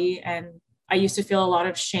reality. And I used to feel a lot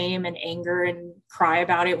of shame and anger and cry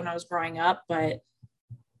about it when I was growing up, but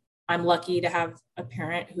I'm lucky to have a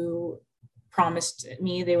parent who promised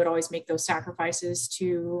me they would always make those sacrifices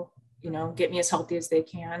to, get me as healthy as they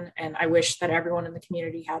can. And I wish that everyone in the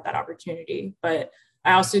community had that opportunity. But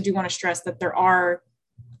I also do want to stress that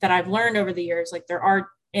that I've learned over the years, like there are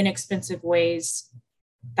inexpensive ways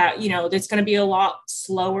that, it's going to be a lot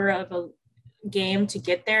slower of a game to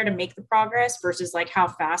get there to make the progress versus like how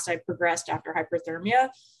fast I progressed after hyperthermia.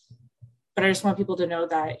 But I just want people to know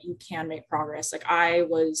that you can make progress. Like I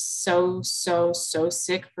was so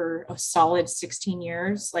sick for a solid 16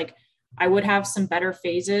 years. Like I would have some better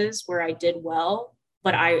phases where I did well,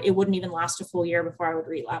 but it wouldn't even last a full year before I would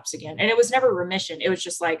relapse again. And it was never remission. It was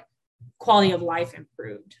just like quality of life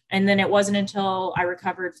improved. And then it wasn't until I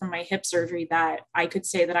recovered from my hip surgery that I could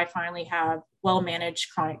say that I finally have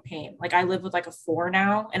well-managed chronic pain. Like I live with like a 4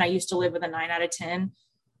 now, and I used to live with a 9 out of 10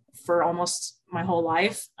 for almost my whole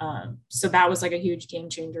life. So that was like a huge game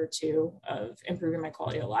changer too, of improving my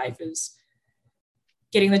quality of life, is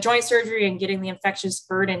getting the joint surgery and getting the infectious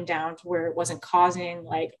burden down to where it wasn't causing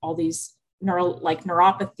like all these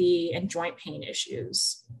neuropathy and joint pain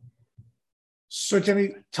issues. So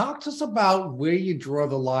Jenny, talk to us about where you draw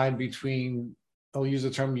the line between, I'll use the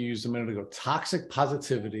term you used a minute ago, toxic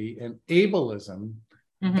positivity and ableism,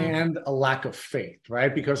 and a lack of faith,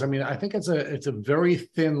 right? Because I mean, I think it's a very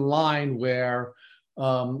thin line where,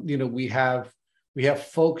 we have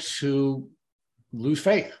folks who lose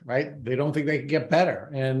faith, right? They don't think they can get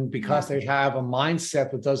better. And because they have a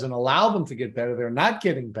mindset that doesn't allow them to get better, they're not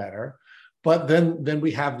getting better. But then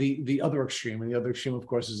we have the other extreme. And the other extreme, of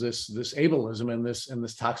course, is this ableism and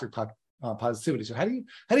this toxic positivity. So how do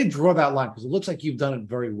you draw that line? Because it looks like you've done it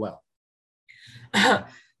very well.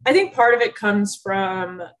 I think part of it comes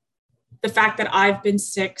from the fact that I've been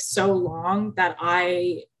sick so long that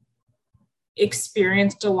I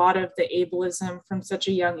experienced a lot of the ableism from such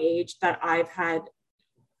a young age that I've had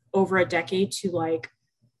over a decade to like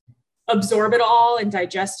absorb it all and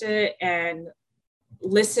digest it and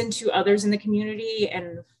listen to others in the community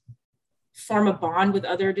and form a bond with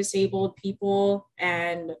other disabled people.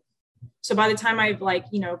 And so by the time I've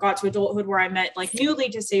got to adulthood where I met like newly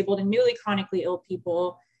disabled and newly chronically ill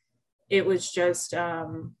people, it was just,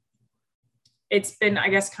 it's been, I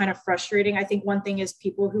guess, kind of frustrating. I think one thing is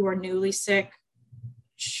people who are newly sick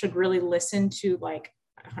should really listen to like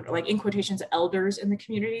in quotations, elders in the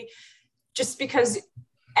community, just because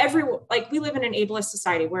we live in an ableist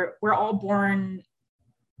society where we're all born,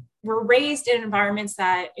 we're raised in environments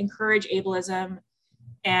that encourage ableism.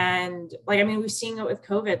 And we've seen it with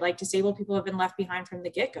COVID, like disabled people have been left behind from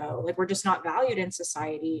the get-go. Like we're just not valued in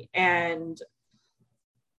society. And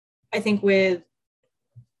I think I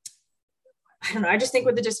just think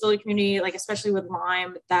with the disability community, like especially with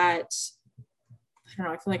Lyme, that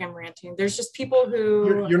I feel like I'm ranting. There's just people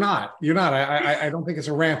who you're not. I don't think it's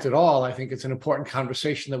a rant at all. I think it's an important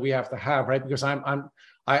conversation that we have to have, right? Because I'm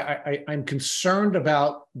concerned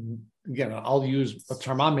about, again, I'll use a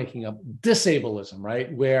term I'm making up, disableism, right?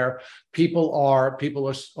 Where people are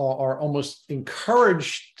almost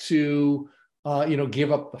encouraged to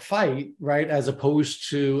give up the fight, right? As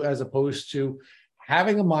opposed to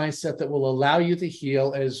having a mindset that will allow you to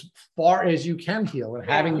heal as far as you can heal, and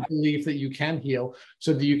having a belief that you can heal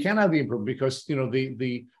so that you can have the improvement. Because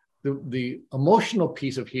the emotional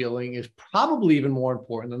piece of healing is probably even more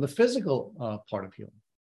important than the physical part of healing.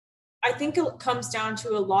 I think it comes down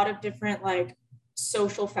to a lot of different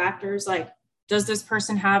social factors. Like, does this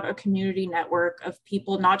person have a community network of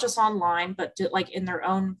people, not just online, but in their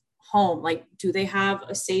own home? Like, do they have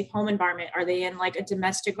a safe home environment? Are they in a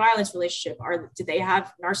domestic violence relationship? Do they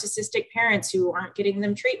have narcissistic parents who aren't getting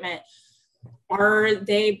them treatment? Are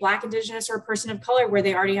they Black, Indigenous, or a person of color where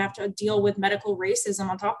they already have to deal with medical racism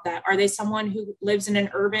on top of that? Are they someone who lives in an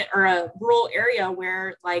urban or a rural area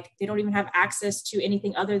where like they don't even have access to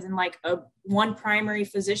anything other than like one primary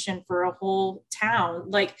physician for a whole town?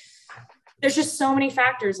 Like there's just so many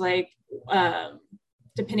factors, like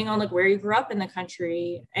depending on like where you grew up in the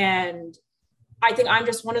country. And I think I'm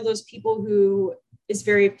just one of those people who is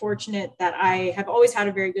very fortunate that I have always had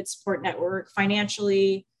a very good support network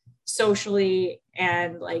financially, socially,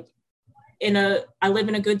 and like I live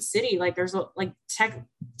in a good city. Like there's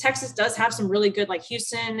Texas does have some really good, like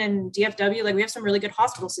Houston and DFW, like we have some really good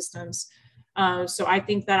hospital systems. So I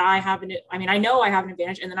think that I know I have an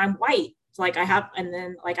advantage, and then I'm white. Like I have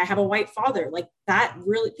a white father. Like that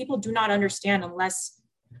really people do not understand unless,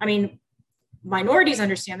 minorities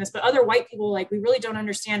understand this, but other white people, like we really don't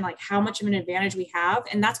understand like how much of an advantage we have.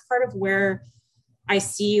 And that's part of where I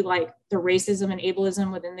see like the racism and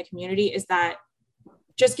ableism within the community, is that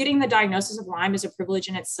just getting the diagnosis of Lyme is a privilege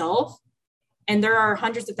in itself. And there are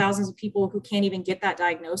hundreds of thousands of people who can't even get that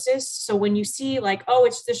diagnosis. So when you see like, oh,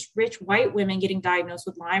 it's this rich white women getting diagnosed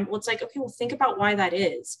with Lyme, well, it's like, okay, well, think about why that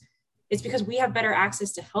is. It's because we have better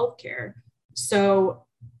access to healthcare. So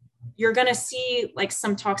you're going to see like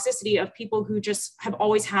some toxicity of people who just have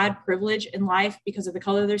always had privilege in life because of the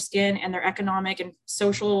color of their skin and their economic and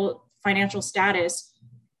social financial status.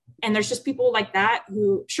 And there's just people like that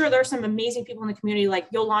who, sure, there are some amazing people in the community, like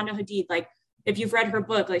Yolanda Hadid. Like if you've read her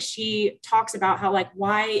book, like she talks about how like,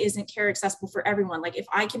 why isn't care accessible for everyone? Like if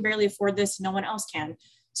I can barely afford this, no one else can.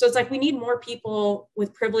 So it's like, we need more people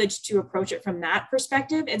with privilege to approach it from that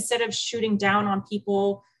perspective, instead of shooting down on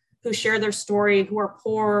people who share their story, who are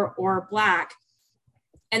poor or Black.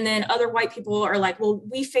 And then other white people are like, well,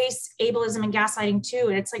 we face ableism and gaslighting too.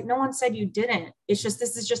 And it's like, no one said you didn't. It's just,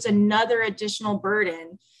 this is just another additional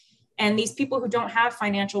burden. And these people who don't have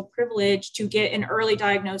financial privilege to get an early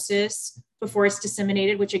diagnosis before it's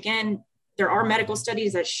disseminated, which again, there are medical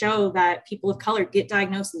studies that show that people of color get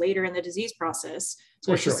diagnosed later in the disease process.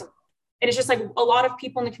 So it's just like a lot of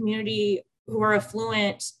people in the community who are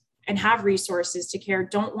affluent and have resources to care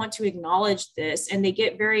don't want to acknowledge this, and they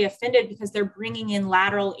get very offended because they're bringing in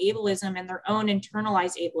lateral ableism and their own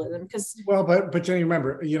internalized ableism. Because but Jenny,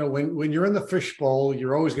 remember, when you're in the fishbowl,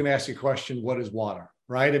 you're always going to ask the question, what is water,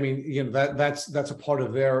 right? I mean, that's a part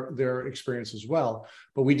of their experience as well.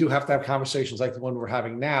 But we do have to have conversations like the one we're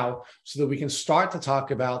having now, so that we can start to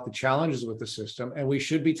talk about the challenges with the system, and we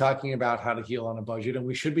should be talking about how to heal on a budget, and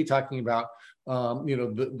we should be talking about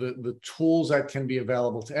the tools that can be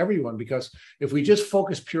available to everyone. Because if we just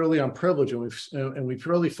focus purely on privilege, and we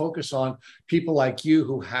purely focus on people like you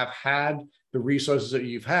who have had the resources that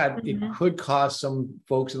you've had, mm-hmm. It could cause some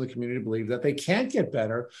folks in the community to believe that they can't get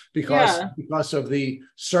better because of the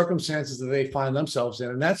circumstances that they find themselves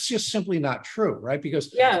in. And that's just simply not true, right?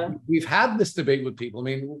 Because we've had this debate with people. I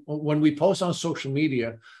mean, when we post on social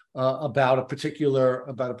media about a particular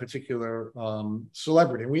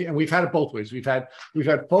celebrity, and we've had it both ways. We've had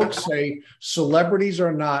folks say celebrities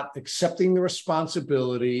are not accepting the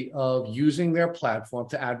responsibility of using their platform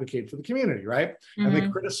to advocate for the community, right? Mm-hmm. And they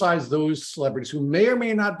criticize those celebrities who may or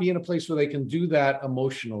may not be in a place where they can do that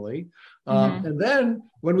emotionally. Mm-hmm. And then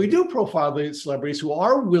when we do profile the celebrities who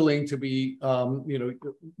are willing to be,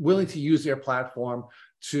 willing to use their platform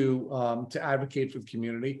to advocate for the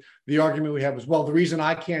community, the argument we have is, well, the reason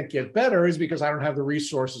I can't get better is because I don't have the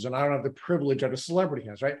resources and I don't have the privilege that a celebrity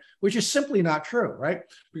has, right? Which is simply not true, right?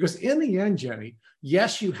 Because in the end, Jenny,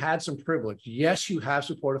 yes, you had some privilege. Yes, you have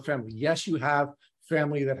supportive family. Yes, you have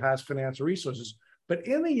family that has financial resources. But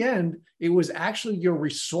in the end, it was actually your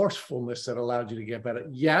resourcefulness that allowed you to get better.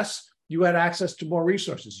 Yes, you had access to more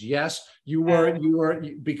resources. Yes, you were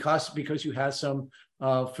because you had some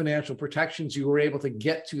financial protections, you were able to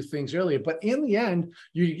get to things earlier. But in the end,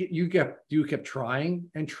 you kept trying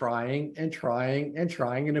and trying and trying and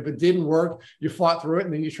trying. And if it didn't work, you fought through it,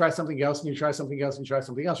 and then you try something else, and you try something else, and you try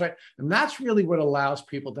something else, right? And that's really what allows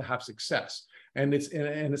people to have success. And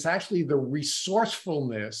it's actually the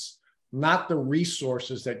resourcefulness, not the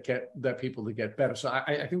resources that people to get better. So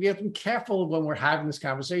I think we have to be careful when we're having this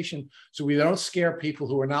conversation, so we don't scare people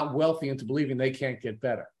who are not wealthy into believing they can't get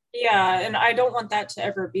better. Yeah, and I don't want that to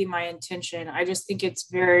ever be my intention. I just think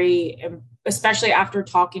it's very, especially after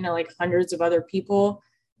talking to like hundreds of other people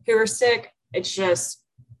who are sick, it's just,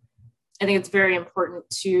 I think it's very important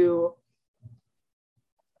to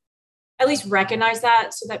at least recognize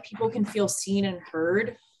that, so that people can feel seen and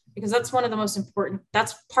heard. Because that's one of the most important,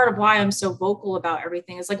 that's part of why I'm so vocal about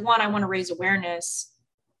everything. It's like, one, I want to raise awareness,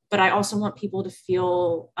 but I also want people to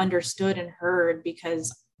feel understood and heard,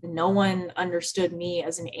 because no one understood me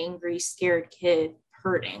as an angry, scared kid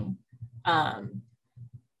hurting. And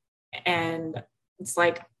it's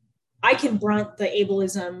like, I can brunt the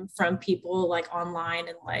ableism from people like online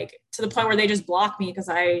and like to the point where they just block me because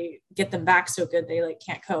I get them back so good they like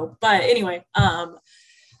can't cope. But anyway,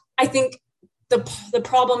 I think the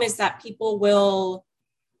problem is that people will,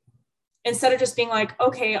 instead of just being like,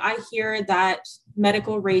 okay, I hear that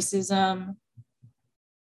medical racism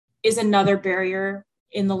is another barrier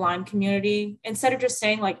in the Lyme community, instead of just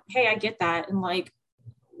saying like, hey, I get that, and like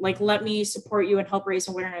let me support you and help raise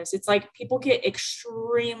awareness. It's like people get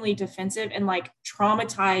extremely defensive and like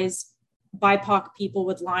traumatize BIPOC people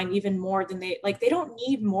with Lyme even more than they don't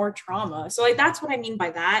need more trauma. So like that's what I mean by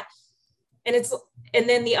that. And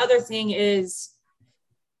then the other thing is,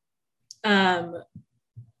 like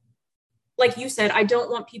you said, I don't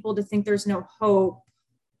want people to think there's no hope.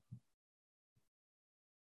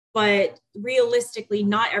 But realistically,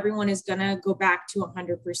 not everyone is going to go back to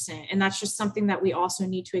 100%. And that's just something that we also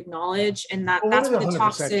need to acknowledge. And that's what the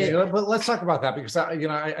toxic. But let's talk about that, because I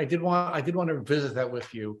did want to visit that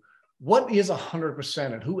with you. What is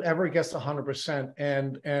 100%, and whoever gets 100%?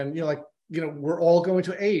 And we're all going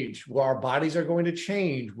to age. Well, our bodies are going to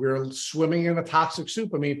change. We're swimming in a toxic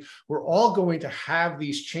soup. I mean, we're all going to have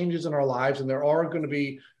these changes in our lives, and there are going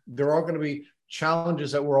to be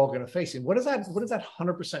challenges that we're all going to face. And what does that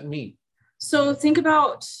 100% mean? So think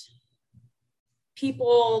about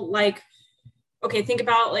people like, think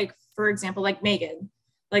about like, for example, like Megan.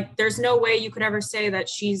 Like there's no way you could ever say that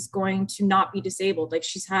she's going to not be disabled. Like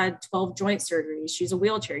she's had 12 joint surgeries. She's a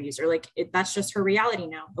wheelchair user. Like that's just her reality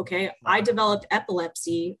now. Okay. I developed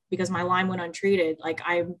epilepsy because my Lyme went untreated. Like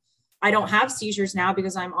I don't have seizures now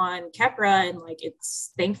because I'm on Keppra, and like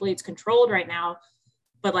thankfully it's controlled right now.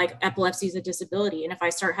 But like epilepsy is a disability. And if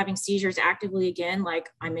I start having seizures actively again, like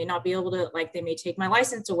I may not be able to, like they may take my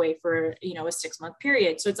license away for, a 6-month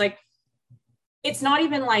period. So it's like, it's not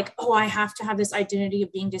even like, oh, I have to have this identity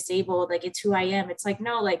of being disabled. Like it's who I am. It's like,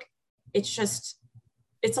 no, like, it's just,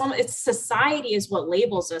 it's society is what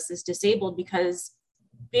labels us as disabled, because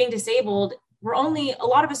being disabled, a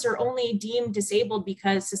lot of us are only deemed disabled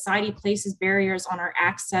because society places barriers on our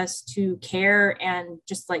access to care and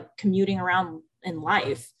just like commuting around in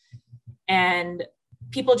life. And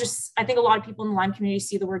I think a lot of people in the Lyme community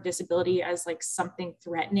see the word disability as like something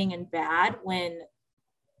threatening and bad, when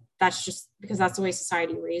that's just because that's the way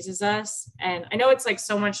society raises us. And I know it's like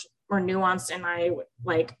so much more nuanced, and I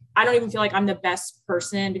don't even feel like I'm the best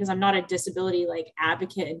person, because I'm not a disability like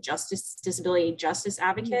advocate and disability justice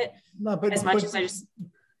advocate. No, but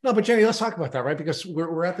Jenny, let's talk about that, right? Because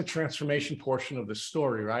we're at the transformation portion of the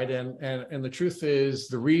story, right? And the truth is,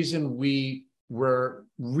 the reason we were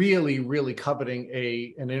really, really coveting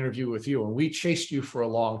an interview with you, and we chased you for a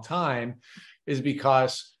long time, is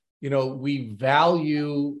because, we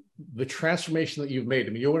value the transformation that you've made.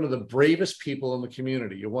 I mean, you're one of the bravest people in the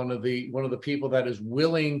community. You're one of the people that is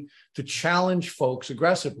willing to challenge folks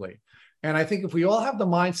aggressively. And I think if we all have the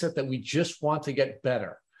mindset that we just want to get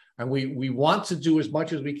better, and we want to do as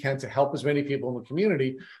much as we can to help as many people in the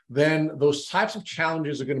community, then those types of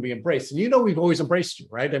challenges are going to be embraced. And we've always embraced you,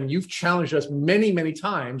 right? I mean, you've challenged us many, many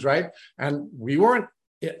times, right? And we weren't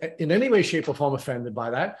in any way, shape, or form offended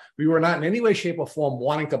by that. We were not in any way, shape, or form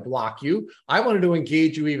wanting to block you. I wanted to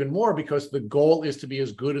engage you even more, because the goal is to be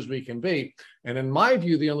as good as we can be. And in my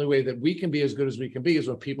view, the only way that we can be as good as we can be is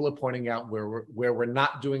when people are pointing out where we're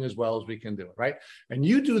not doing as well as we can do it, right? And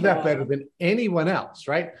you do that better than anyone else,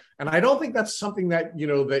 right? And I don't think that's something that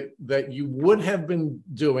that you would have been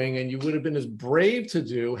doing, and you would have been as brave to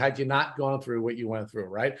do had you not gone through what you went through,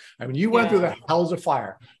 right? I mean, you went through the hells of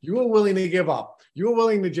fire. You were willing to give up. You were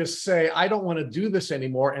willing to just say, I don't want to do this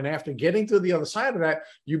anymore. And after getting to the other side of that,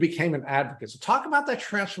 you became an advocate. So talk about that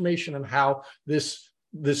transformation and how this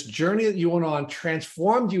journey that you went on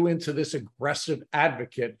transformed you into this aggressive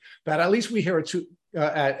advocate that at least we here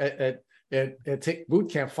at Boot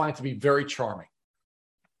Camp find to be very charming.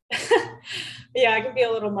 Yeah, it can be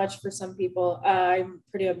a little much for some people. I'm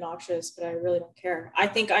pretty obnoxious, but I really don't care. I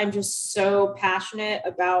think I'm just so passionate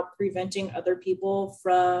about preventing other people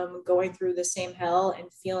from going through the same hell and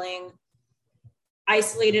feeling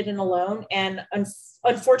isolated and alone. And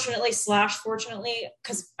unfortunately / fortunately,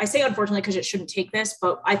 because I say unfortunately because it shouldn't take this,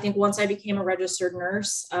 but I think once I became a registered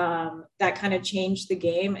nurse, that kind of changed the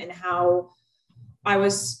game and how I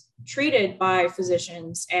was treated by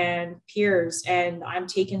physicians and peers. And I'm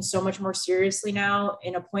taken so much more seriously now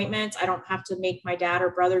in appointments. I don't have to make my dad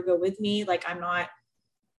or brother go with me. Like I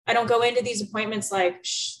don't go into these appointments like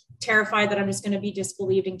terrified that I'm just going to be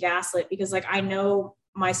disbelieved and gaslit, because like I know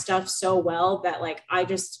my stuff so well that like I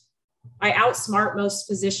outsmart most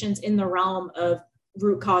physicians in the realm of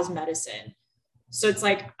root cause medicine. So it's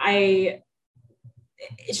like,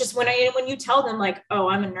 it's just when you tell them like, oh,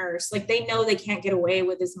 I'm a nurse, like they know they can't get away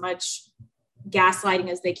with as much gaslighting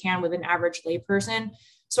as they can with an average layperson.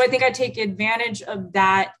 So I think I take advantage of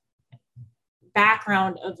that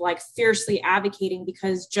background of like fiercely advocating,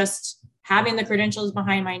 because just having the credentials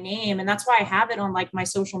behind my name, and that's why I have it on like my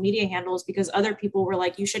social media handles, because other people were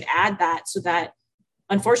like, you should add that, so that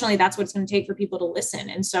unfortunately that's what it's going to take for people to listen.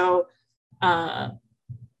 And so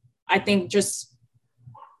I think just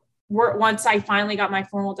once I finally got my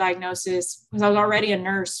formal diagnosis, because I was already a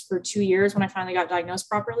nurse for 2 years when I finally got diagnosed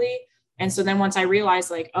properly. And so then once I realized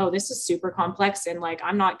like, oh, this is super complex and like,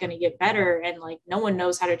 I'm not going to get better and like, no one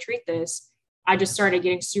knows how to treat this, I just started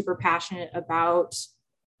getting super passionate about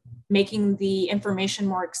making the information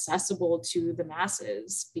more accessible to the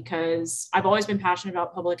masses, because I've always been passionate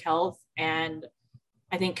about public health. And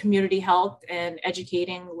I think community health and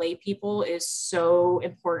educating lay people is so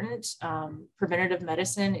important. Preventative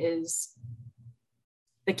medicine is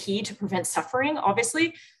the key to prevent suffering,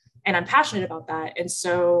 obviously. And I'm passionate about that. And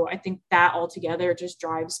so I think that altogether just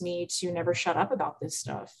drives me to never shut up about this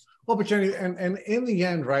stuff. Well, but Jenny, and in the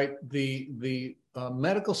end, right, the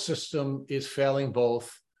medical system is failing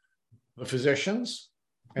both the physicians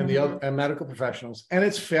and the other and medical professionals, and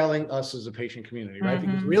it's failing us as a patient community, right?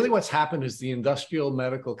 Because really what's happened is the industrial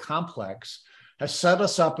medical complex has set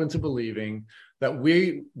us up into believing that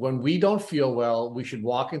when we don't feel well, we should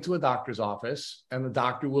walk into a doctor's office and the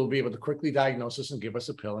doctor will be able to quickly diagnose us and give us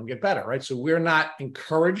a pill and get better, right? So we're not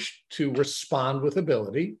encouraged to respond with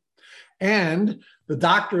ability. And the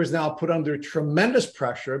doctor is now put under tremendous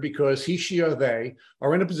pressure because he, she, or they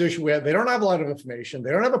are in a position where they don't have a lot of information.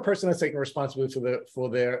 They don't have a person that's taking responsibility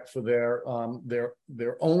for their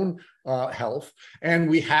own health.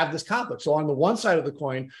 And we have this conflict. So on the one side of the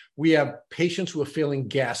coin, we have patients who are feeling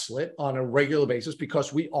gaslit on a regular basis,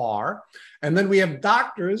 because we are. And then we have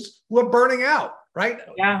doctors who are burning out, right?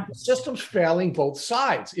 Yeah. The system's failing both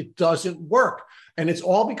sides. It doesn't work. And it's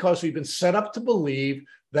all because we've been set up to believe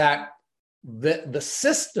that the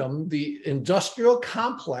system, the industrial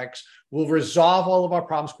complex, will resolve all of our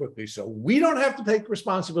problems quickly. So we don't have to take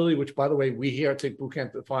responsibility, which, by the way, we here at Tick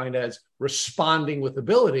Bootcamp define as responding with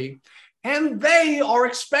ability. And they are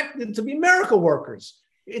expected to be miracle workers.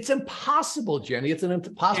 It's impossible, Jenny. It's an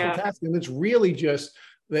impossible task. And it's really just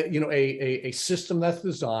that, a system that's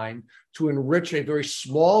designed to enrich a very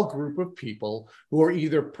small group of people who are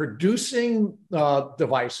either producing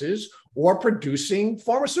devices or producing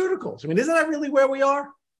pharmaceuticals. I mean, isn't that really where we are?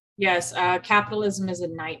 Yes, capitalism is a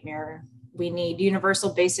nightmare. We need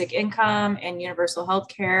universal basic income and universal health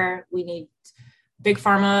care. We need big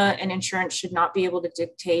pharma, and insurance should not be able to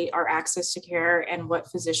dictate our access to care and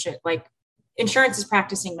what physician, like insurance is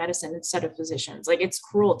practicing medicine instead of physicians. Like, it's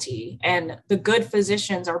cruelty. And the good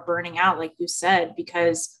physicians are burning out, like you said,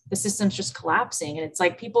 because the system's just collapsing. And it's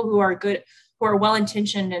like people who are good, who are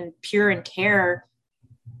well-intentioned and pure in care,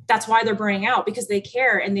 that's why they're burning out, because they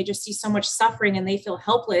care and they just see so much suffering and they feel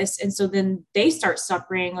helpless. And so then they start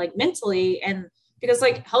suffering like mentally. And because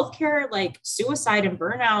like healthcare, like suicide and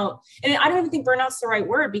burnout, and I don't even think burnout's the right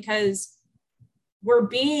word, because we're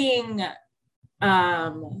being,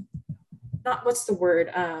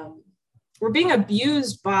 we're being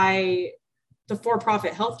abused by the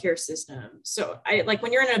for-profit healthcare system. So I like,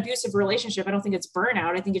 when you're in an abusive relationship, I don't think it's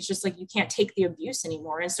burnout. I think it's just like, you can't take the abuse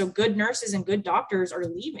anymore. And so good nurses and good doctors are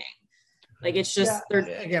leaving. Like, it's just,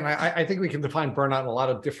 again, I think we can define burnout in a lot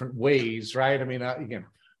of different ways, right? I mean,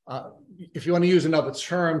 if you want to use another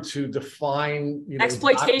term to define,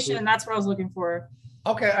 exploitation, that's what I was looking for.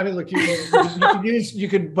 Okay, I mean, look, you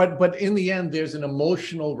could, but in the end, there's an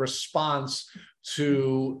emotional response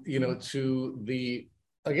to, to the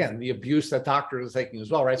abuse that doctors are taking as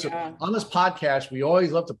well, right? So on this podcast, we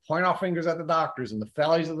always love to point our fingers at the doctors and the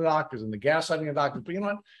failures of the doctors and the gaslighting of doctors. But you know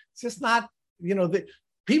what? It's just not,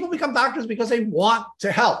 people become doctors because they want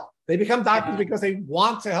to help. They become doctors because they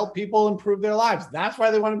want to help people improve their lives. That's why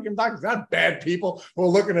they want to become doctors. They're not bad people who are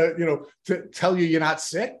looking to tell you you're not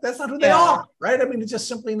sick. That's not who they are, right? I mean, it's just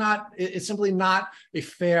simply not, it's simply not a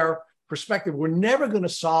fair perspective. We're never going to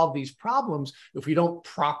solve these problems if we don't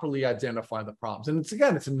properly identify the problems. And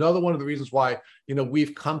it's another one of the reasons why,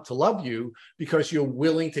 we've come to love you, because you're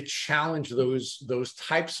willing to challenge those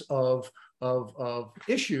types of of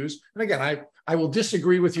issues. And again, I will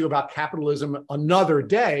disagree with you about capitalism another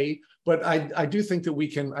day, but I do think that we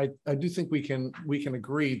can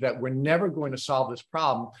agree that we're never going to solve this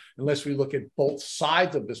problem unless we look at both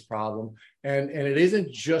sides of this problem. And it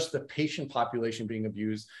isn't just the patient population being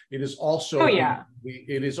abused. It is also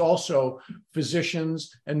it is also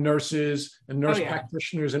physicians and nurses and nurse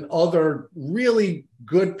practitioners and other really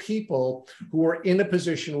good people who are in a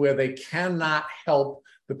position where they cannot help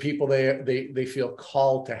the people they feel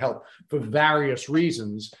called to help for various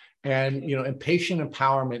reasons. And and patient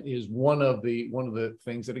empowerment is one of the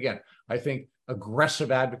things that, again, I think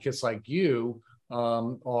aggressive advocates like you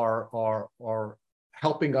are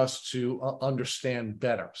helping us to understand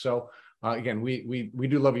better. So again, we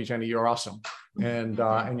do love you, Jenny. You're awesome, and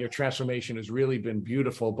your transformation has really been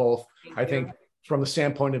beautiful. Both, I think, from the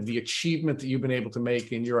standpoint of the achievement that you've been able to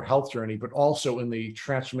make in your health journey, but also in the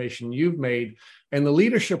transformation you've made and the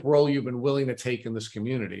leadership role you've been willing to take in this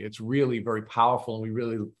community. It's really very powerful. And we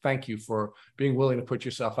really thank you for being willing to put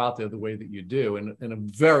yourself out there the way that you do in a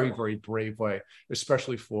very, very brave way,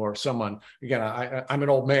 especially for someone, again, I'm an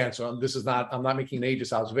old man, so I'm not making an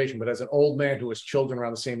ageist observation, but as an old man who has children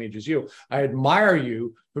around the same age as you, I admire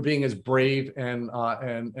you for being as brave and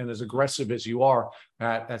as aggressive as you are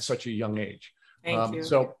at such a young age. Thank you.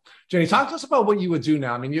 So, Jenny, talk to us about what you would do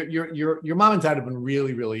now. I mean, your mom and dad have been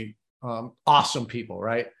really, really awesome people,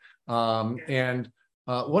 right? And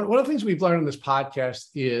one of the things we've learned in this podcast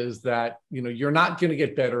is that you're not going to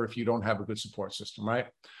get better if you don't have a good support system, right?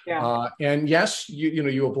 Yeah. And yes,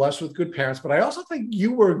 you were blessed with good parents, but I also think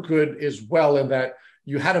you were good as well in that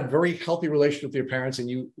you had a very healthy relationship with your parents and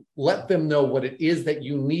you let them know what it is that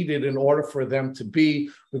you needed in order for them to be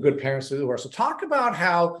the good parents that they were. So talk about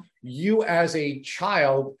how you as a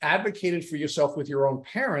child advocated for yourself with your own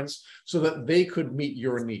parents so that they could meet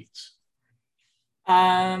your needs.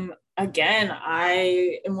 Again,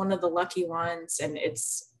 I am one of the lucky ones, and it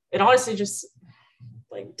honestly just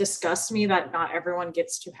like disgusts me that not everyone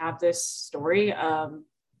gets to have this story.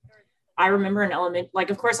 I remember in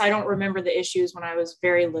of course, I don't remember the issues when I was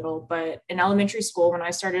very little, but in elementary school, when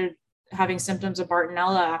I started having symptoms of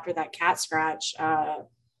Bartonella after that cat scratch,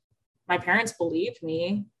 my parents believed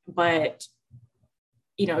me, but,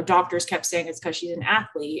 doctors kept saying it's because she's an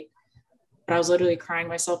athlete, but I was literally crying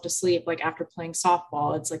myself to sleep, like after playing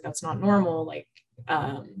softball. It's like, that's not normal. Like,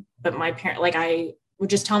 but my parent, like I would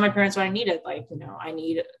just tell my parents what I needed. Like, I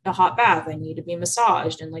need a hot bath. I need to be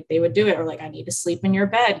massaged. And like, they would do it. Or like, I need to sleep in your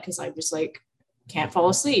bed because I just like can't fall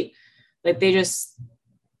asleep. Like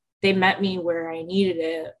they met me where I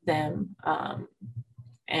needed them.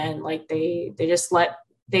 And like, they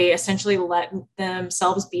essentially let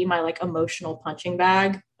themselves be my like emotional punching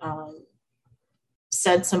bag.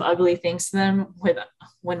 Said some ugly things to them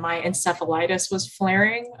when my encephalitis was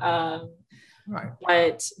flaring. Right.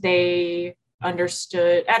 But they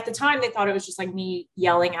understood at the time. They thought it was just like me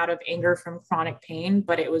yelling out of anger from chronic pain,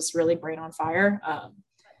 but it was really brain on fire.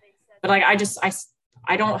 But like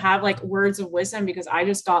I don't have like words of wisdom because I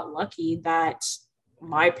just got lucky that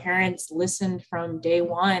my parents listened from day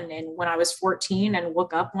one. And when I was 14 and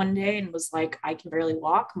woke up one day and was like, I can barely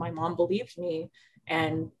walk, my mom believed me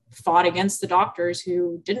and fought against the doctors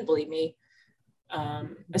who didn't believe me.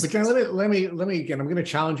 But Jen, let me again, I'm going to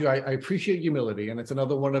challenge you. I appreciate humility, and it's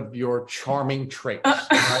another one of your charming traits.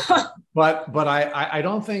 Right? but I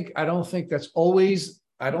don't think it's always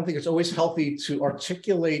healthy to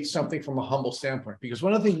articulate something from a humble standpoint, because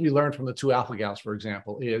one of the things we learned from the two Alpha Gals, for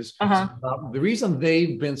example, is the reason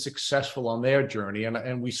they've been successful on their journey,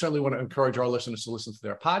 and we certainly want to encourage our listeners to listen to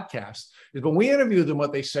their podcast, is when we interviewed them,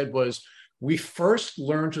 what they said was, we first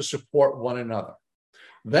learned to support one another.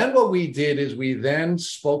 Then what we did is we then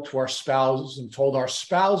spoke to our spouses and told our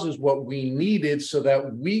spouses what we needed so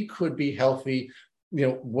that we could be healthy,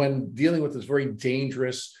 when dealing with this very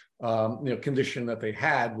dangerous, condition that they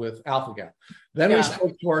had with alpha-gal. Then we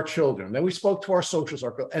spoke to our children. Then we spoke to our social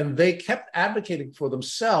circle, and they kept advocating for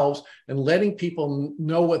themselves and letting people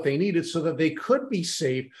know what they needed so that they could be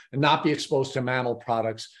safe and not be exposed to mammal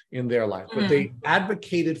products in their life. But they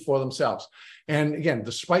advocated for themselves. And again,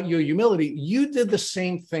 despite your humility, you did the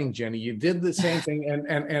same thing, Jenny. You did the same thing.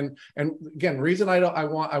 And again, the reason I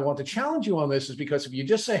want to challenge you on this is because if you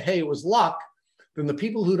just say, hey, it was luck, then the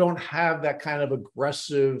people who don't have that kind of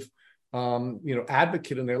aggressive,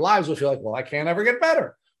 advocate in their lives will feel like, well, I can't ever get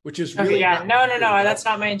better, which is really no, that's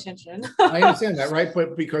not my intention. I understand that, right?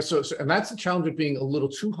 But because and that's the challenge of being a little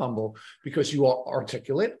too humble, because you are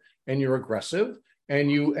articulate and you're aggressive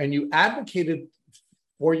and you advocated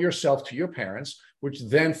for yourself to your parents, which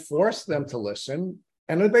then forced them to listen.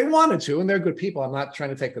 And they wanted to, and they're good people. I'm not trying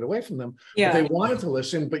to take it away from them. Yeah. But they wanted to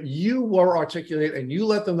listen, but you were articulate and you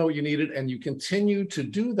let them know what you needed. And you continue to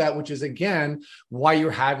do that, which is, again, why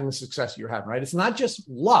you're having the success you're having, right? It's not just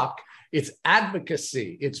luck. It's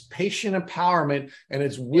advocacy, it's patient empowerment, and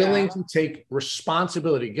it's willing to take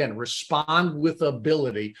responsibility. Again, respond with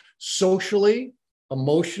ability, socially,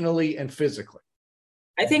 emotionally, and physically.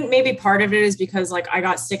 I think maybe part of it is because like I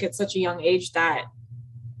got sick at such a young age that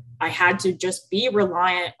I had to just be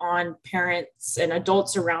reliant on parents and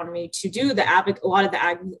adults around me to do a lot of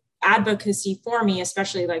the advocacy for me,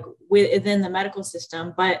 especially like within the medical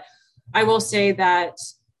system. But I will say that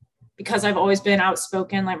because I've always been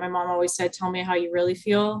outspoken, like my mom always said, tell me how you really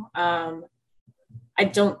feel. I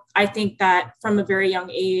think that from a very young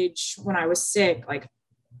age, when I was sick, like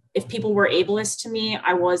if people were ableist to me,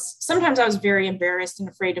 sometimes I was very embarrassed and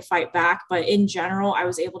afraid to fight back. But in general, I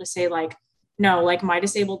was able to say like, no, like my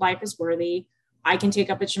disabled life is worthy. I can take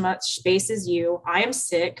up as much space as you. I am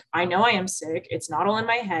sick. I know I am sick. It's not all in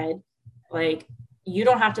my head. Like, you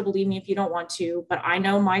don't have to believe me if you don't want to, but I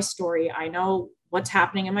know my story. I know what's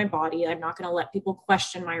happening in my body. I'm not going to let people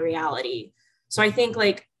question my reality. So I think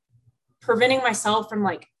like preventing myself from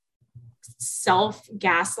like self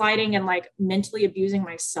gaslighting and like mentally abusing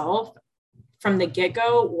myself from the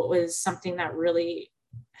get-go was something that really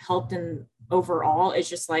helped. And overall, it's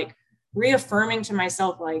just like reaffirming to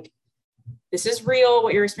myself, like, this is real,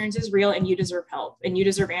 what your experience is real, and you deserve help and you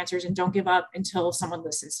deserve answers, and don't give up until someone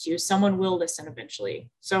listens to you. Someone will listen eventually.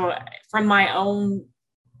 So from my own,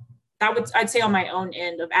 I'd say on my own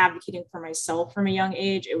end of advocating for myself from a young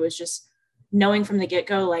age, it was just knowing from the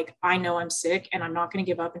get-go, like, I know I'm sick and I'm not going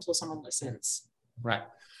to give up until someone listens. Right.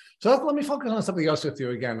 So let me focus on something else with you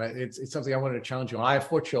again. It's something I wanted to challenge you on. I have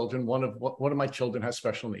 4 children. One of my children has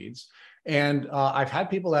special needs. And I've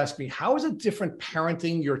had people ask me, how is it different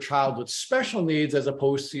parenting your child with special needs as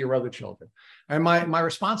opposed to your other children? And my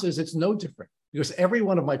response is, it's no different, because every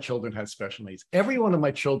one of my children had special needs. Every one of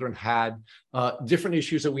my children had different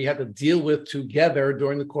issues that we had to deal with together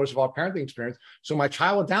during the course of our parenting experience. So my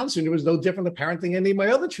child with Down syndrome was no different than parenting any of my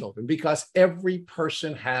other children, because every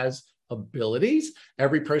person has abilities,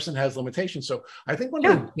 every person has limitations. So I think one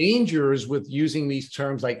of the dangers with using these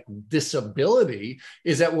terms like disability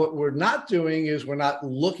is that what we're not doing is we're not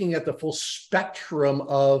looking at the full spectrum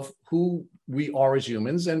of who we are as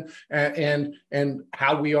humans and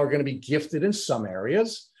how we are going to be gifted in some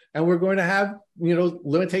areas, and we're going to have,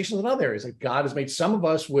 limitations in other areas. Like, God has made some of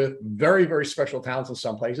us with very, very special talents in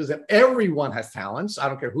some places, and everyone has talents. I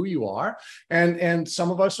don't care who you are. And some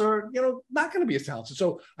of us are, not going to be as talented.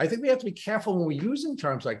 So I think we have to be careful when we're using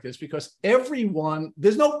terms like this, because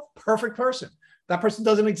there's no perfect person. That person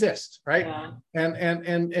doesn't exist, right? Yeah.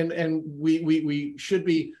 And we should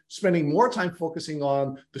be spending more time focusing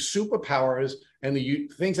on the superpowers and the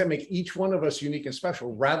things that make each one of us unique and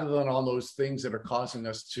special, rather than on those things that are causing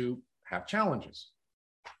us to have challenges.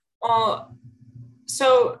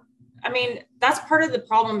 So, I mean, that's part of the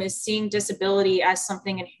problem, is seeing disability as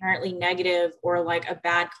something inherently negative or like a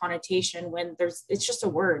bad connotation, when it's just a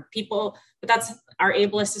word. But that's our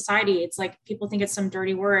ableist society. It's like people think it's some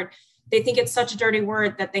dirty word. They think it's such a dirty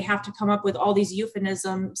word that they have to come up with all these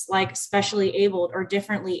euphemisms like specially abled or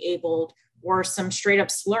differently abled or some straight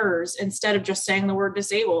up slurs instead of just saying the word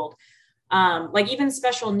disabled. Like even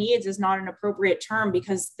special needs is not an appropriate term,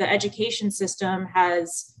 because the education system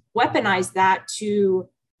has weaponized that to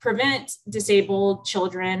prevent disabled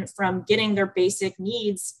children from getting their basic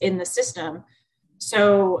needs in the system.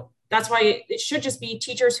 So that's why it should just be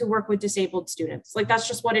teachers who work with disabled students. Like, that's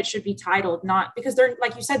just what it should be titled, not because they're,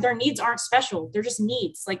 like you said, their needs aren't special. They're just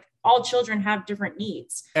needs. Like, all children have different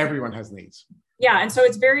needs. Everyone has needs. Yeah. And so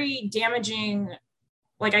it's very damaging.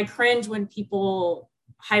 Like, I cringe when people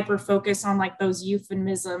hyper focus on like those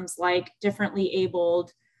euphemisms, like differently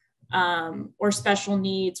abled or special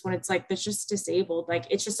needs, when it's like, that's just disabled. Like,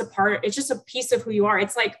 it's just a piece of who you are.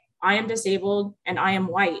 It's like, I am disabled and I am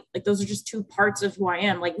white. Like, those are just 2 parts of who I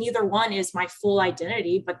am. Like, neither one is my full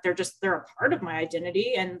identity, but they're a part of my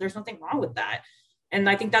identity, and there's nothing wrong with that. And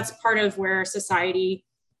I think that's part of where society,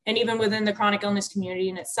 and even within the chronic illness community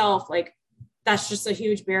in itself, like, that's just a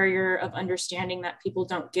huge barrier of understanding that people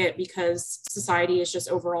don't get, because society is just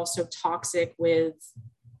overall so toxic with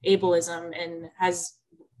ableism and has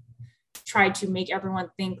tried to make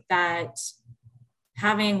everyone think that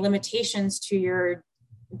having limitations to your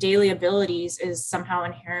daily abilities is somehow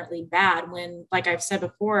inherently bad, when, like I've said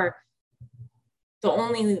before,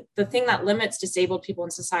 the thing that limits disabled people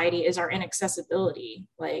in society is our inaccessibility,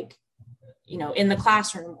 like, in the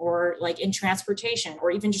classroom, or like in transportation,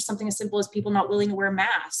 or even just something as simple as people not willing to wear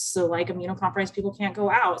masks. So like immunocompromised people can't go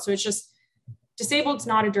out. So it's just, Disabled is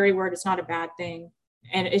not a dirty word. It's not a bad thing.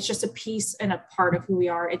 And it's just a piece and a part of who we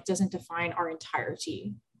are. It doesn't define our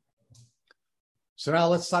entirety. So now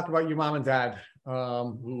let's talk about your mom and dad,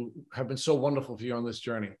 who have been so wonderful for you on this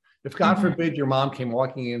journey. If God forbid your mom came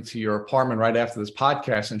walking into your apartment right after this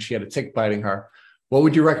podcast and she had a tick biting her, what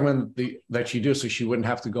would you recommend that she do so she wouldn't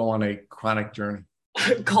have to go on a chronic journey?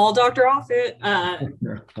 Call Dr. Offit.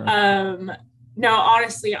 No,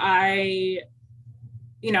 honestly, I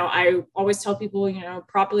always tell people,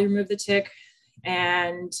 properly remove the tick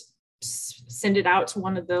and send it out to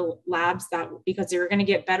one of the labs because they're going to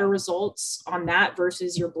get better results on that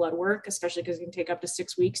versus your blood work, especially because it can take up to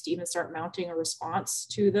 6 weeks to even start mounting a response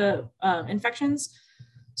to the infections.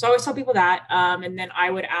 So I always tell people that. And then I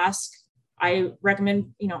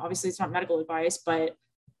recommend, obviously it's not medical advice, but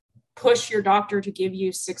push your doctor to give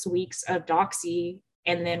you 6 weeks of doxy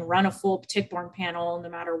and then run a full tick-borne panel no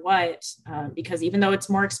matter what. Because even though it's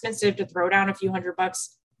more expensive to throw down a few $100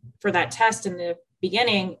 for that test in the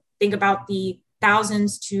beginning, think about the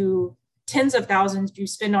thousands to tens of thousands you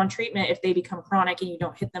spend on treatment if they become chronic and you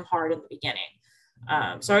don't hit them hard in the beginning.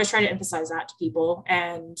 So I always try to emphasize that to people,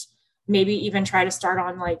 and maybe even try to start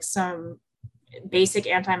on like some basic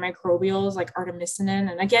antimicrobials like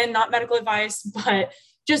artemisinin. And again, not medical advice, but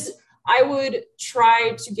just I would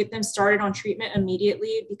try to get them started on treatment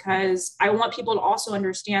immediately, because I want people to also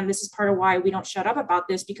understand this is part of why we don't shut up about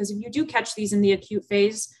this, because if you do catch these in the acute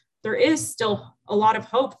phase, there is still a lot of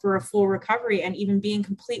hope for a full recovery and even being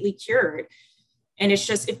completely cured. And it's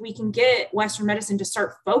just, if we can get Western medicine to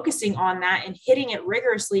start focusing on that and hitting it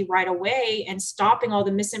rigorously right away and stopping all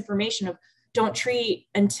the misinformation of don't treat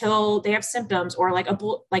until they have symptoms, or like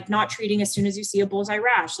not treating as soon as you see a bullseye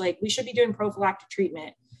rash. Like, we should be doing prophylactic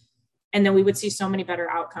treatment. And then we would see so many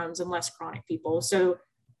better outcomes and less chronic people. So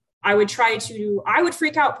I would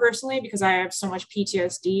freak out personally because I have so much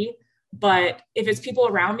PTSD. But if it's people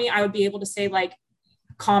around me, I would be able to say, like,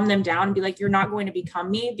 calm them down and be like, you're not going to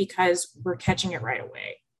become me because we're catching it right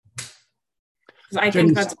away. Because I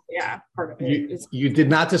think that's, part of it. You did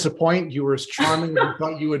not disappoint. You were as charming as we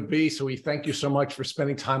thought you would be. So we thank you so much for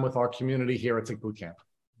spending time with our community here at Tick Boot Camp.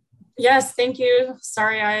 Yes, thank you.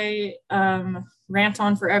 Sorry, I rant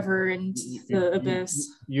on forever and the abyss.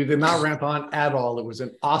 You did not rant on at all. It was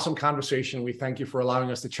an awesome conversation. We thank you for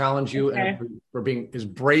allowing us to challenge you and for being as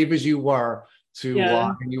brave as you were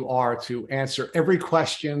and you are to answer every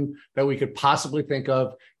question that we could possibly think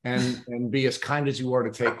of, and be as kind as you were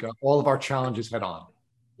to take all of our challenges head on.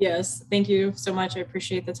 Yes, thank you so much. I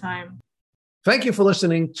appreciate the time. Thank you for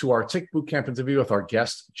listening to our Tick Boot Camp interview with our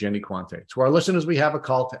guest, Jenny Quante. To our listeners, we have a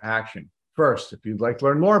call to action. First, if you'd like to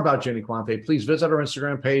learn more about Jenny Quante, please visit our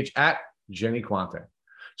Instagram page at Jenny Quante.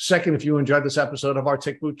 Second, if you enjoyed this episode of our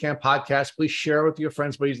Tick Boot Camp podcast, please share it with your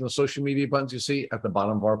friends by using the social media buttons you see at the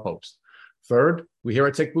bottom of our post. Third, we here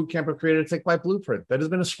at Tick Boot Camp have created a Tick Bite Blueprint that has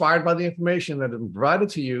been inspired by the information that has been provided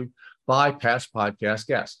to you by past podcast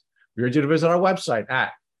guests. We urge you to visit our website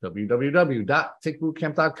at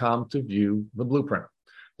www.tickbootcamp.com to view the blueprint.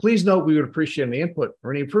 Please note we would appreciate any input or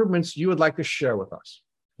any improvements you would like to share with us.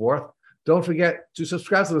 Fourth, don't forget to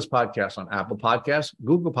subscribe to this podcast on Apple Podcasts,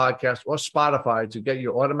 Google Podcasts, or Spotify to get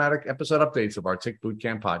your automatic episode updates of our Tick Boot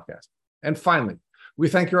Camp podcast. And finally, we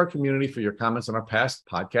thank our community for your comments on our past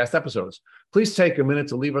podcast episodes. Please take a minute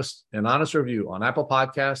to leave us an honest review on Apple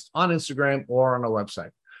Podcasts, on Instagram, or on our website.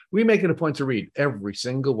 We make it a point to read every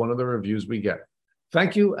single one of the reviews we get.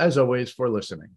 Thank you, as always, for listening.